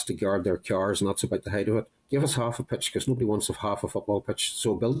be asked to guard their cars, and that's about the height of it. Give us half a pitch, because nobody wants to have half a football pitch.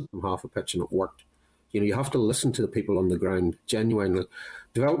 So build them half a pitch, and it worked. You have to listen to the people on the ground, genuinely.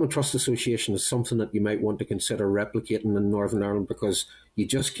 Development Trust Association is something that you might want to consider replicating in Northern Ireland, because you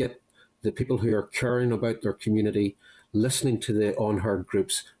just get the people who are caring about their community, listening to the unheard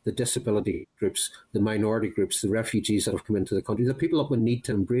groups, the disability groups, the minority groups, the refugees that have come into the country, the people that we need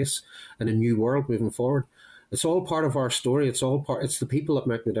to embrace in a new world moving forward. It's all part of our story. It's the people that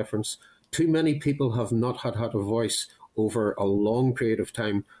make the difference. Too many people have not had a voice over a long period of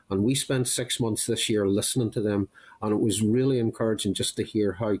time, and we spent 6 months this year listening to them, and it was really encouraging just to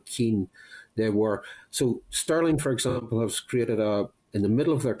hear how keen they were. So Stirling, for example, has created in the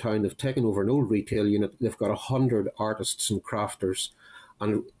middle of their town, they've taken over an old retail unit. They've got 100 artists and crafters.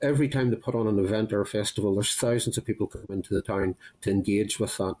 And every time they put on an event or a festival, there's thousands of people come into the town to engage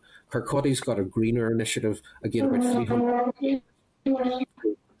with that. Kirkcaldy's got a greener initiative, again, about 300.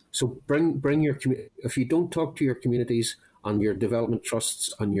 So bring your community. If you don't talk to your communities and your development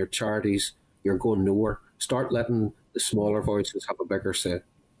trusts and your charities, you're going nowhere. Start letting the smaller voices have a bigger say.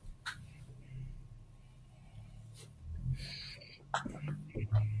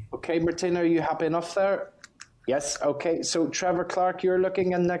 Okay, Martina, are you happy enough there? Yes, okay. So Trevor Clark, you're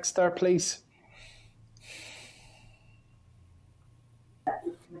looking in next there, please.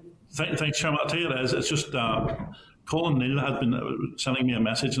 Thanks, Chairman. I'll tell you it is. It's just Colin Neal had been sending me a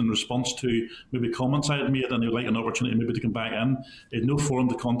message in response to maybe comments I had made, and he'd like an opportunity maybe to come back in. He had no forum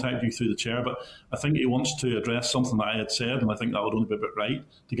to contact you through the chair, but I think he wants to address something that I had said, and I think that would only be a bit right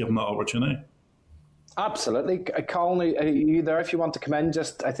to give him that opportunity. Absolutely. Colin, are you there? If you want to come in,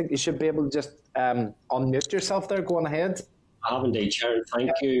 I think you should be able to just unmute yourself there. Go on ahead. I have indeed, Sharon.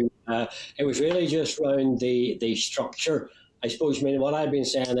 Thank you. It was really just around the structure. I suppose, what I've been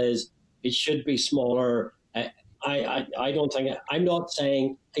saying is it should be smaller. I don't think, I'm not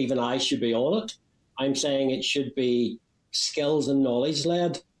saying even I should be on it. I'm saying it should be skills and knowledge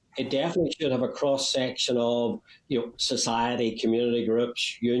led. It definitely should have a cross section of society, community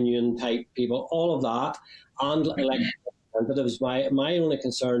groups, union type people, all of that, and elected representatives. My only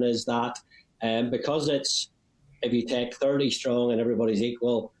concern is that because it's, if you take 30 strong and everybody's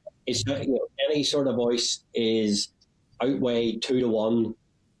equal, it's any sort of voice is outweighed 2 to 1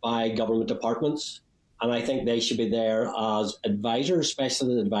 by government departments, and I think they should be there as advisors,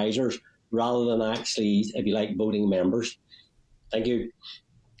 specialist advisors, rather than actually, if you like, voting members. Thank you.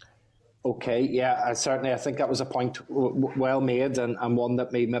 Okay, yeah, I think that was a point well made, and one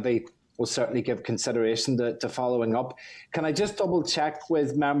that maybe will certainly give consideration to following up. Can I just double check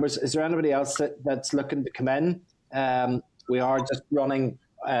with members? Is there anybody else that's looking to come in? We are just running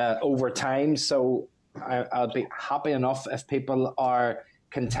over time, so I'll be happy enough if people are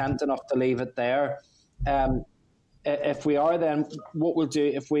content enough to leave it there. if we are, then what we'll do,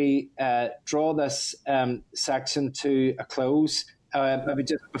 if we draw this section to a close, maybe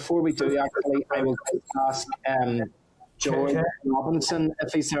just before we do, actually, I will ask George Robinson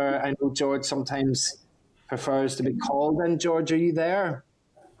if he's there. I know George sometimes prefers to be called in. George, are you there?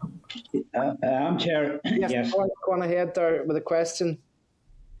 I'm Chair. Yes. Go on ahead there with a question.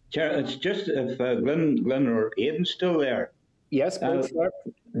 Chair, it's just if Glenn or Aidan's still there. Yes, both there.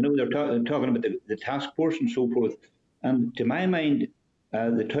 I know they're talking about the task force and so forth. And to my mind,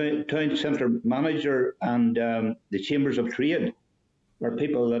 the town centre manager and the chambers of trade are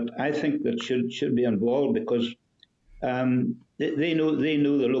people that I think that should be involved, because they know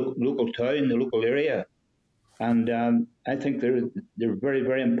the local town, the local area, and I think they're very,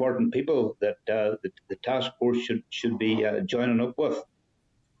 very important people that the task force should be joining up with.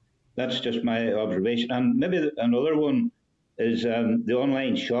 That's just my observation. And maybe another one is the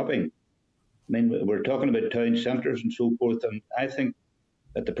online shopping. I mean, we're talking about town centres and so forth, and I think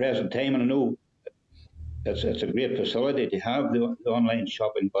at the present time, and I know it's a great facility to have the online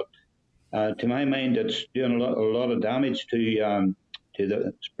shopping, but to my mind, it's doing a lot of damage to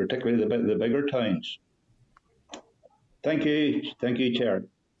particularly the bigger towns. Thank you, Chair.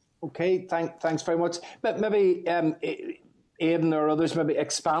 Okay, thanks very much. But maybe Aidan or others, maybe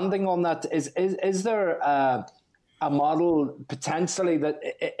expanding on that, is there a model potentially that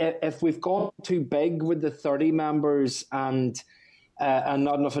if we've gone too big with the 30 members and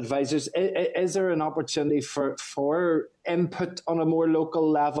not enough advisors, is there an opportunity for input on a more local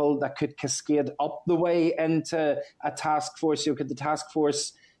level that could cascade up the way into a task force? Could the task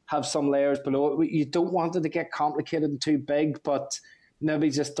force have some layers below it? You don't want it to get complicated and too big, but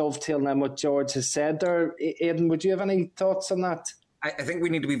maybe just dovetailing on what George has said there. Aidan, would you have any thoughts on that? I think we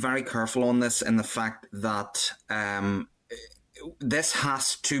need to be very careful on this, in the fact that this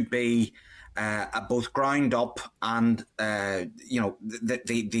has to be both ground up and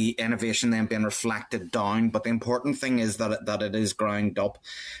the innovation then being reflected down. But the important thing is that it is ground up,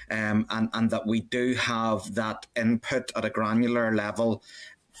 and that we do have that input at a granular level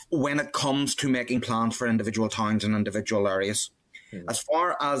when it comes to making plans for individual towns and individual areas. As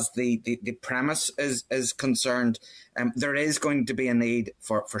far as the premise is concerned, there is going to be a need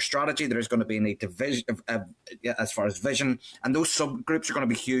for strategy. There is going to be a need to vision, as far as vision, and those subgroups are going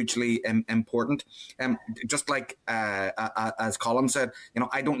to be hugely important. Just like as Colin said,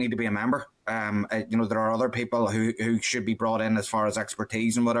 I don't need to be a member. There are other people who should be brought in as far as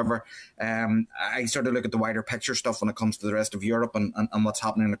expertise and whatever. I sort of look at the wider picture stuff when it comes to the rest of Europe and what's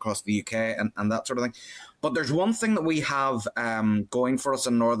happening across the UK and that sort of thing. But there's one thing that we have going for us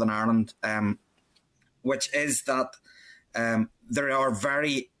in Northern Ireland, which is that there are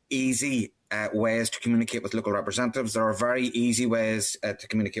very easy ways to communicate with local representatives. There are very easy ways to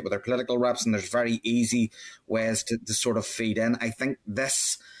communicate with our political reps, and there's very easy ways to sort of feed in. I think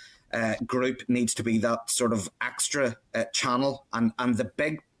this group needs to be that sort of extra channel, and the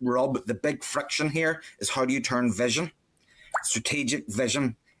big rub, the big friction here is how do you turn vision, strategic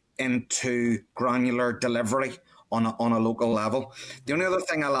vision, into granular delivery on a local level. The only other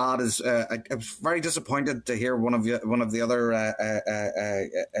thing I'll add is I was very disappointed to hear one of the other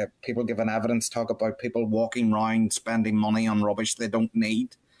people giving evidence talk about people walking around spending money on rubbish they don't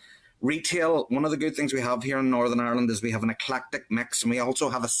need. Retail, one of the good things we have here in Northern Ireland is we have an eclectic mix, and we also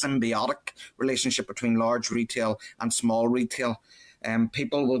have a symbiotic relationship between large retail and small retail.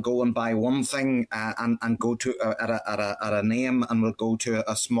 People will go and buy one thing and go to at a name, and will go to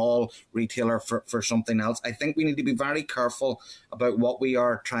a small retailer for something else. I think we need to be very careful about what we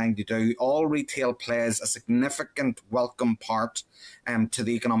are trying to do. All retail plays a significant welcome part to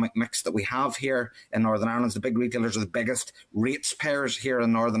the economic mix that we have here in Northern Ireland. The big retailers are the biggest rates payers here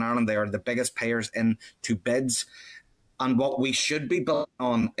in Northern Ireland. They are the biggest payers into bids. And what we should be building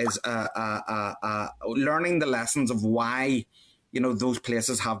on is learning the lessons of why those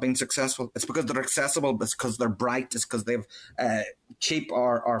places have been successful. It's because they're accessible. It's because they're bright. It's because they've cheap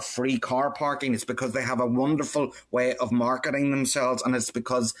or free car parking. It's because they have a wonderful way of marketing themselves. And it's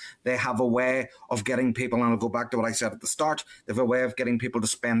because they have a way of getting people, and I'll go back to what I said at the start, they have a way of getting people to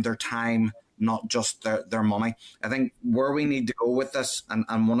spend their time, not just their money. I think where we need to go with this,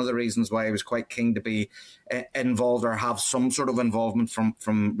 and one of the reasons why I was quite keen to be involved or have some sort of involvement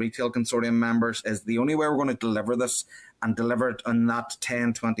from retail consortium members, is the only way we're going to deliver this and deliver it on that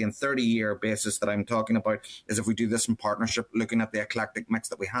 10, 20 and 30 year basis that I'm talking about is if we do this in partnership, looking at the eclectic mix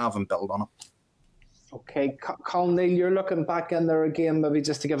that we have and build on it. Okay, Colin Neal, you're looking back in there again, maybe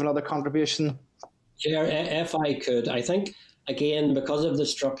just to give another contribution. Chair, if I could, I think, again, because of the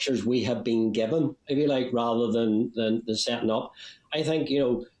structures we have been given, if you like, rather than setting up, I think,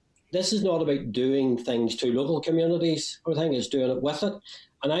 this is not about doing things to local communities. I think it's doing it with it.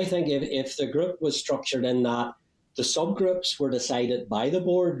 And I think if the group was structured in that the subgroups were decided by the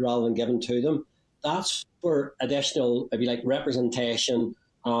board rather than given to them, that's where additional, if you like, representation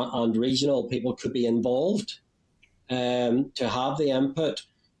and regional people could be involved to have the input.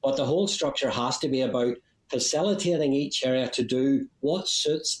 But the whole structure has to be about facilitating each area to do what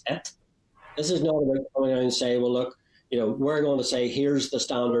suits it. This is not about coming out and say, well, look, we're going to say, here's the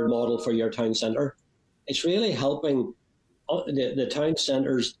standard model for your town centre. It's really helping the town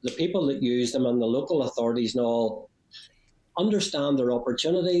centres, the people that use them and the local authorities and all, understand their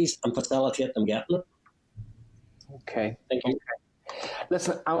opportunities and facilitate them getting it. Okay. Thank you.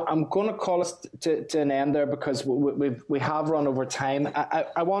 Listen, I'm going to call us to an end there because we have run over time.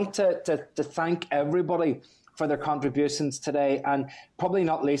 I want to thank everybody for their contributions today, and probably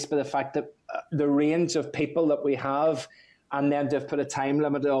not least by the fact that the range of people that we have, and then to have put a time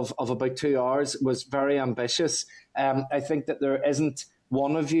limit of about 2 hours was very ambitious. I think that there isn't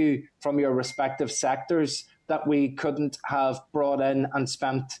one of you from your respective sectors that we couldn't have brought in and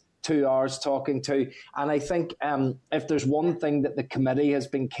spent 2 hours talking to. And I think if there's one thing that the committee has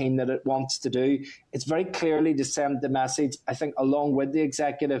been keen that it wants to do, it's very clearly to send the message, I think, along with the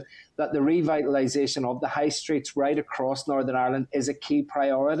executive, that the revitalisation of the high streets right across Northern Ireland is a key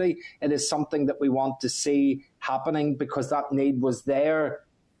priority. It is something that we want to see happening because that need was there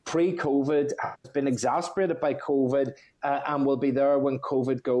pre-COVID, has been exacerbated by COVID, and will be there when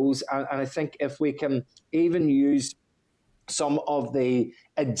COVID goes. And I think if we can even use some of the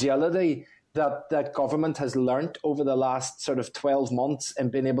agility that government has learnt over the last sort of 12 months in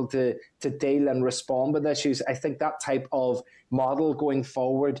being able to deal and respond with issues, I think that type of model going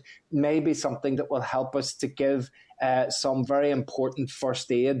forward may be something that will help us to give some very important first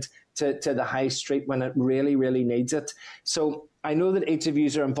aid to the high street when it really, really needs it. So I know that each of you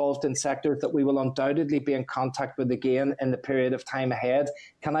are involved in sectors that we will undoubtedly be in contact with again in the period of time ahead.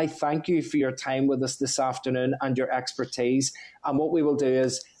 Can I thank you for your time with us this afternoon and your expertise? And what we will do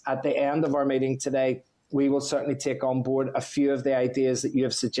is, at the end of our meeting today, we will certainly take on board a few of the ideas that you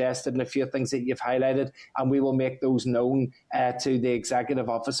have suggested and a few things that you've highlighted, and we will make those known to the Executive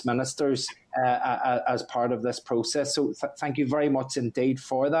Office Ministers as part of this process. So thank you very much indeed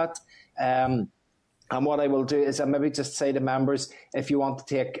for that. And what I will do is I maybe just say to members, if you want to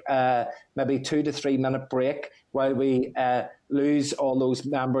take maybe 2 to 3 minute break while we lose all those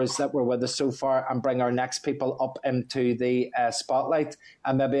members that were with us so far and bring our next people up into the spotlight.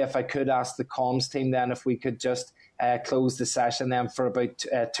 And maybe if I could ask the comms team then if we could just close the session then for about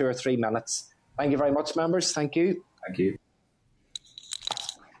 2 or 3 minutes. Thank you very much, members. Thank you. Thank you.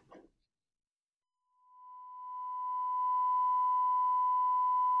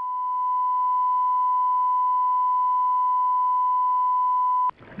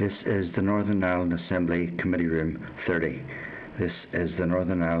 This is the Northern Ireland Assembly Committee Room 30. This is the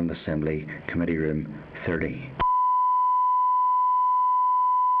Northern Ireland Assembly Committee Room 30.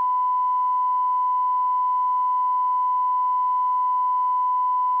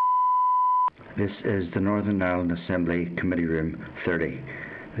 This is the Northern Ireland Assembly Committee Room 30.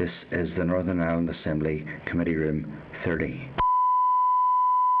 This is the Northern Ireland Assembly Committee Room 30.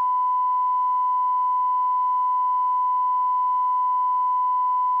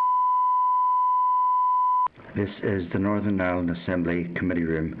 This is the Northern Ireland Assembly Committee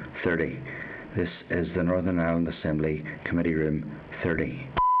Room 30. This is the Northern Ireland Assembly Committee Room 30.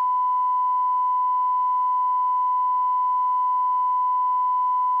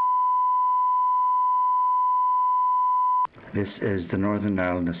 This is the Northern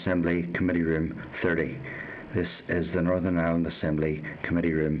Ireland Assembly Committee Room 30. This is the Northern Ireland Assembly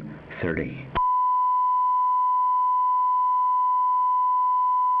Committee Room 30.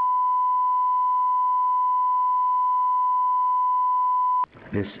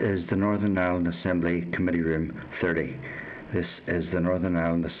 This is the Northern Ireland Assembly Committee Room 30. This is the Northern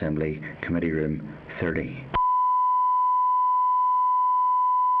Ireland Assembly Committee Room 30.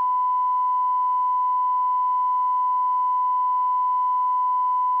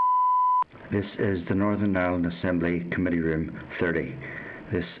 This is the Northern Ireland Assembly Committee Room 30.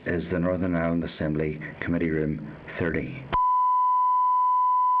 This is the Northern Ireland Assembly Committee Room 30.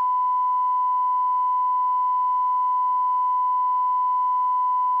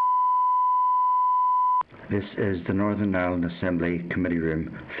 This is the Northern Ireland Assembly Committee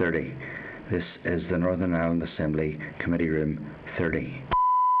Room 30. This is the Northern Ireland Assembly Committee Room 30.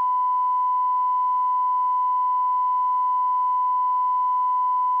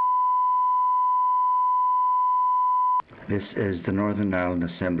 This is the Northern Ireland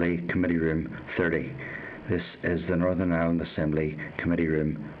Assembly Committee Room 30. This is the Northern Ireland Assembly Committee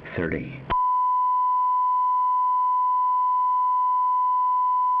Room 30.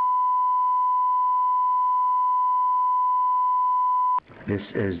 This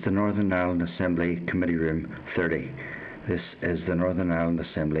is the Northern Ireland Assembly Committee Room 30. This is the Northern Ireland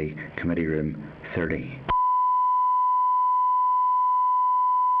Assembly Committee Room 30.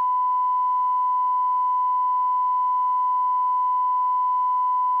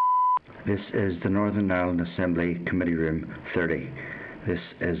 This is the Northern Ireland Assembly Committee Room 30. This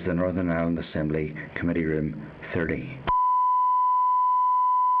is the Northern Ireland Assembly Committee Room 30.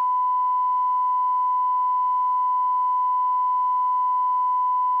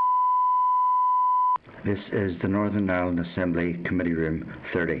 This is the Northern Ireland Assembly Committee Room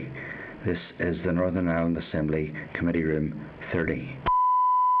 30. This is the Northern Ireland Assembly Committee Room 30.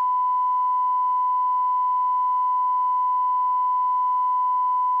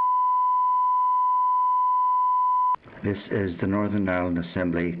 This is the Northern Ireland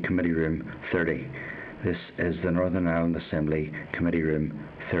Assembly Committee Room 30. This is the Northern Ireland Assembly Committee Room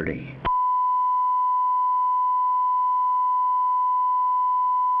 30.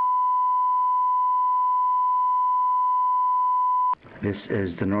 This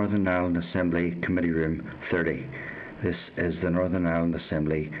is the Northern Ireland Assembly Committee Room 30. This is the Northern Ireland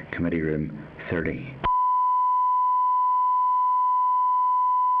Assembly Committee Room 30.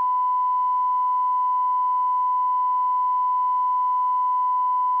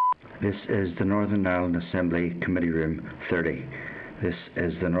 This is the Northern Ireland Assembly Committee Room 30. This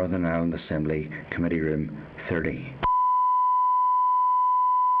is the Northern Ireland Assembly Committee Room 30.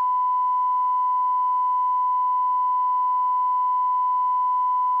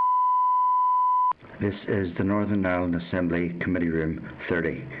 This is the Northern Ireland Assembly Committee Room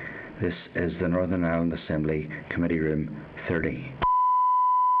 30. This is the Northern Ireland Assembly Committee Room 30.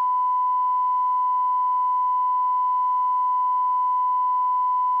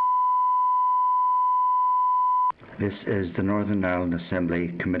 This is the Northern Ireland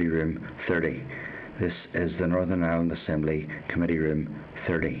Assembly Committee Room 30. This is the Northern Ireland Assembly Committee Room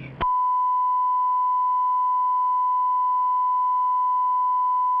 30.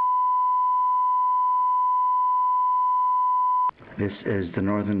 This is the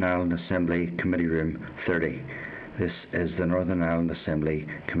Northern Ireland Assembly Committee Room 30. This is the Northern Ireland Assembly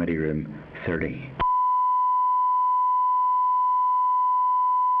Committee Room 30.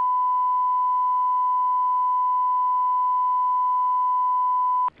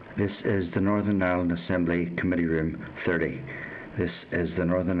 This is the Northern Ireland Assembly Committee Room 30. This is the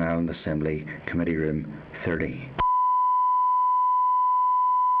Northern Ireland Assembly Committee Room 30.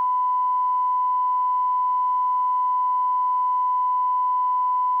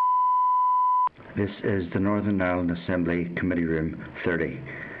 This is the Northern Ireland Assembly Committee Room 30.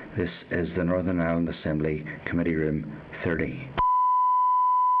 This is the Northern Ireland Assembly Committee Room 30.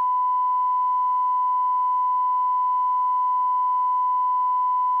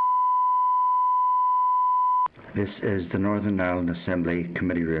 This is the Northern Ireland Assembly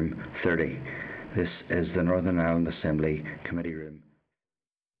Committee Room 30. This is the Northern Ireland Assembly Committee Room.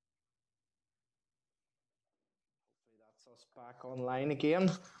 That's us back online again.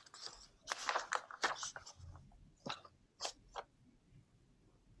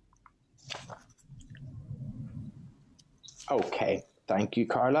 Okay, thank you,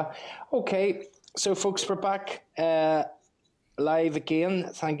 Carla. Okay, so folks, we're back live again.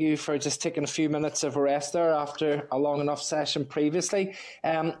 Thank you for just taking a few minutes of rest there after a long enough session previously.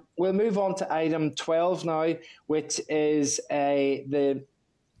 We'll move on to item 12 now, which is an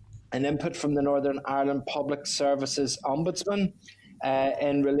input from the Northern Ireland Public Services Ombudsman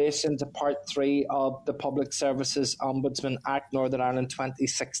in relation to Part 3 of the Public Services Ombudsman Act, Northern Ireland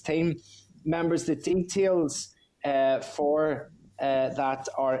 2016. Members, the details for that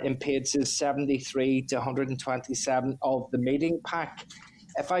are in pages 73 to 127 of the meeting pack.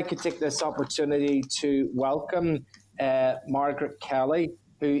 If I could take this opportunity to welcome Margaret Kelly,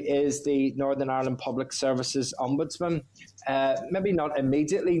 who is the Northern Ireland Public Services Ombudsman. Maybe not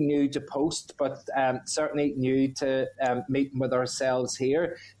immediately new to post, but certainly new to meeting with ourselves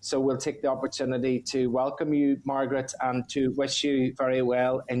here. So we'll take the opportunity to welcome you, Margaret, and to wish you very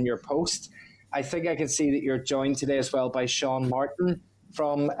well in your post. I think I can see that you're joined today as well by Sean Martin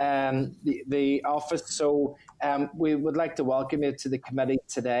from the office. So we would like to welcome you to the committee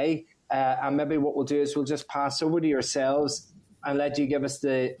today. And maybe what we'll do is we'll just pass over to yourselves and let you give us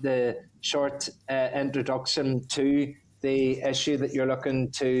the short introduction to the issue that you're looking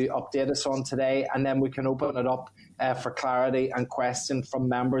to update us on today. And then we can open it up for clarity and question from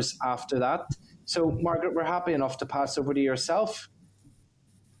members after that. So, Margaret, we're happy enough to pass over to yourself.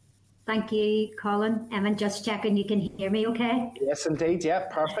 Thank you, Colin. And just checking you can hear me okay? Yes, indeed. Yeah,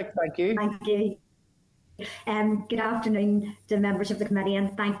 perfect. Thank you. Thank you. Good afternoon to the members of the committee,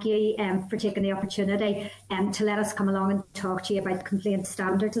 and thank you for taking the opportunity to let us come along and talk to you about the Complaint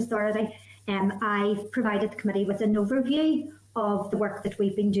Standards Authority. I've provided the committee with an overview of the work that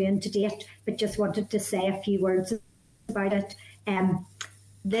we've been doing to date, but just wanted to say a few words about it.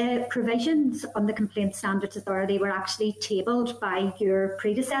 The provisions on the Complaint Standards Authority were actually tabled by your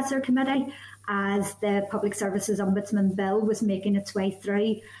predecessor committee as the Public Services Ombudsman Bill was making its way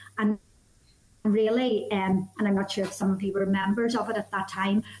through. And really, and I'm not sure if some of you were members of it at that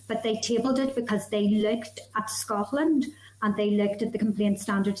time, but they tabled it because they looked at Scotland and they looked at the Complaint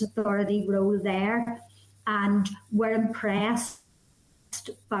Standards Authority role there and were impressed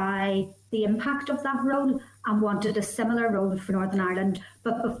by the impact of that role and wanted a similar role for Northern Ireland.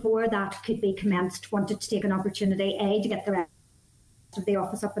 But before that could be commenced, wanted to take an opportunity, A, to get the rest of the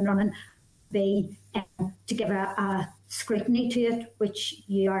office up and running, B, to give a scrutiny to it, which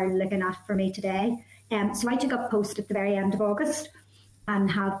you are looking at for me today. So I took up post at the very end of August and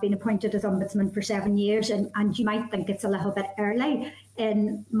have been appointed as Ombudsman for 7 years. And you might think it's a little bit early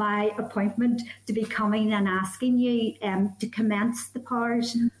in my appointment to be coming and asking you to commence the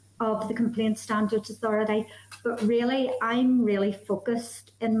powers of the Complaint Standards Authority. But really, I'm really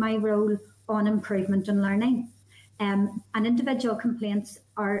focused in my role on improvement and learning. And individual complaints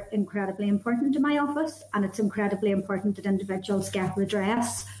are incredibly important to my office, and it's incredibly important that individuals get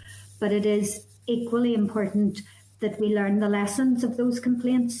redress. But it is equally important that we learn the lessons of those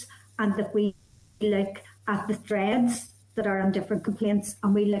complaints and that we look at the threads that are in different complaints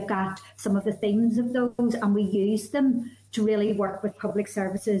and we look at some of the themes of those and we use them to really work with public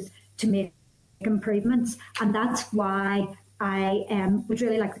services to make improvements. And that's why I would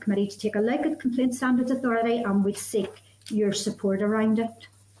really like the committee to take a look at the Complaint Standards Authority and would seek your support around it.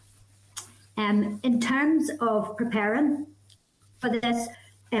 In terms of preparing for this,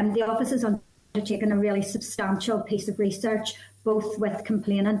 the office has undertaken a really substantial piece of research, both with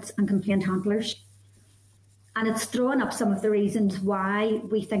complainants and complaint handlers. And it's thrown up some of the reasons why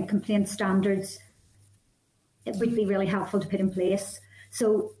we think complaint standards it would be really helpful to put in place.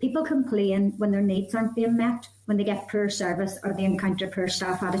 So people complain when their needs aren't being met, when they get poor service or they encounter poor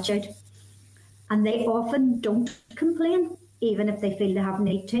staff attitude. And they often don't complain, even if they feel they have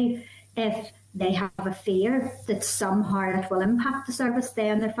need to, if they have a fear that somehow it will impact the service they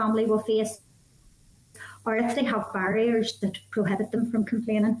and their family will face, or if they have barriers that prohibit them from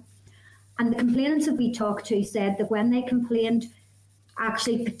complaining. And the complainants that we talked to said that when they complained,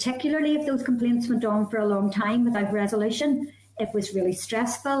 actually, particularly if those complaints went on for a long time without resolution, it was really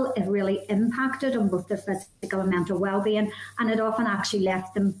stressful, it really impacted on both their physical and mental well-being, and it often actually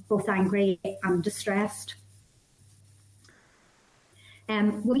left them both angry and distressed.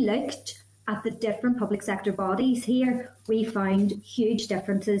 We looked at the different public sector bodies here. We found huge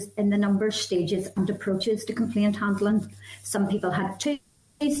differences in the number, stages and approaches to complaint handling. Some people had 2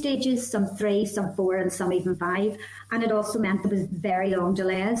 stages, some 3, some 4 and some even 5, and it also meant there was very long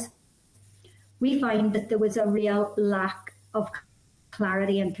delays. We found that there was a real lack of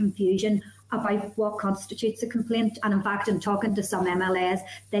clarity and confusion about what constitutes a complaint, and in fact in talking to some MLAs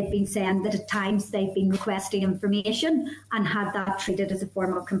they've been saying that at times they've been requesting information and had that treated as a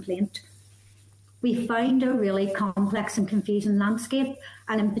formal complaint. We found a really complex and confusing landscape,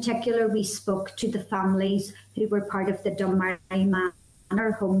 and in particular we spoke to the families who were part of the Dunmurry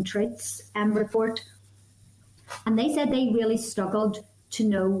Manor Home Truths report, and they said they really struggled to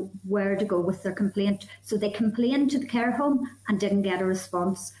know where to go with their complaint. So they complained to the care home and didn't get a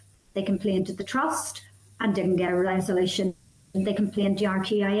response. They complained to the trust and didn't get a resolution. They complained to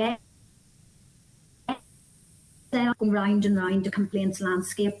RQIA. Going round and round the complaints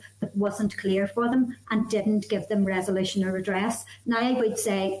landscape that wasn't clear for them and didn't give them resolution or redress. Now, I would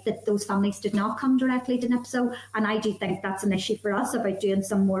say that those families did not come directly to NIPSO, and I do think that's an issue for us about doing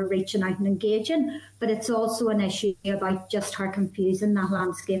some more reaching out and engaging, but it's also an issue about just how confusing that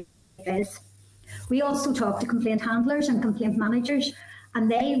landscape is. We also talked to complaint handlers and complaint managers,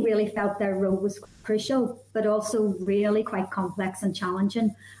 and they really felt their role was crucial, but also really quite complex and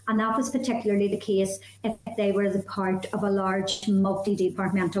challenging. And that was particularly the case if they were the part of a large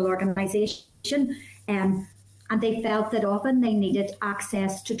multi-departmental organisation. And they felt that often they needed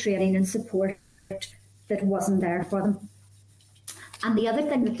access to training and support that wasn't there for them. And the other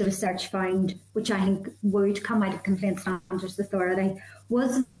thing that the research found, which I think would come out of Complaint Standards Authority,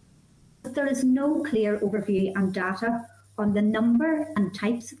 was that there is no clear overview and data on the number and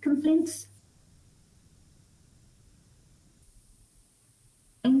types of complaints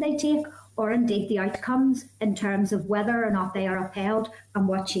they take or indeed the outcomes in terms of whether or not they are upheld and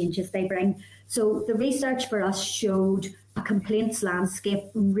what changes they bring. So the research for us showed a complaints landscape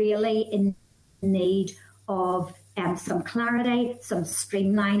really in need of some clarity, some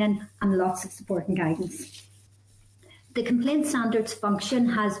streamlining, and lots of support and guidance. The complaint standards function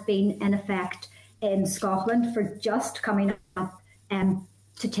has been in effect in Scotland for just coming up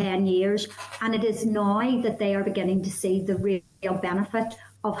to 10 years, and it is now that they are beginning to see the real benefit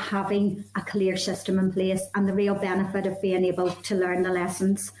of having a clear system in place and the real benefit of being able to learn the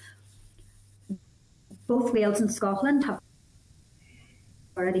lessons. Both Wales and Scotland have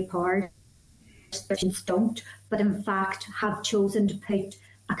already powered, don't, but in fact have chosen to put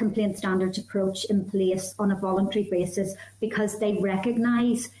a complaint standards approach in place on a voluntary basis because they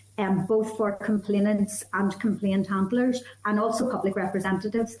recognise both for complainants and complaint handlers and also public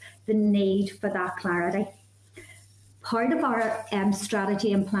representatives the need for that clarity. Part of our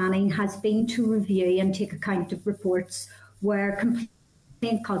strategy and planning has been to review and take account of reports where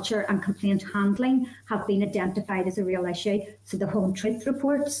complaint culture and complaint handling have been identified as a real issue. So the Home Truth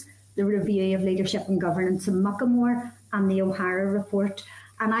reports, the review of leadership and governance in Muckamore, and the O'Hara report.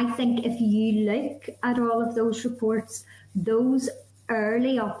 And I think if you look at all of those reports, those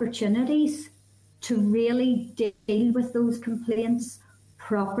early opportunities to really deal with those complaints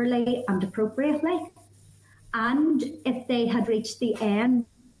properly and appropriately, and if they had reached the end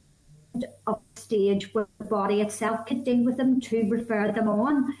of the stage where the body itself could deal with them to refer them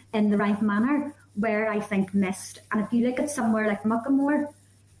on in the right manner, where I think missed. And if you look at somewhere like Muckamore,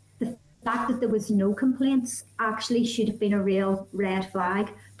 the fact that there was no complaints actually should have been a real red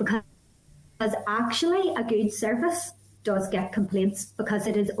flag, because actually a good service does get complaints because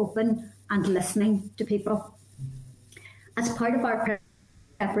it is open and listening to people. As part of our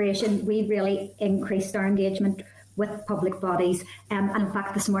preparation, we really increased our engagement with public bodies. And in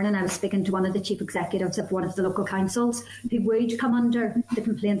fact, this morning I was speaking to one of the chief executives of one of the local councils who would come under the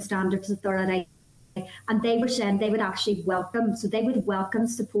Complaint Standards Authority. And they were saying they would actually welcome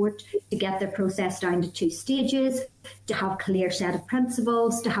support to get their process down to 2 stages, to have a clear set of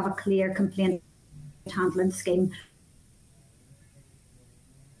principles, to have a clear complaint handling scheme.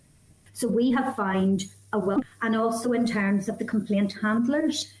 So we have found a will, and also in terms of the complaint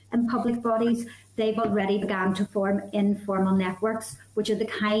handlers in public bodies, they've already begun to form informal networks, which are the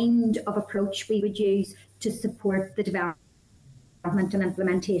kind of approach we would use to support the development and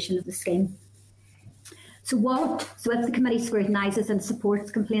implementation of the scheme. So if the committee scrutinises and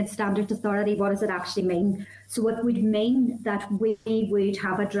supports Complaint Standards Authority, what does it actually mean? So it would mean that we would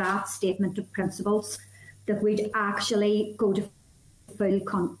have a draft statement of principles that would actually go to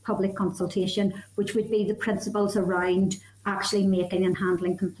full public consultation, which would be the principles around actually making and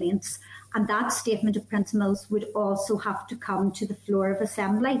handling complaints. And that statement of principles would also have to come to the floor of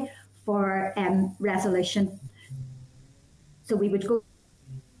Assembly for resolution. So we would go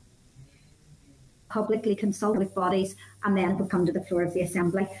publicly consult with bodies, and then it would come to the floor of the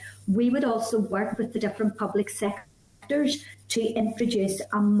Assembly. We would also work with the different public sectors to introduce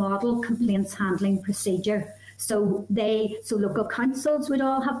a model complaints handling procedure. So local councils would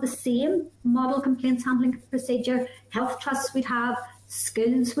all have the same model complaints handling procedure, health trusts would have,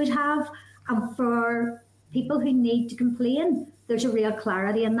 schools would have, and for people who need to complain, there's a real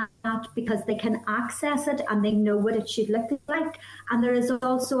clarity in that because they can access it and they know what it should look like. And there is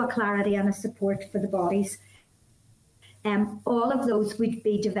also a clarity and a support for the bodies. All of those would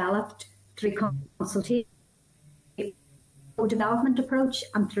be developed through consultation, development approach,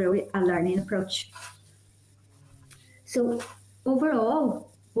 and through a learning approach. So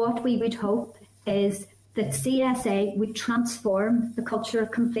overall, what we would hope is that CSA would transform the culture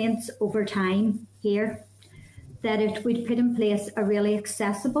of complaints over time here, that it would put in place a really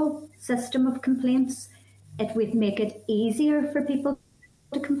accessible system of complaints. It would make it easier for people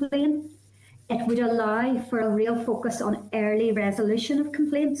to complain. It would allow for a real focus on early resolution of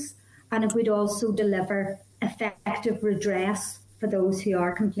complaints, and it would also deliver effective redress for those who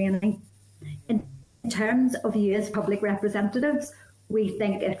are complaining. In terms of you as public representatives, we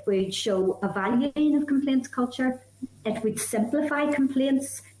think it would show a valuing of complaints culture. It would simplify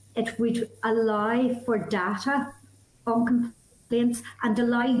complaints. It would allow for data on complaints and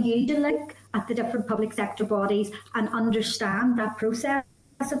allow you to look at the different public sector bodies and understand that process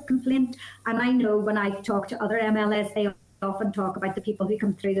of complaint. And I know when I talk to other MLAs, they often talk about the people who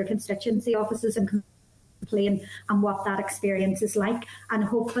come through their constituency offices and complain and what that experience is like. And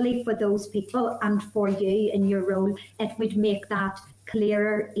hopefully for those people and for you in your role, it would make that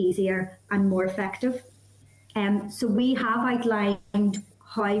clearer, easier and more effective. So we have outlined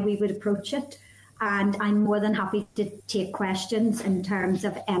how we would approach it. and I'm more than happy to take questions in terms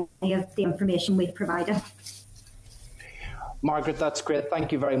of any of the information we've provided. Margaret, that's great.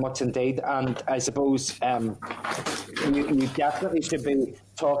 Thank you very much indeed. And I suppose you definitely should be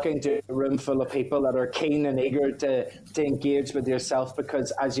talking to a room full of people that are keen and eager to engage with yourself,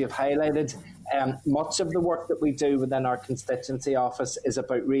 because as you've highlighted, much of the work that we do within our constituency office is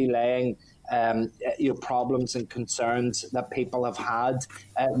about relaying problems and concerns that people have had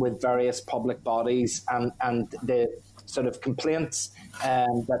with various public bodies and the sort of complaints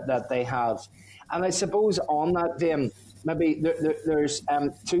that they have. And I suppose on that vein, maybe there's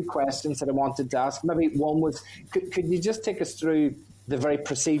two questions that I wanted to ask. Maybe one was, could you just take us through the very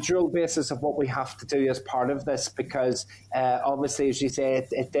procedural basis of what we have to do as part of this? Because obviously, as you say,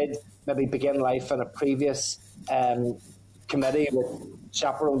 it did maybe begin life in a previous committee with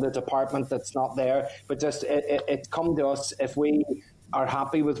chaperoned the department that's not there. But just it come to us, if we are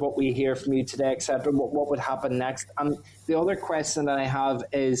happy with what we hear from you today, etc., what would happen next? And the other question that I have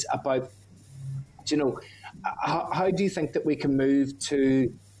is about, how do you think that we can move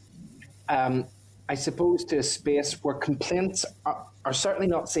to, I suppose, to a space where complaints are certainly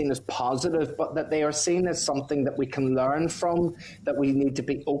not seen as positive, but that they are seen as something that we can learn from, that we need to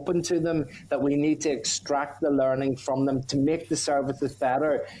be open to them, that we need to extract the learning from them to make the services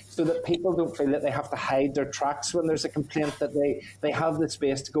better, so that people don't feel that they have to hide their tracks when there's a complaint, that they have the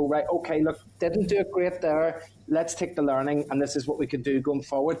space to go, right, okay, look, didn't do it great there, let's take the learning and this is what we can do going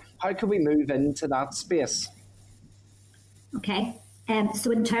forward. How can we move into that space? Okay,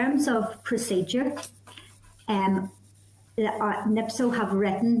 so in terms of procedure, NIPSO have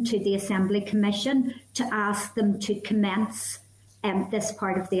written to the Assembly Commission to ask them to commence this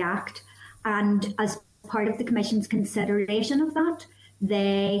part of the Act. And as part of the Commission's consideration of that,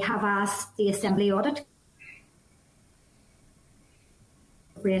 they have asked the Assembly Audit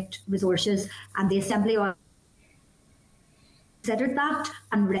resources, and the Assembly Audit considered that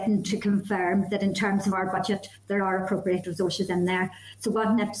and written to confirm that in terms of our budget, there are appropriate resources in there. So what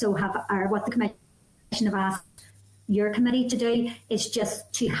NIPSO have, or what the Commission have asked your committee to do, is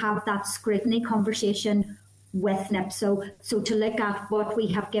just to have that scrutiny conversation with NIPSO. So to look at what we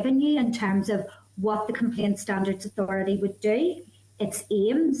have given you in terms of what the Complaint Standards Authority would do, its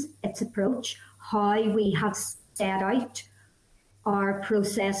aims, its approach, how we have set out our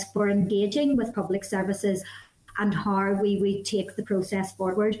process for engaging with public services, and how we would take the process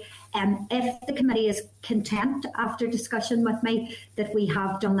forward. If the committee is content, after discussion with me, that we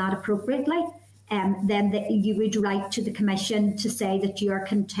have done that appropriately, then you would write to the Commission to say that you are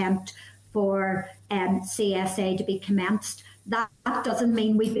content for CSA to be commenced. That doesn't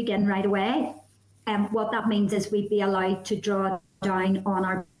mean we begin right away. What that means is we'd be allowed to draw down on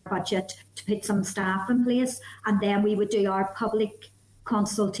our budget to put some staff in place, and then we would do our public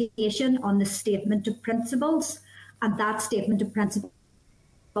consultation on the Statement of Principles, and that Statement of Principles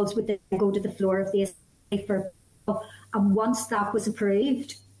would then go to the floor of the Assembly and once that was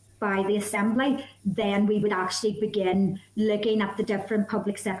approved by the Assembly, then we would actually begin looking at the different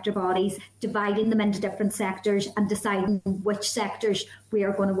public sector bodies, dividing them into different sectors and deciding which sectors we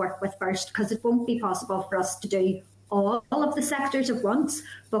are going to work with first, because it won't be possible for us to do all of the sectors at once,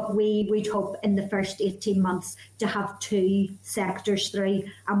 but we would hope in the first 18 months to have 2 sectors through,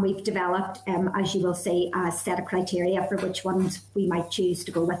 and we've developed, as you will see, a set of criteria for which ones we might choose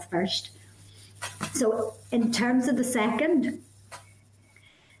to go with first. So in terms of the second,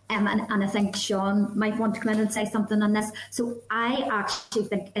 and I think Sean might want to come in and say something on this. So I actually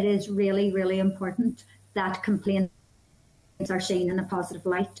think it is really, really important that complaints are seen in a positive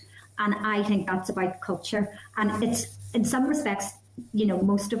light. And I think that's about culture. And it's, in some respects,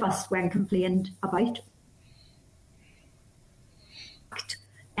 most of us, when complained about.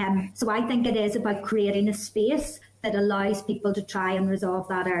 So I think it is about creating a space that allows people to try and resolve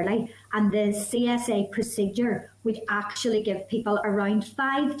that early. And the CSA procedure would actually give people around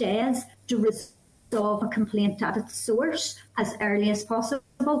 5 days to resolve a complaint at its source as early as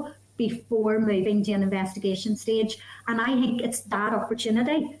possible before moving to an investigation stage. And I think it's that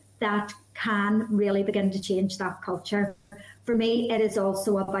opportunity that can really begin to change that culture. For me, it is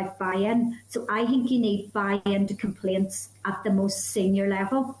also about buy-in. So I think you need buy-in to complaints at the most senior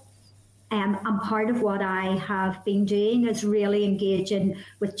level. And part of what I have been doing is really engaging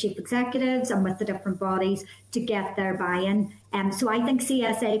with chief executives and with the different bodies to get their buy-in. So I think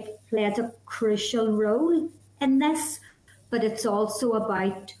CSA plays a crucial role in this, but it's also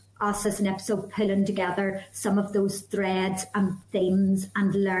about us as NIPSO pulling together some of those threads and themes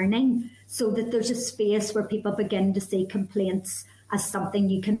and learning, so that there's a space where people begin to see complaints as something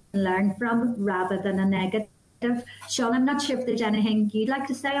you can learn from rather than a negative. Sean, I'm not sure if there's anything you'd like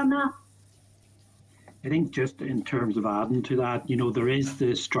to say on that. I think just in terms of adding to that, there is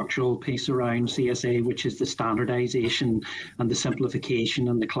the structural piece around CSA, which is the standardisation and the simplification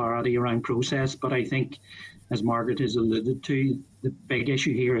and the clarity around process. But I think, as Margaret has alluded to, the big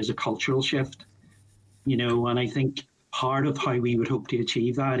issue here is a cultural shift, and I think part of how we would hope to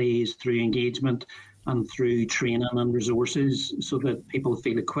achieve that is through engagement and through training and resources so that people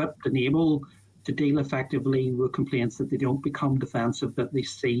feel equipped and able to deal effectively with complaints, that they don't become defensive, that they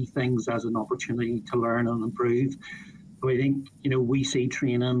see things as an opportunity to learn and improve. So I think, we see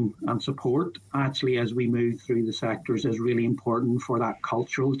training and support actually as we move through the sectors as really important for that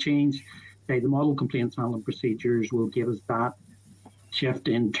cultural change. The model complaints handling procedures will give us that shift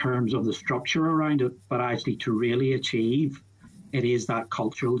in terms of the structure around it, but actually to really achieve it is that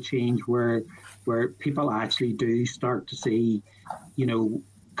cultural change where people actually do start to see,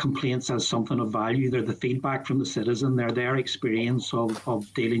 complaints as something of value. They're the feedback from the citizen. They're their experience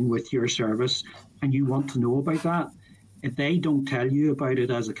of dealing with your service, and you want to know about that. If they don't tell you about it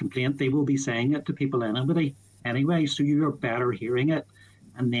as a complaint, they will be saying it to people anyway, so you're better hearing it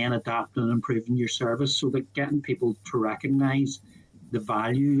and then adapting and improving your service, so that getting people to recognise the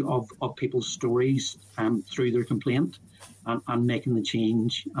value of people's stories through their complaint and making the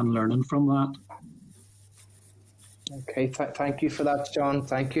change and learning from that. Okay, thank you for that, John.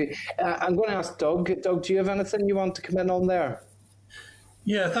 Thank you. I'm going to ask Doug. Doug, do you have anything you want to come in on there?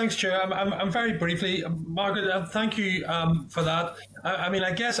 Yeah, thanks, Chair. I'm very briefly, Margaret, thank you for that.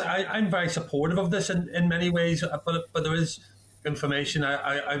 I guess I'm very supportive of this in many ways, but there is information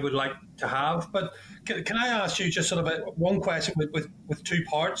I would like to have. But can I ask you just sort of one question with two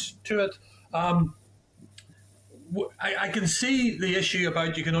parts to it? I can see the issue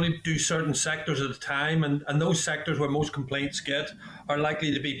about you can only do certain sectors at a time, and those sectors where most complaints get are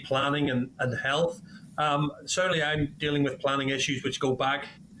likely to be planning and health. Certainly I'm dealing with planning issues which go back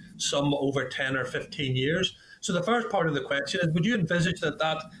some over 10 or 15 years. So the first part of the question is, would you envisage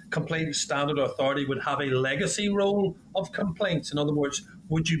that complaint standard authority would have a legacy role of complaints? In other words,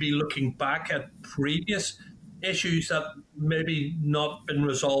 would you be looking back at previous issues that maybe not been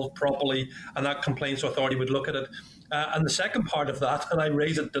resolved properly, and that complaints authority would look at it? And the second part of that, and I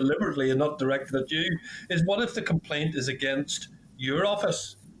raise it deliberately and not directed at you, is what if the complaint is against your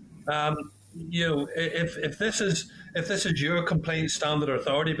office? If this is your complaint standard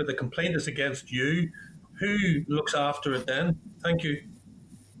authority, but the complaint is against you, who looks after it then? Thank you.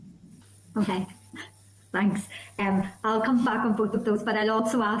 Okay. Thanks. I'll come back on both of those, but I'll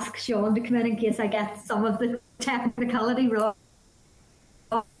also ask Sean to come in case I get some of the technicality wrong.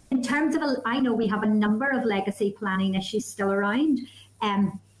 In terms of, I know we have a number of legacy planning issues still around,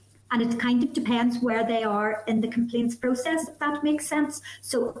 and it kind of depends where they are in the complaints process, if that makes sense.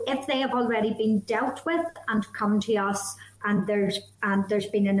 So if they have already been dealt with and come to us, and there's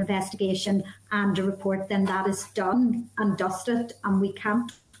been an investigation and a report, then that is done and dusted, and we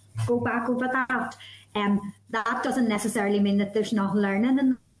can't go back over that. That doesn't necessarily mean that there's not learning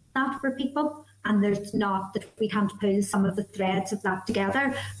in that for people, and there's not that we can't pull some of the threads of that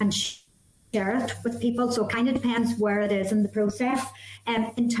together and share it with people. So it kind of depends where it is in the process.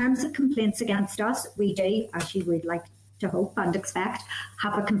 In terms of complaints against us, we do, as you would like to hope and expect,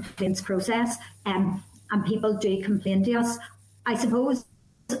 have a complaints process, and people do complain to us. I suppose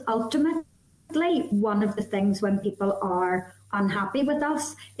ultimately one of the things when people are unhappy with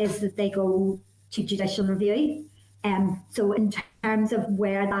us is that they go to judicial review. So in terms of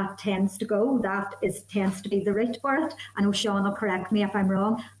where that tends to go, tends to be the route for it. I know Sean will correct me if I'm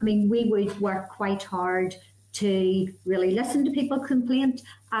wrong. I mean, we would work quite hard to really listen to people's complaint.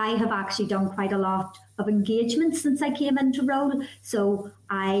 I have actually done quite a lot of engagement since I came into role. So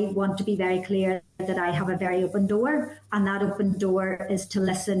I want to be very clear that I have a very open door, and that open door is to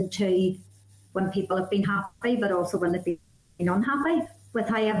listen to when people have been happy, but also when they've been unhappy with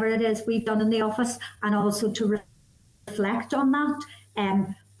however it is we've done in the office, and also to reflect on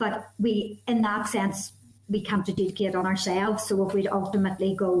that. But we, in that sense, we can't adjudicate on ourselves. So if we'd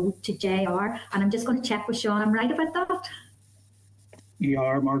ultimately go to JR, and I'm just going to check with Sean, I'm right about that? You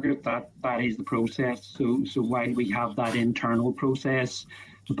are, Margaret, that is the process. So while we have that internal process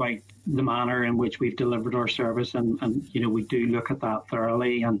about the manner in which we've delivered our service, and we do look at that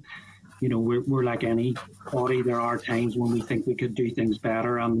thoroughly, and we're like any body. There are times when we think we could do things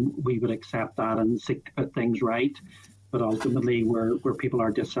better, and we would accept that and seek to put things right. But ultimately, where people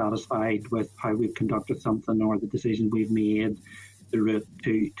are dissatisfied with how we've conducted something or the decision we've made, the route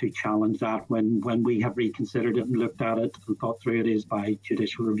to challenge that when we have reconsidered it and looked at it and thought through it is by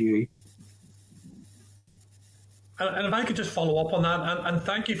judicial review. And if I could just follow up on that, and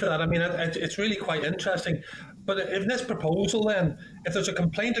thank you for that. I mean, it's really quite interesting. But in this proposal then, if there's a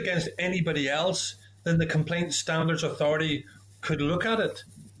complaint against anybody else, then the Complaint Standards Authority could look at it.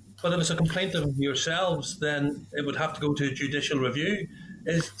 But if it's a complaint of yourselves, then it would have to go to judicial review.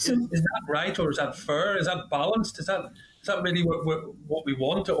 Is that right, or is that fair? Is that balanced? Is that really what we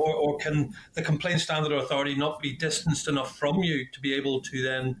want, or can the Complaint Standard Authority not be distanced enough from you to be able to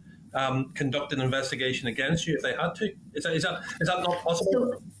then conduct an investigation against you if they had to? Is that not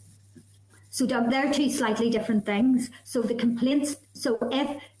possible? So Doug, they're two slightly different things. So the complaints. So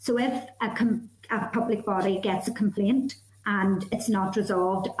if a public body gets a complaint and it's not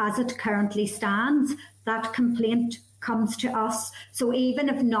resolved as it currently stands, that complaint comes to us. So even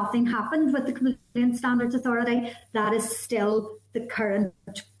if nothing happened with the Complaint Standards Authority, that is still the current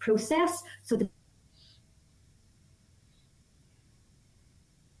process. So the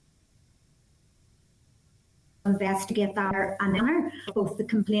investigate that and honor both the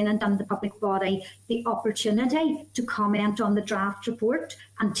complainant and the public body the opportunity to comment on the draft report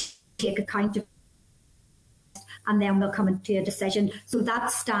and take account of it, and then we'll come into a decision. So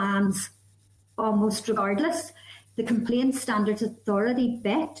that stands almost regardless. The Complaint Standards Authority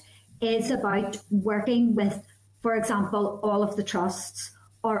bit is about working with, for example, all of the trusts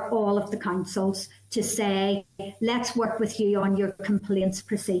or all of the councils to say, let's work with you on your complaints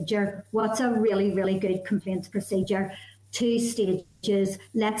procedure. What's a really, really good complaints procedure? 2 stages.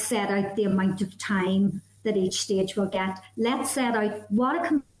 Let's set out the amount of time that each stage will get. Let's set out what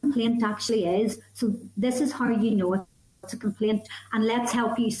a complaint actually is. So this is how you know it's a complaint. And let's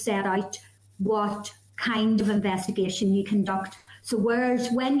help you set out what kind of investigation you conduct. So whereas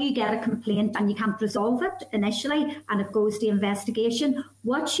when you get a complaint and you can't resolve it initially and it goes to investigation,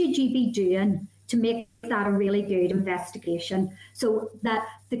 what should you be doing to make that a really good investigation? So that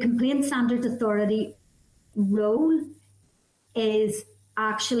the Complaint Standards Authority role is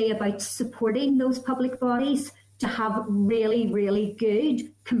actually about supporting those public bodies to have really, really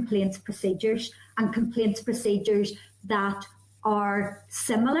good complaints procedures and complaints procedures that are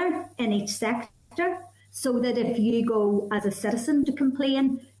similar in each sector, so that if you go as a citizen to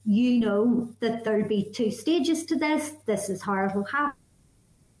complain, you know that there'll be 2 stages to this. This is how it will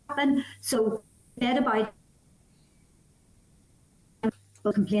happen. So a bit about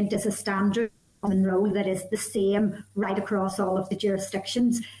complaint is a standard role that is the same right across all of the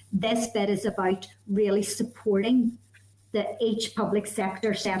jurisdictions. This bit is about really supporting each public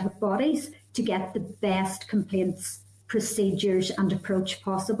sector set of bodies to get the best complaints procedures and approach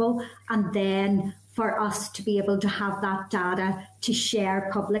possible, and then for us to be able to have that data to share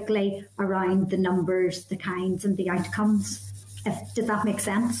publicly around the numbers, the kinds and the outcomes. Does that make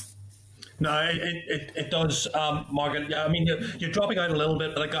sense? No, it does, Margaret. Yeah, I mean, you're dropping out a little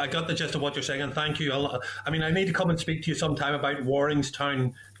bit, but I got the gist of what you're saying, and thank you. I mean, I need to come and speak to you sometime about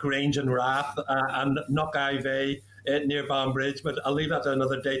Warringstown, Grange and Rath and Knockeye Bay near Banbridge, but I'll leave that to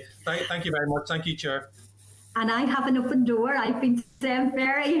another day. Thank you very much. Thank you, Chair. And I have an open door. I've been saying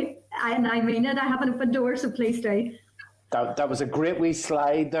and I mean it, I have an open door, so please do. That was a great wee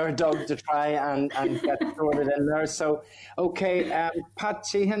slide there, Doug, to try and get sorted in there. So, okay, Pat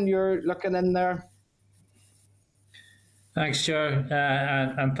Sheehan, you're looking in there. Thanks, Chair,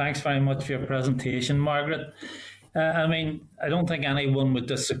 and thanks very much for your presentation, Margaret. I mean, I don't think anyone would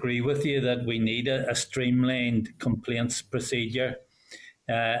disagree with you that we need a streamlined complaints procedure,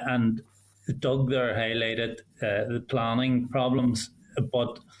 and Doug there highlighted the planning problems,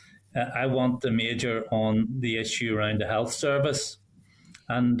 but I want to major on the issue around the health service.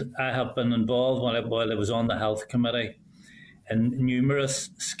 And I have been involved while I was on the health committee in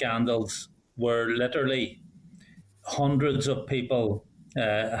numerous scandals where literally hundreds of people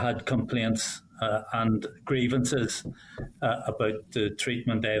had complaints and grievances about the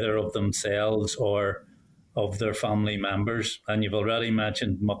treatment either of themselves or of their family members. And you've already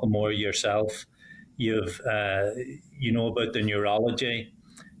mentioned Mucklemore yourself. You've you know about the neurology.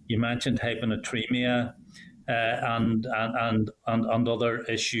 You mentioned hyponatremia and other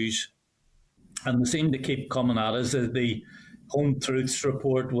issues. And they seem to keep coming at us. The Home Truths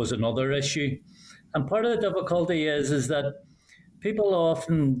report was another issue. And part of the difficulty is that people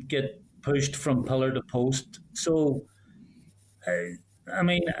often get pushed from pillar to post. So, I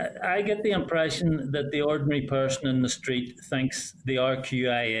mean, I get the impression that the ordinary person in the street thinks the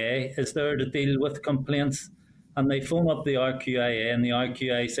RQIA is there to deal with complaints, and they phone up the RQIA, and the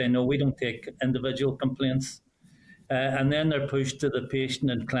RQIA say, no, we don't take individual complaints. And then they're pushed to the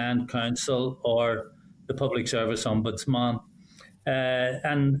Patient and Client Council or the Public Services Ombudsman.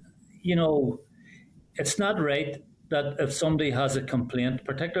 And, you know, it's not right that if somebody has a complaint,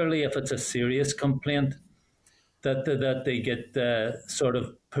 particularly if it's a serious complaint, that they get sort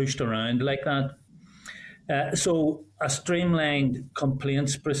of pushed around like that. So a streamlined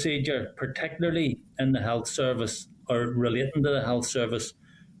complaints procedure, particularly in the health service or relating to the health service,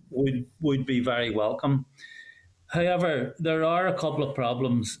 would be very welcome. However, there are a couple of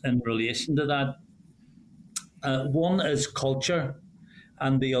problems in relation to that. One is culture,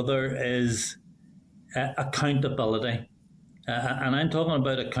 and the other is accountability. And I'm talking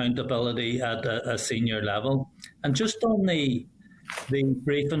about accountability at a senior level. And just on the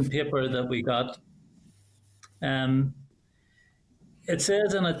briefing paper that we got, it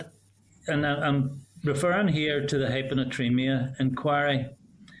says in it, and I'm referring here to the hyponatremia inquiry.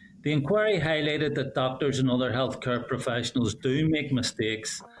 The inquiry highlighted that doctors and other healthcare professionals do make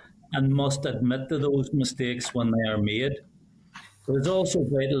mistakes and must admit to those mistakes when they are made. It is also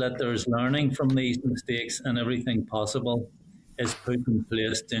vital that there is learning from these mistakes and everything possible is put in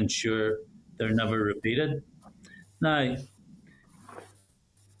place to ensure they're never repeated. Now,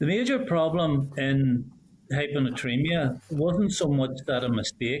 the major problem in hyponatremia wasn't so much that a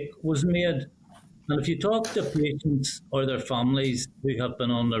mistake was made. And if you talk to patients or their families who have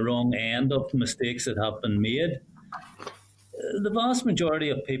been on the wrong end of mistakes that have been made, the vast majority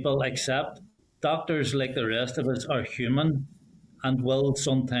of people accept doctors, like the rest of us, are human and will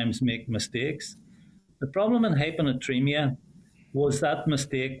sometimes make mistakes. The problem in hyponatremia was that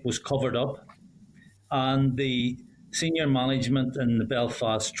mistake was covered up, and the senior management in the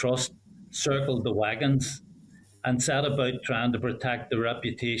Belfast Trust circled the wagons and set about trying to protect the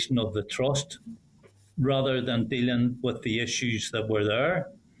reputation of the trust rather than dealing with the issues that were there.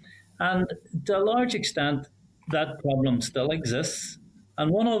 And to a large extent, that problem still exists.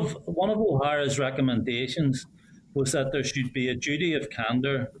 And one of O'Hara's recommendations was that there should be a duty of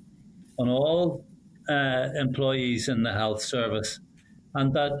candour on all employees in the health service,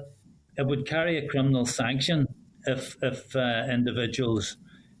 and that it would carry a criminal sanction if individuals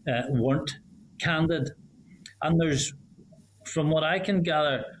weren't candid. And there's, from what I can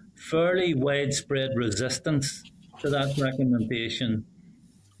gather, fairly widespread resistance to that recommendation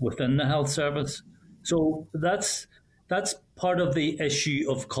within the health service. So that's part of the issue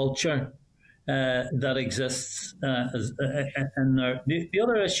of culture that exists in there. The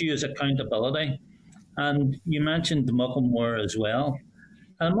other issue is accountability. And you mentioned Muckamore as well.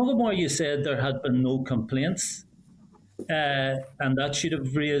 And Muckamore, you said there had been no complaints, and that should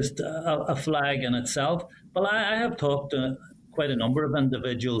have raised a flag in itself. But I have talked to quite a number of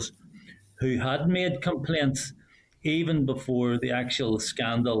individuals who had made complaints even before the actual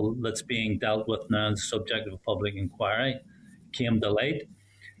scandal that's being dealt with now as subject of a public inquiry came to light.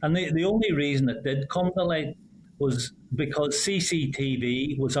 And the only reason it did come to light was because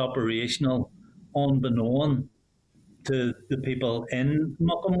CCTV was operational unbeknown to the people in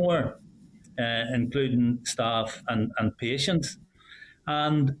Muckamore, including staff and patients.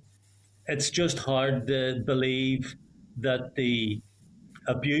 And it's just hard to believe that the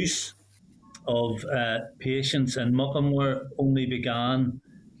abuse of patients in Muckamore only began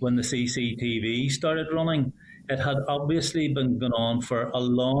when the CCTV started running. It had obviously been going on for a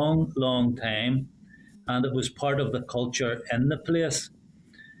long, long time, and it was part of the culture in the place.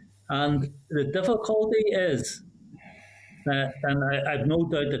 And the difficulty is, and I've no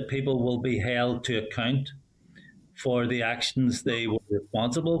doubt that people will be held to account for the actions they were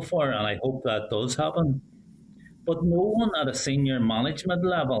responsible for, and I hope that does happen. But no one at a senior management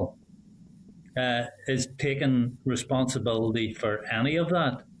level is taking responsibility for any of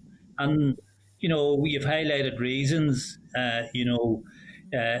that. And, you know, you've highlighted reasons,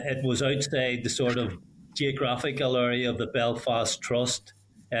 it was outside the sort of geographical area of the Belfast Trust.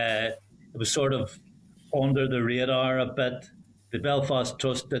 It was sort of under the radar a bit. The Belfast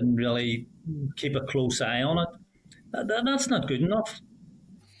Trust didn't really keep a close eye on it. That's not good enough.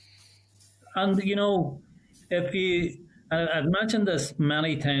 And, you know, I've mentioned this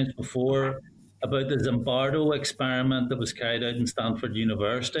many times before about the Zimbardo experiment that was carried out in Stanford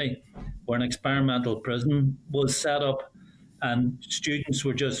University, where an experimental prison was set up and students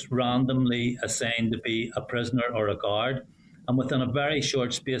were just randomly assigned to be a prisoner or a guard. And within a very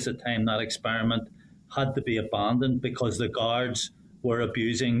short space of time, that experiment had to be abandoned because the guards were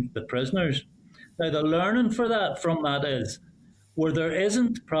abusing the prisoners. Now, the learning from that is where there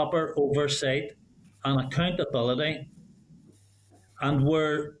isn't proper oversight and accountability, and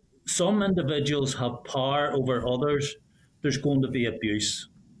where some individuals have power over others, there's going to be abuse.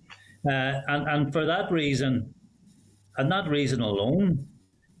 And for that reason, and that reason alone,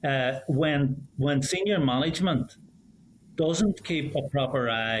 when senior management doesn't keep a proper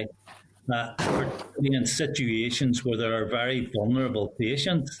eye, particularly in situations where there are very vulnerable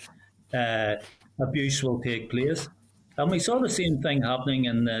patients, abuse will take place. And we saw the same thing happening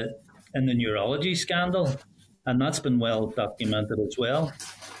in the in the neurology scandal, and that's been well documented as well.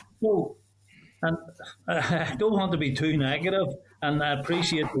 So, and I don't want to be too negative, and I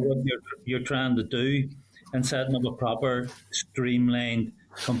appreciate what you're trying to do in setting up a proper, streamlined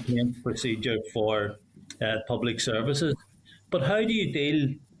complaint procedure for public services. But how do you deal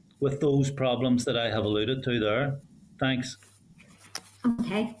with those problems that I have alluded to there? Thanks.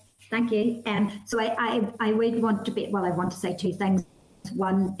 Okay, thank you. So I would want to I want to say two things.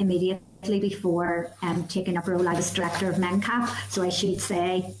 One, immediately before taking up role, I was director of MenCap, so I should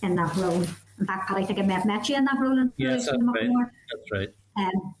say in that role. In fact, Pat, I think I may have met you in that role. Yes, that's right. That's right.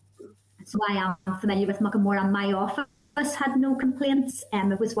 So I am familiar with Muckamore, and my office had no complaints.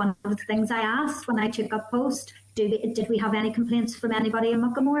 It was one of the things I asked when I took up post. Did we have any complaints from anybody in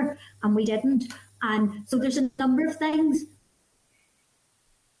Muckamore? And we didn't. And so there's a number of things.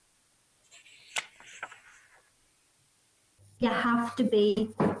 You have to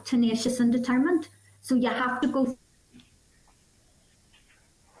be tenacious and determined. So you have to go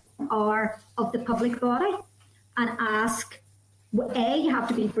of the public body and ask, A, you have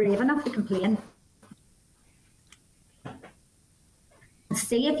to be brave enough to complain.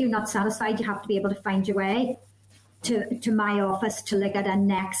 C, if you're not satisfied, you have to be able to find your way to my office to look at a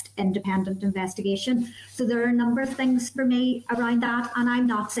next independent investigation. So there are a number of things for me around that, and I'm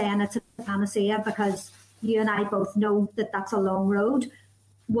not saying it's a panacea because you and I both know that that's a long road.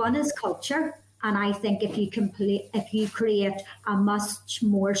 One is culture, and I think if you create a much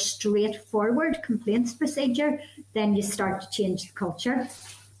more straightforward complaints procedure, then you start to change the culture.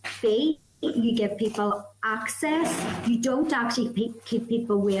 B, you give people access. You don't actually keep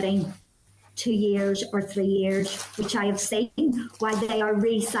people waiting 2 years or 3 years, which I have seen, while they are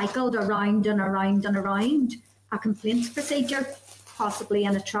recycled around and around and around a complaints procedure, possibly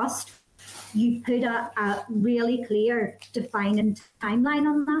in a trust. You put a really clear defining timeline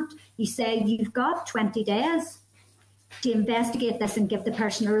on that. You say you've got 20 days to investigate this and give the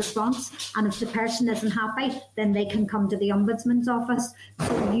person a response. And if the person isn't happy, then they can come to the Ombudsman's office.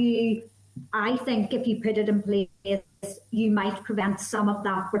 So I think if you put it in place, you might prevent some of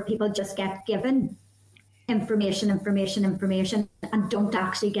that where people just get given information and don't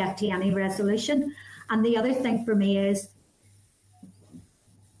actually get to any resolution. And the other thing for me is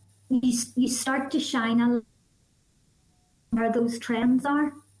you start to shine a light where those trends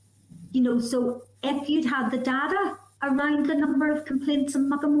are. So if you'd had the data around the number of complaints in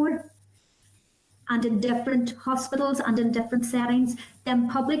Muckamore and in different hospitals and in different settings, then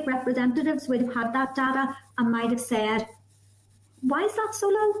public representatives would have had that data and might have said, why is that so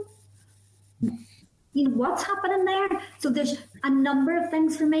low? What's happening there? So there's a number of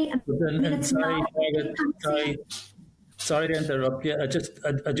things for me. Sorry to interrupt you.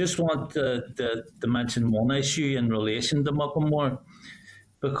 I just want to mention one issue in relation to Muckamore,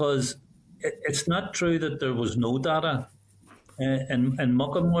 because it's not true that there was no data. In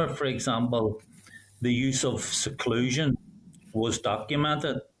Muckamore, for example, the use of seclusion was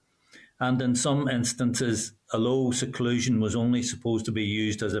documented, and in some instances, although seclusion was only supposed to be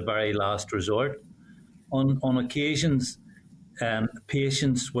used as a very last resort, on occasions,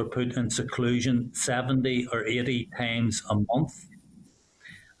 patients were put in seclusion 70 or 80 times a month.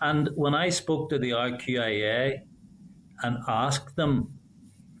 And when I spoke to the RQIA and asked them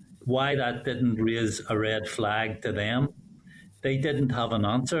why that didn't raise a red flag to them, they didn't have an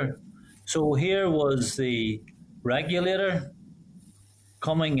answer. So here was the regulator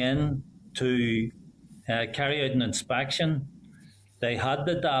coming in to carry out an inspection. They had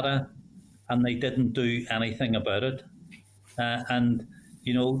the data and they didn't do anything about it. And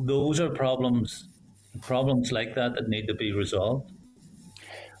those are problems like that need to be resolved.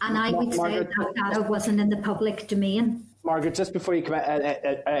 And I would say that data wasn't in the public domain. Margaret, just before you come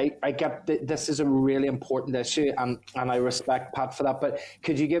in, I get this is a really important issue, and I respect Pat for that, but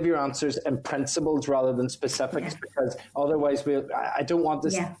could you give your answers in principles rather than specifics? Because otherwise I don't want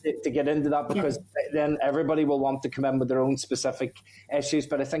this to get into that, because then everybody will want to come in with their own specific issues.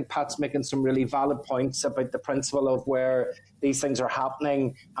 But I think Pat's making some really valid points about the principle of where these things are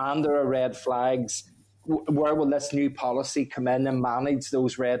happening and there are red flags. Where will this new policy come in and manage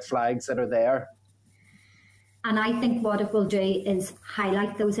those red flags that are there? And I think what it will do is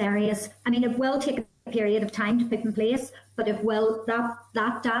highlight those areas. I mean, it will take a period of time to put in place, but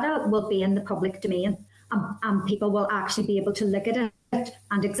that data will be in the public domain, and people will actually be able to look at it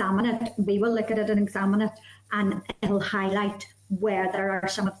and examine it. We will look at it and examine it, and it'll highlight where there are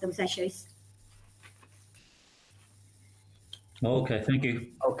some of those issues. Okay, thank you.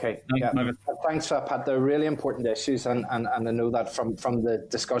 Okay, thanks for that, Pat. They're really important issues, and I know that from the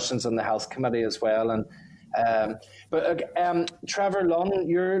discussions in the Health Committee as well. And Trevor Lunn,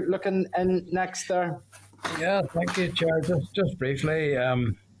 you're looking in next there. Yeah, thank you, Chair. Just briefly,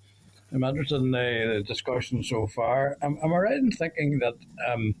 I'm interested in the discussion so far. Am I right in thinking that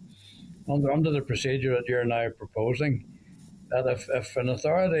under the procedure that you're now proposing, that if an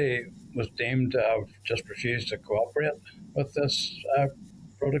authority was deemed to have just refused to cooperate with this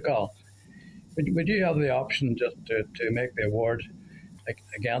protocol, would you have the option just to make the award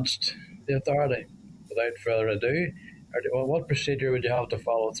against the authority without further ado? Or what procedure would you have to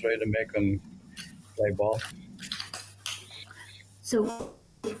follow through to make them play ball? So,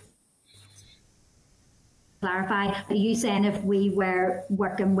 clarify, are you saying if we were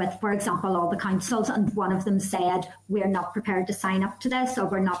working with, for example, all the councils and one of them said we're not prepared to sign up to this or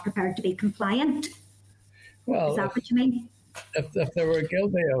we're not prepared to be compliant? Well, is that what you mean? If they were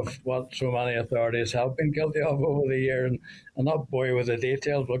guilty of what so many authorities have been guilty of over the year, and I'm not boy with the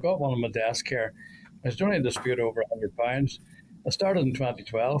details, but I've got one on my desk here. There's only a dispute over £100. It started in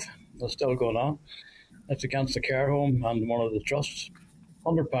 2012. It's still going on. It's against the care home and one of the trusts.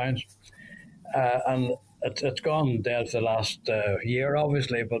 £100. And it's gone dead for the last year,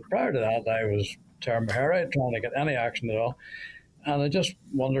 obviously, but prior to that, I was tearing my hair out trying to get any action at all. And I just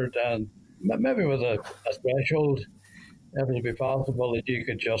wondered, maybe with a threshold, if it would be possible that you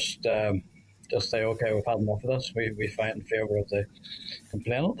could just say, okay, we've had enough of this. We fight in favour of the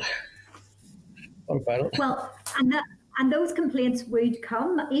complainant. What about it? Well, and those complaints would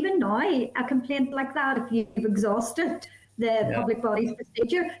come. Even now, a complaint like that, if you've exhausted the public body's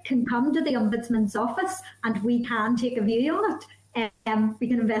procedure, can come to the Ombudsman's office and we can take a view on it. We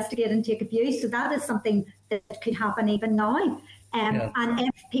can investigate and take a view. So that is something that could happen even now. And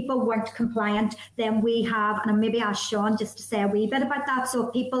if people weren't compliant, then we have, and I maybe ask Sean just to say a wee bit about that. So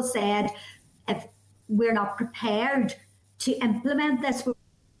people said, if we're not prepared to implement this,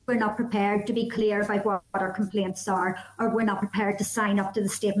 we're not prepared to be clear about what our complaints are, or we're not prepared to sign up to the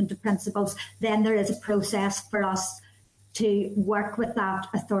statement of principles, then there is a process for us to work with that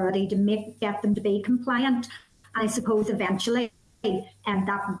authority to get them to be compliant. And I suppose eventually, that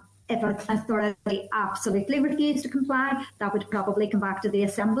if an authority absolutely refused to comply, that would probably come back to the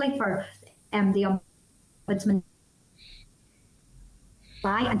Assembly for the Ombudsman.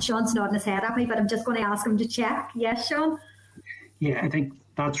 And Sean's nodding his head at me, but I'm just going to ask him to check. Yes, Sean? Yeah, I think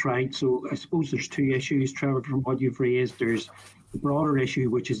that's right. So I suppose there's two issues, Trevor, from what you've raised. There's the broader issue,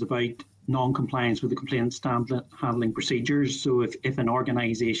 which is about non-compliance with the complaint handling procedures. So if an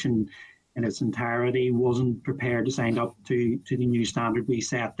organisation in its entirety wasn't prepared to sign up to the new standard we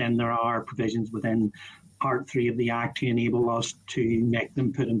set, then there are provisions within Part 3 of the Act to enable us to make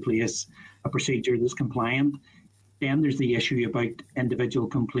them put in place a procedure that's compliant. Then there's the issue about individual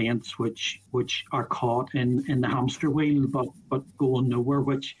complaints which are caught in the hamster wheel but going nowhere,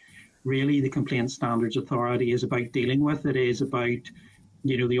 which really the Complaint Standards Authority is about dealing with. It is about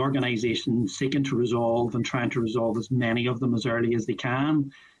the organisation seeking to resolve and trying to resolve as many of them as early as they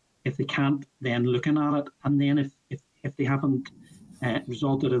can. If they can't, then looking at it. And then if they haven't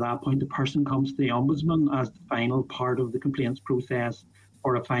resulted at that point, the person comes to the Ombudsman as the final part of the complaints process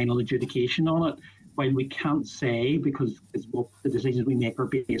or a final adjudication on it. While we can't say, because the decisions we make are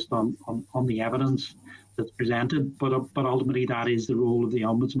based on the evidence that's presented, but ultimately that is the role of the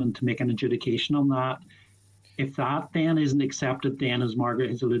Ombudsman to make an adjudication on that. If that then isn't accepted, then as Margaret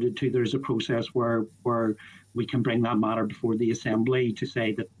has alluded to, there's a process where we can bring that matter before the Assembly to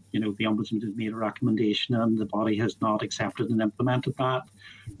say that the Ombudsman has made a recommendation and the body has not accepted and implemented that,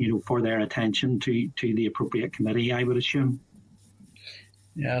 for their attention to the appropriate committee, I would assume.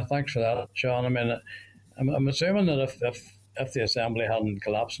 Yeah, thanks for that, Sean. I mean, I'm assuming that if the Assembly hadn't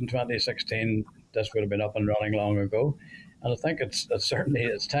collapsed in 2016, this would have been up and running long ago. And I think it's certainly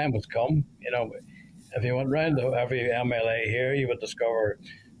its time has come. If you went round to every MLA here, you would discover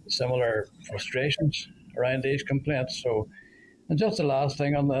similar frustrations around these complaints. So, and just the last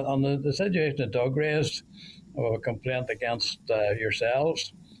thing on the situation that Doug raised of a complaint against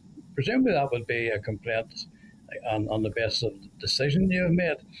yourselves, presumably that would be a complaint on the basis of the decision you have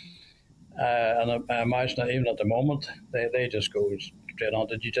made. And I imagine that even at the moment, they just go straight on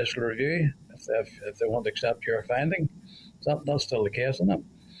to judicial review if they won't accept your finding. That's still the case, isn't it?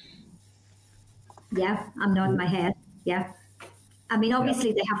 Yeah, I'm nodding my head. Yeah. I mean,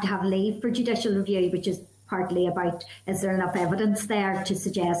 obviously they have to have leave for judicial review, which is partly about, is there enough evidence there to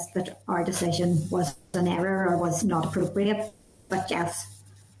suggest that our decision was an error or was not appropriate? But yes.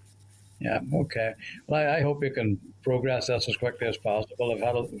 Yeah, okay. Well, I hope you can progress this as quickly as possible. I've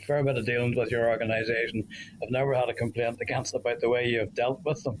had a fair bit of dealings with your organisation. I've never had a complaint against about the way you've dealt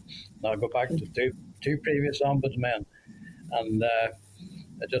with them. And I'll go back to two previous ombudsmen. And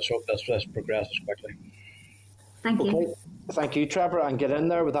I just hope this progresses quickly. Thank you. Thank you, Trevor, and get in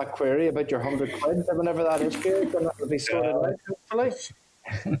there with that query about your £100, whenever that is good, and that will be sorted out, hopefully.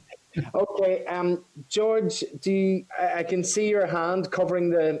 Okay, George, I can see your hand covering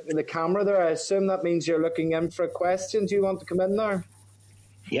the camera there. I assume that means you're looking in for a question. Do you want to come in there?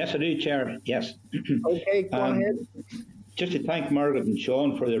 Yes, I do, Chair. Yes. Okay, go ahead. Just to thank Margaret and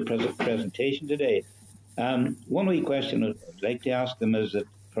Sean for their presentation today. One wee question I'd like to ask them is that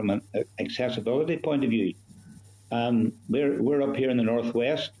from an accessibility point of view, we're up here in the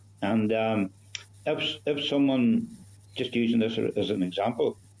northwest, and if someone, just using this as an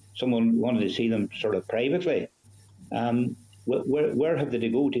example, someone wanted to see them sort of privately, where have they to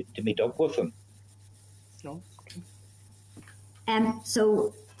go to meet up with them? No.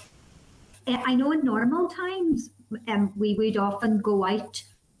 So I know in normal times we would often go out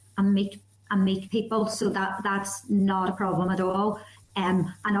and meet people, so that's not a problem at all. And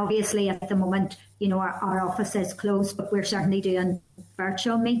obviously at the moment, our office is closed, but we're certainly doing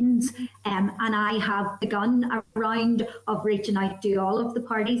virtual meetings. And I have begun a round of reaching out to all of the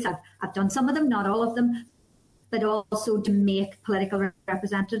parties. I've done some of them, not all of them, but also to make political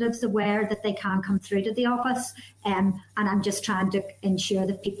representatives aware that they can come through to the office. And I'm just trying to ensure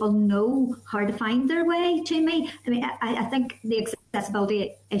that people know how to find their way to me. I mean, I think the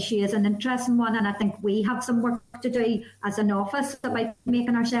accessibility issue is an interesting one, and I think we have some work to do as an office about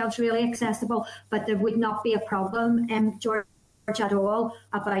making ourselves really accessible, but there would not be a problem, George, at all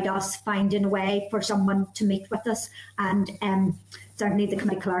about us finding a way for someone to meet with us. And certainly the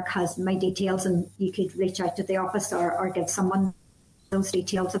committee clerk has my details, and you could reach out to the office or give someone those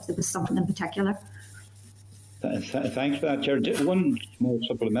details if there was something in particular. Thanks for that, Chair. One more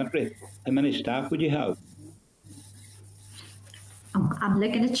supplementary. How many staff would you have? I'm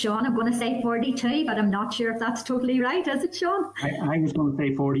looking at Sean. I'm going to say 42, but I'm not sure if that's totally right. Is it, Sean? I was going to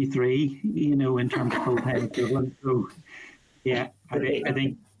say 43, in terms of full-time equivalent. So, yeah, I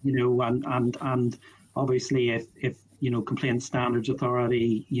think, and obviously if Complaint Standards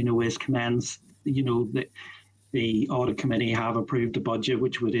Authority, is commenced, the audit committee have approved a budget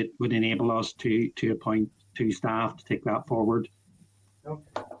which would enable us to appoint 2 staff to take that forward.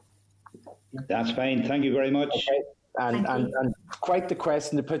 That's fine. Thank you very much. Okay. And quite the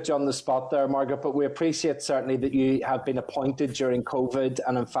question to put you on the spot there, Margaret, but we appreciate certainly that you have been appointed during COVID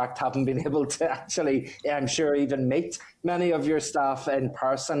and in fact haven't been able to actually, I'm sure, even meet many of your staff in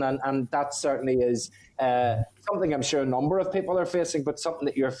person, and that certainly is something I'm sure a number of people are facing, but something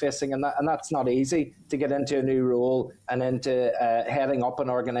that you're facing, and that's not easy to get into a new role and into heading up an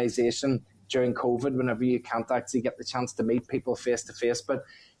organisation during COVID whenever you can't actually get the chance to meet people face to face. But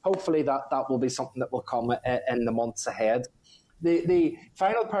hopefully that will be something that will come in the months ahead. The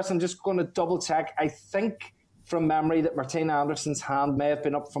final person, just going to double check, I think from memory that Martina Anderson's hand may have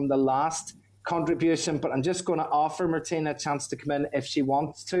been up from the last contribution, but I'm just going to offer Martina a chance to come in if she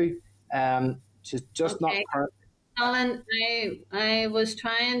wants to. She's just not current. Alan, I was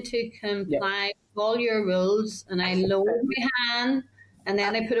trying to comply with all your rules, and I lowered my hand, and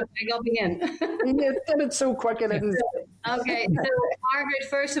then I put it back up again. You did it so quick, and it is. Okay, so Margaret,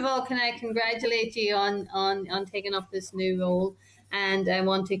 first of all, can I congratulate you on taking up this new role? And I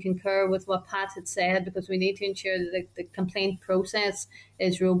want to concur with what Pat had said, because we need to ensure that the complaint process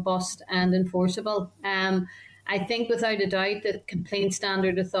is robust and enforceable. I think without a doubt that Complaint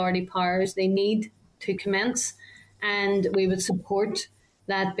Standard Authority powers, they need to commence, and we would support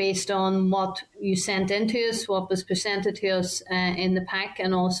that based on what you sent into us, what was presented to us in the pack,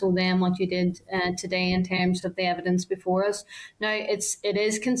 and also then what you did today in terms of the evidence before us. Now, it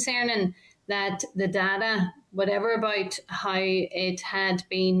is concerning that the data, whatever about how it had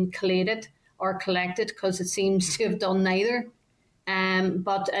been collated or collected, because it seems to have done neither.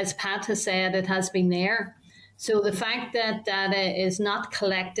 But as Pat has said, it has been there. So the fact that data is not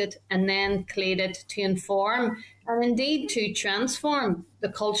collected and then collated to inform and indeed to transform the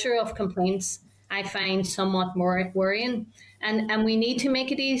culture of complaints, I find somewhat more worrying. And we need to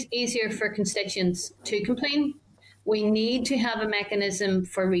make it easier for constituents to complain. We need to have a mechanism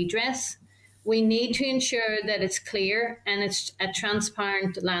for redress. We need to ensure that it's clear and it's a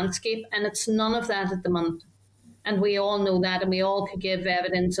transparent landscape, and it's none of that at the moment. And we all know that, and we all could give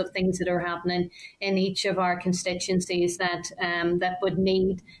evidence of things that are happening in each of our constituencies that would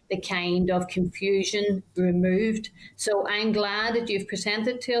need the kind of confusion removed. So I'm glad that you've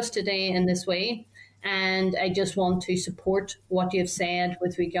presented to us today in this way. And I just want to support what you've said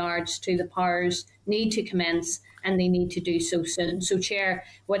with regards to the powers need to commence, and they need to do so soon. So, Chair,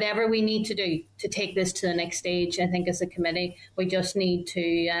 whatever we need to do to take this to the next stage, I think as a committee, we just need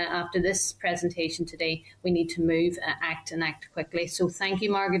to, after this presentation today, we need to move, act quickly. So thank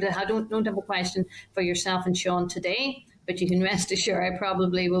you, Margaret. I don't have a question for yourself and Sean today, but you can rest assured I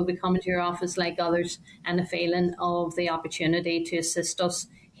probably will be coming to your office like others and a feeling of the opportunity to assist us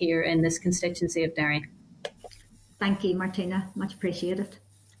here in this constituency of Derry. Thank you, Martina. Much appreciated.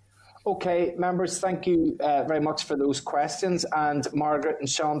 Okay, members, thank you very much for those questions. And Margaret and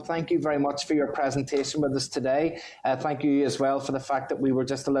Sean, thank you very much for your presentation with us today. Thank you as well for the fact that we were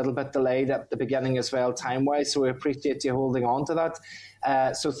just a little bit delayed at the beginning as well, time-wise. So we appreciate you holding on to that.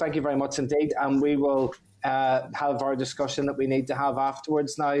 So thank you very much indeed. And we will have our discussion that we need to have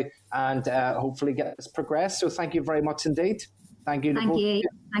afterwards now, and hopefully get this progressed. So thank you very much indeed. Thank you. Thank you.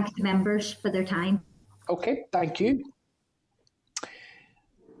 Thanks to members for their time. Okay, thank you.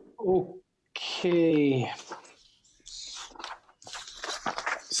 Okay.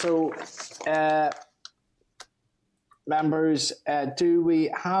 So, members, do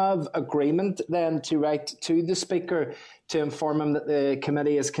we have agreement then to write to the Speaker to inform him that the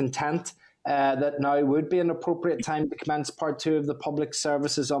committee is content that now would be an appropriate time to commence Part 2 of the Public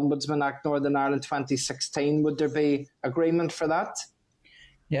Services Ombudsman Act Northern Ireland 2016? Would there be agreement for that?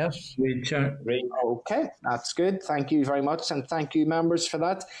 Yes. Okay, that's good. Thank you very much, and thank you, members, for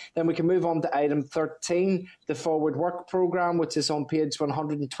that. Then we can move on to item 13, the Forward Work Programme, which is on page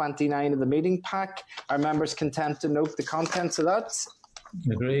 129 of the meeting pack. Are members content to note the contents of that?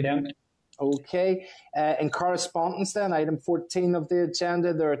 Agreed. Okay. In correspondence then, item 14 of the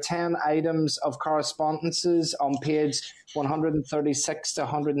agenda, there are 10 items of correspondences on page 136 to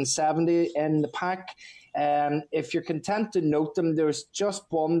 170 in the pack. If you're content to note them, there's just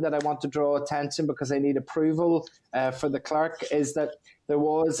one that I want to draw attention because I need approval for the clerk, is that there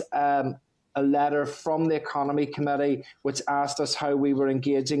was a letter from the Economy Committee which asked us how we were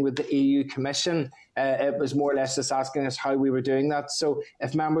engaging with the EU Commission. It was more or less just asking us how we were doing that. So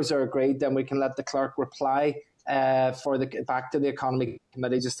if members are agreed, then we can let the clerk reply back to the Economy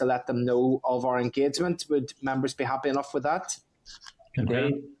Committee just to let them know of our engagement. Would members be happy enough with that?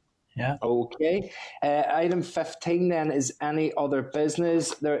 Agreed. Yeah. Okay. Item 15 then is any other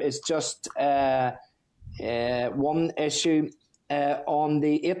business. There is just one issue. On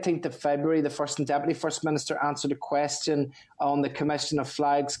the 18th of February, the First and Deputy First Minister answered a question on the Commission of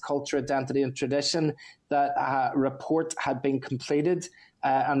Flags, Culture, Identity and Tradition that a report had been completed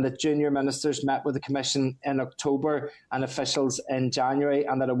and that junior ministers met with the Commission in October and officials in January,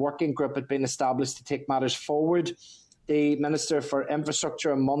 and that a working group had been established to take matters forward. The Minister for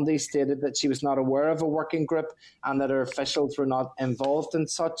Infrastructure on Monday stated that she was not aware of a working group and that her officials were not involved in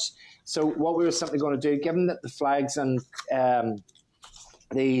such. So what we were simply going to do, given that the flags and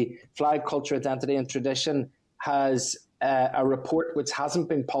the Flag, Culture, Identity and Tradition has a report which hasn't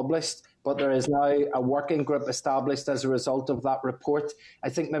been published, but there is now a working group established as a result of that report. I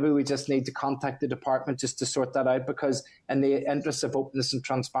think maybe we just need to contact the department just to sort that out, because in the interest of openness and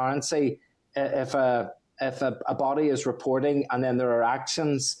transparency, if a body is reporting and then there are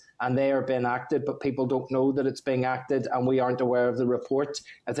actions and they are being acted, but people don't know that it's being acted and we aren't aware of the report,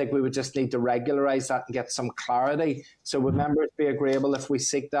 I think we would just need to regularise that and get some clarity. So would members be agreeable if we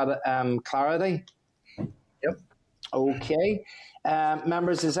seek that clarity? Yep. Okay.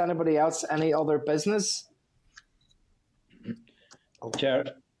 Members, is anybody else any other business? Chair.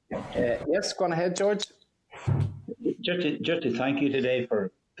 Yes, go on ahead, George. Just to thank you today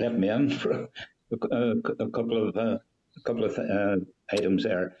for letting me in for a couple of items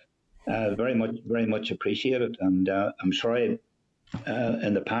there. Very much appreciated, and I'm sorry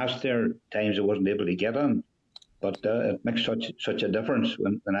in the past there times I wasn't able to get on, but it makes such a difference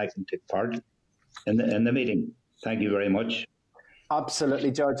when I can take part in the meeting. Thank you very much.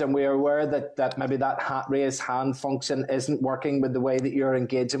 Absolutely, George, and we are aware that maybe that raise hand function isn't working with the way that you're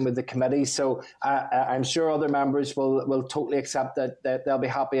engaging with the committee. So I'm sure other members will totally accept that they'll be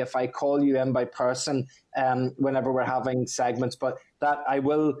happy if I call you in by person whenever we're having segments. But that, I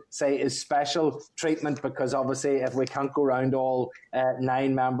will say, is special treatment, because obviously if we can't go around all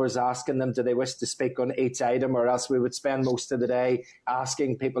 9 members asking them do they wish to speak on each item, or else we would spend most of the day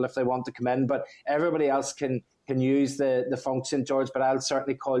asking people if they want to come in. But everybody else can use the function, George, but I'll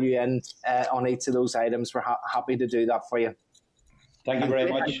certainly call you in on each of those items. We're happy to do that for you. Thank you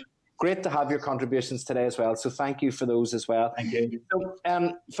very much. great to have your contributions today as well. So thank you for those as well. Thank you.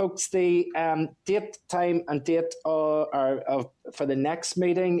 So, folks, the date, time and date for the next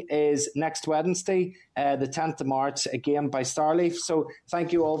meeting is next Wednesday, the 10th of March, again by Starleaf. So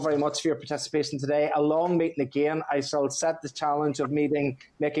thank you all very much for your participation today. A long meeting again. I shall set the challenge of making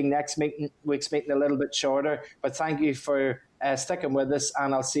next week's meeting a little bit shorter. But thank you for sticking with us,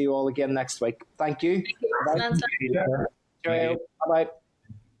 and I'll see you all again next week. Thank you. Bye. Thank you. Bye.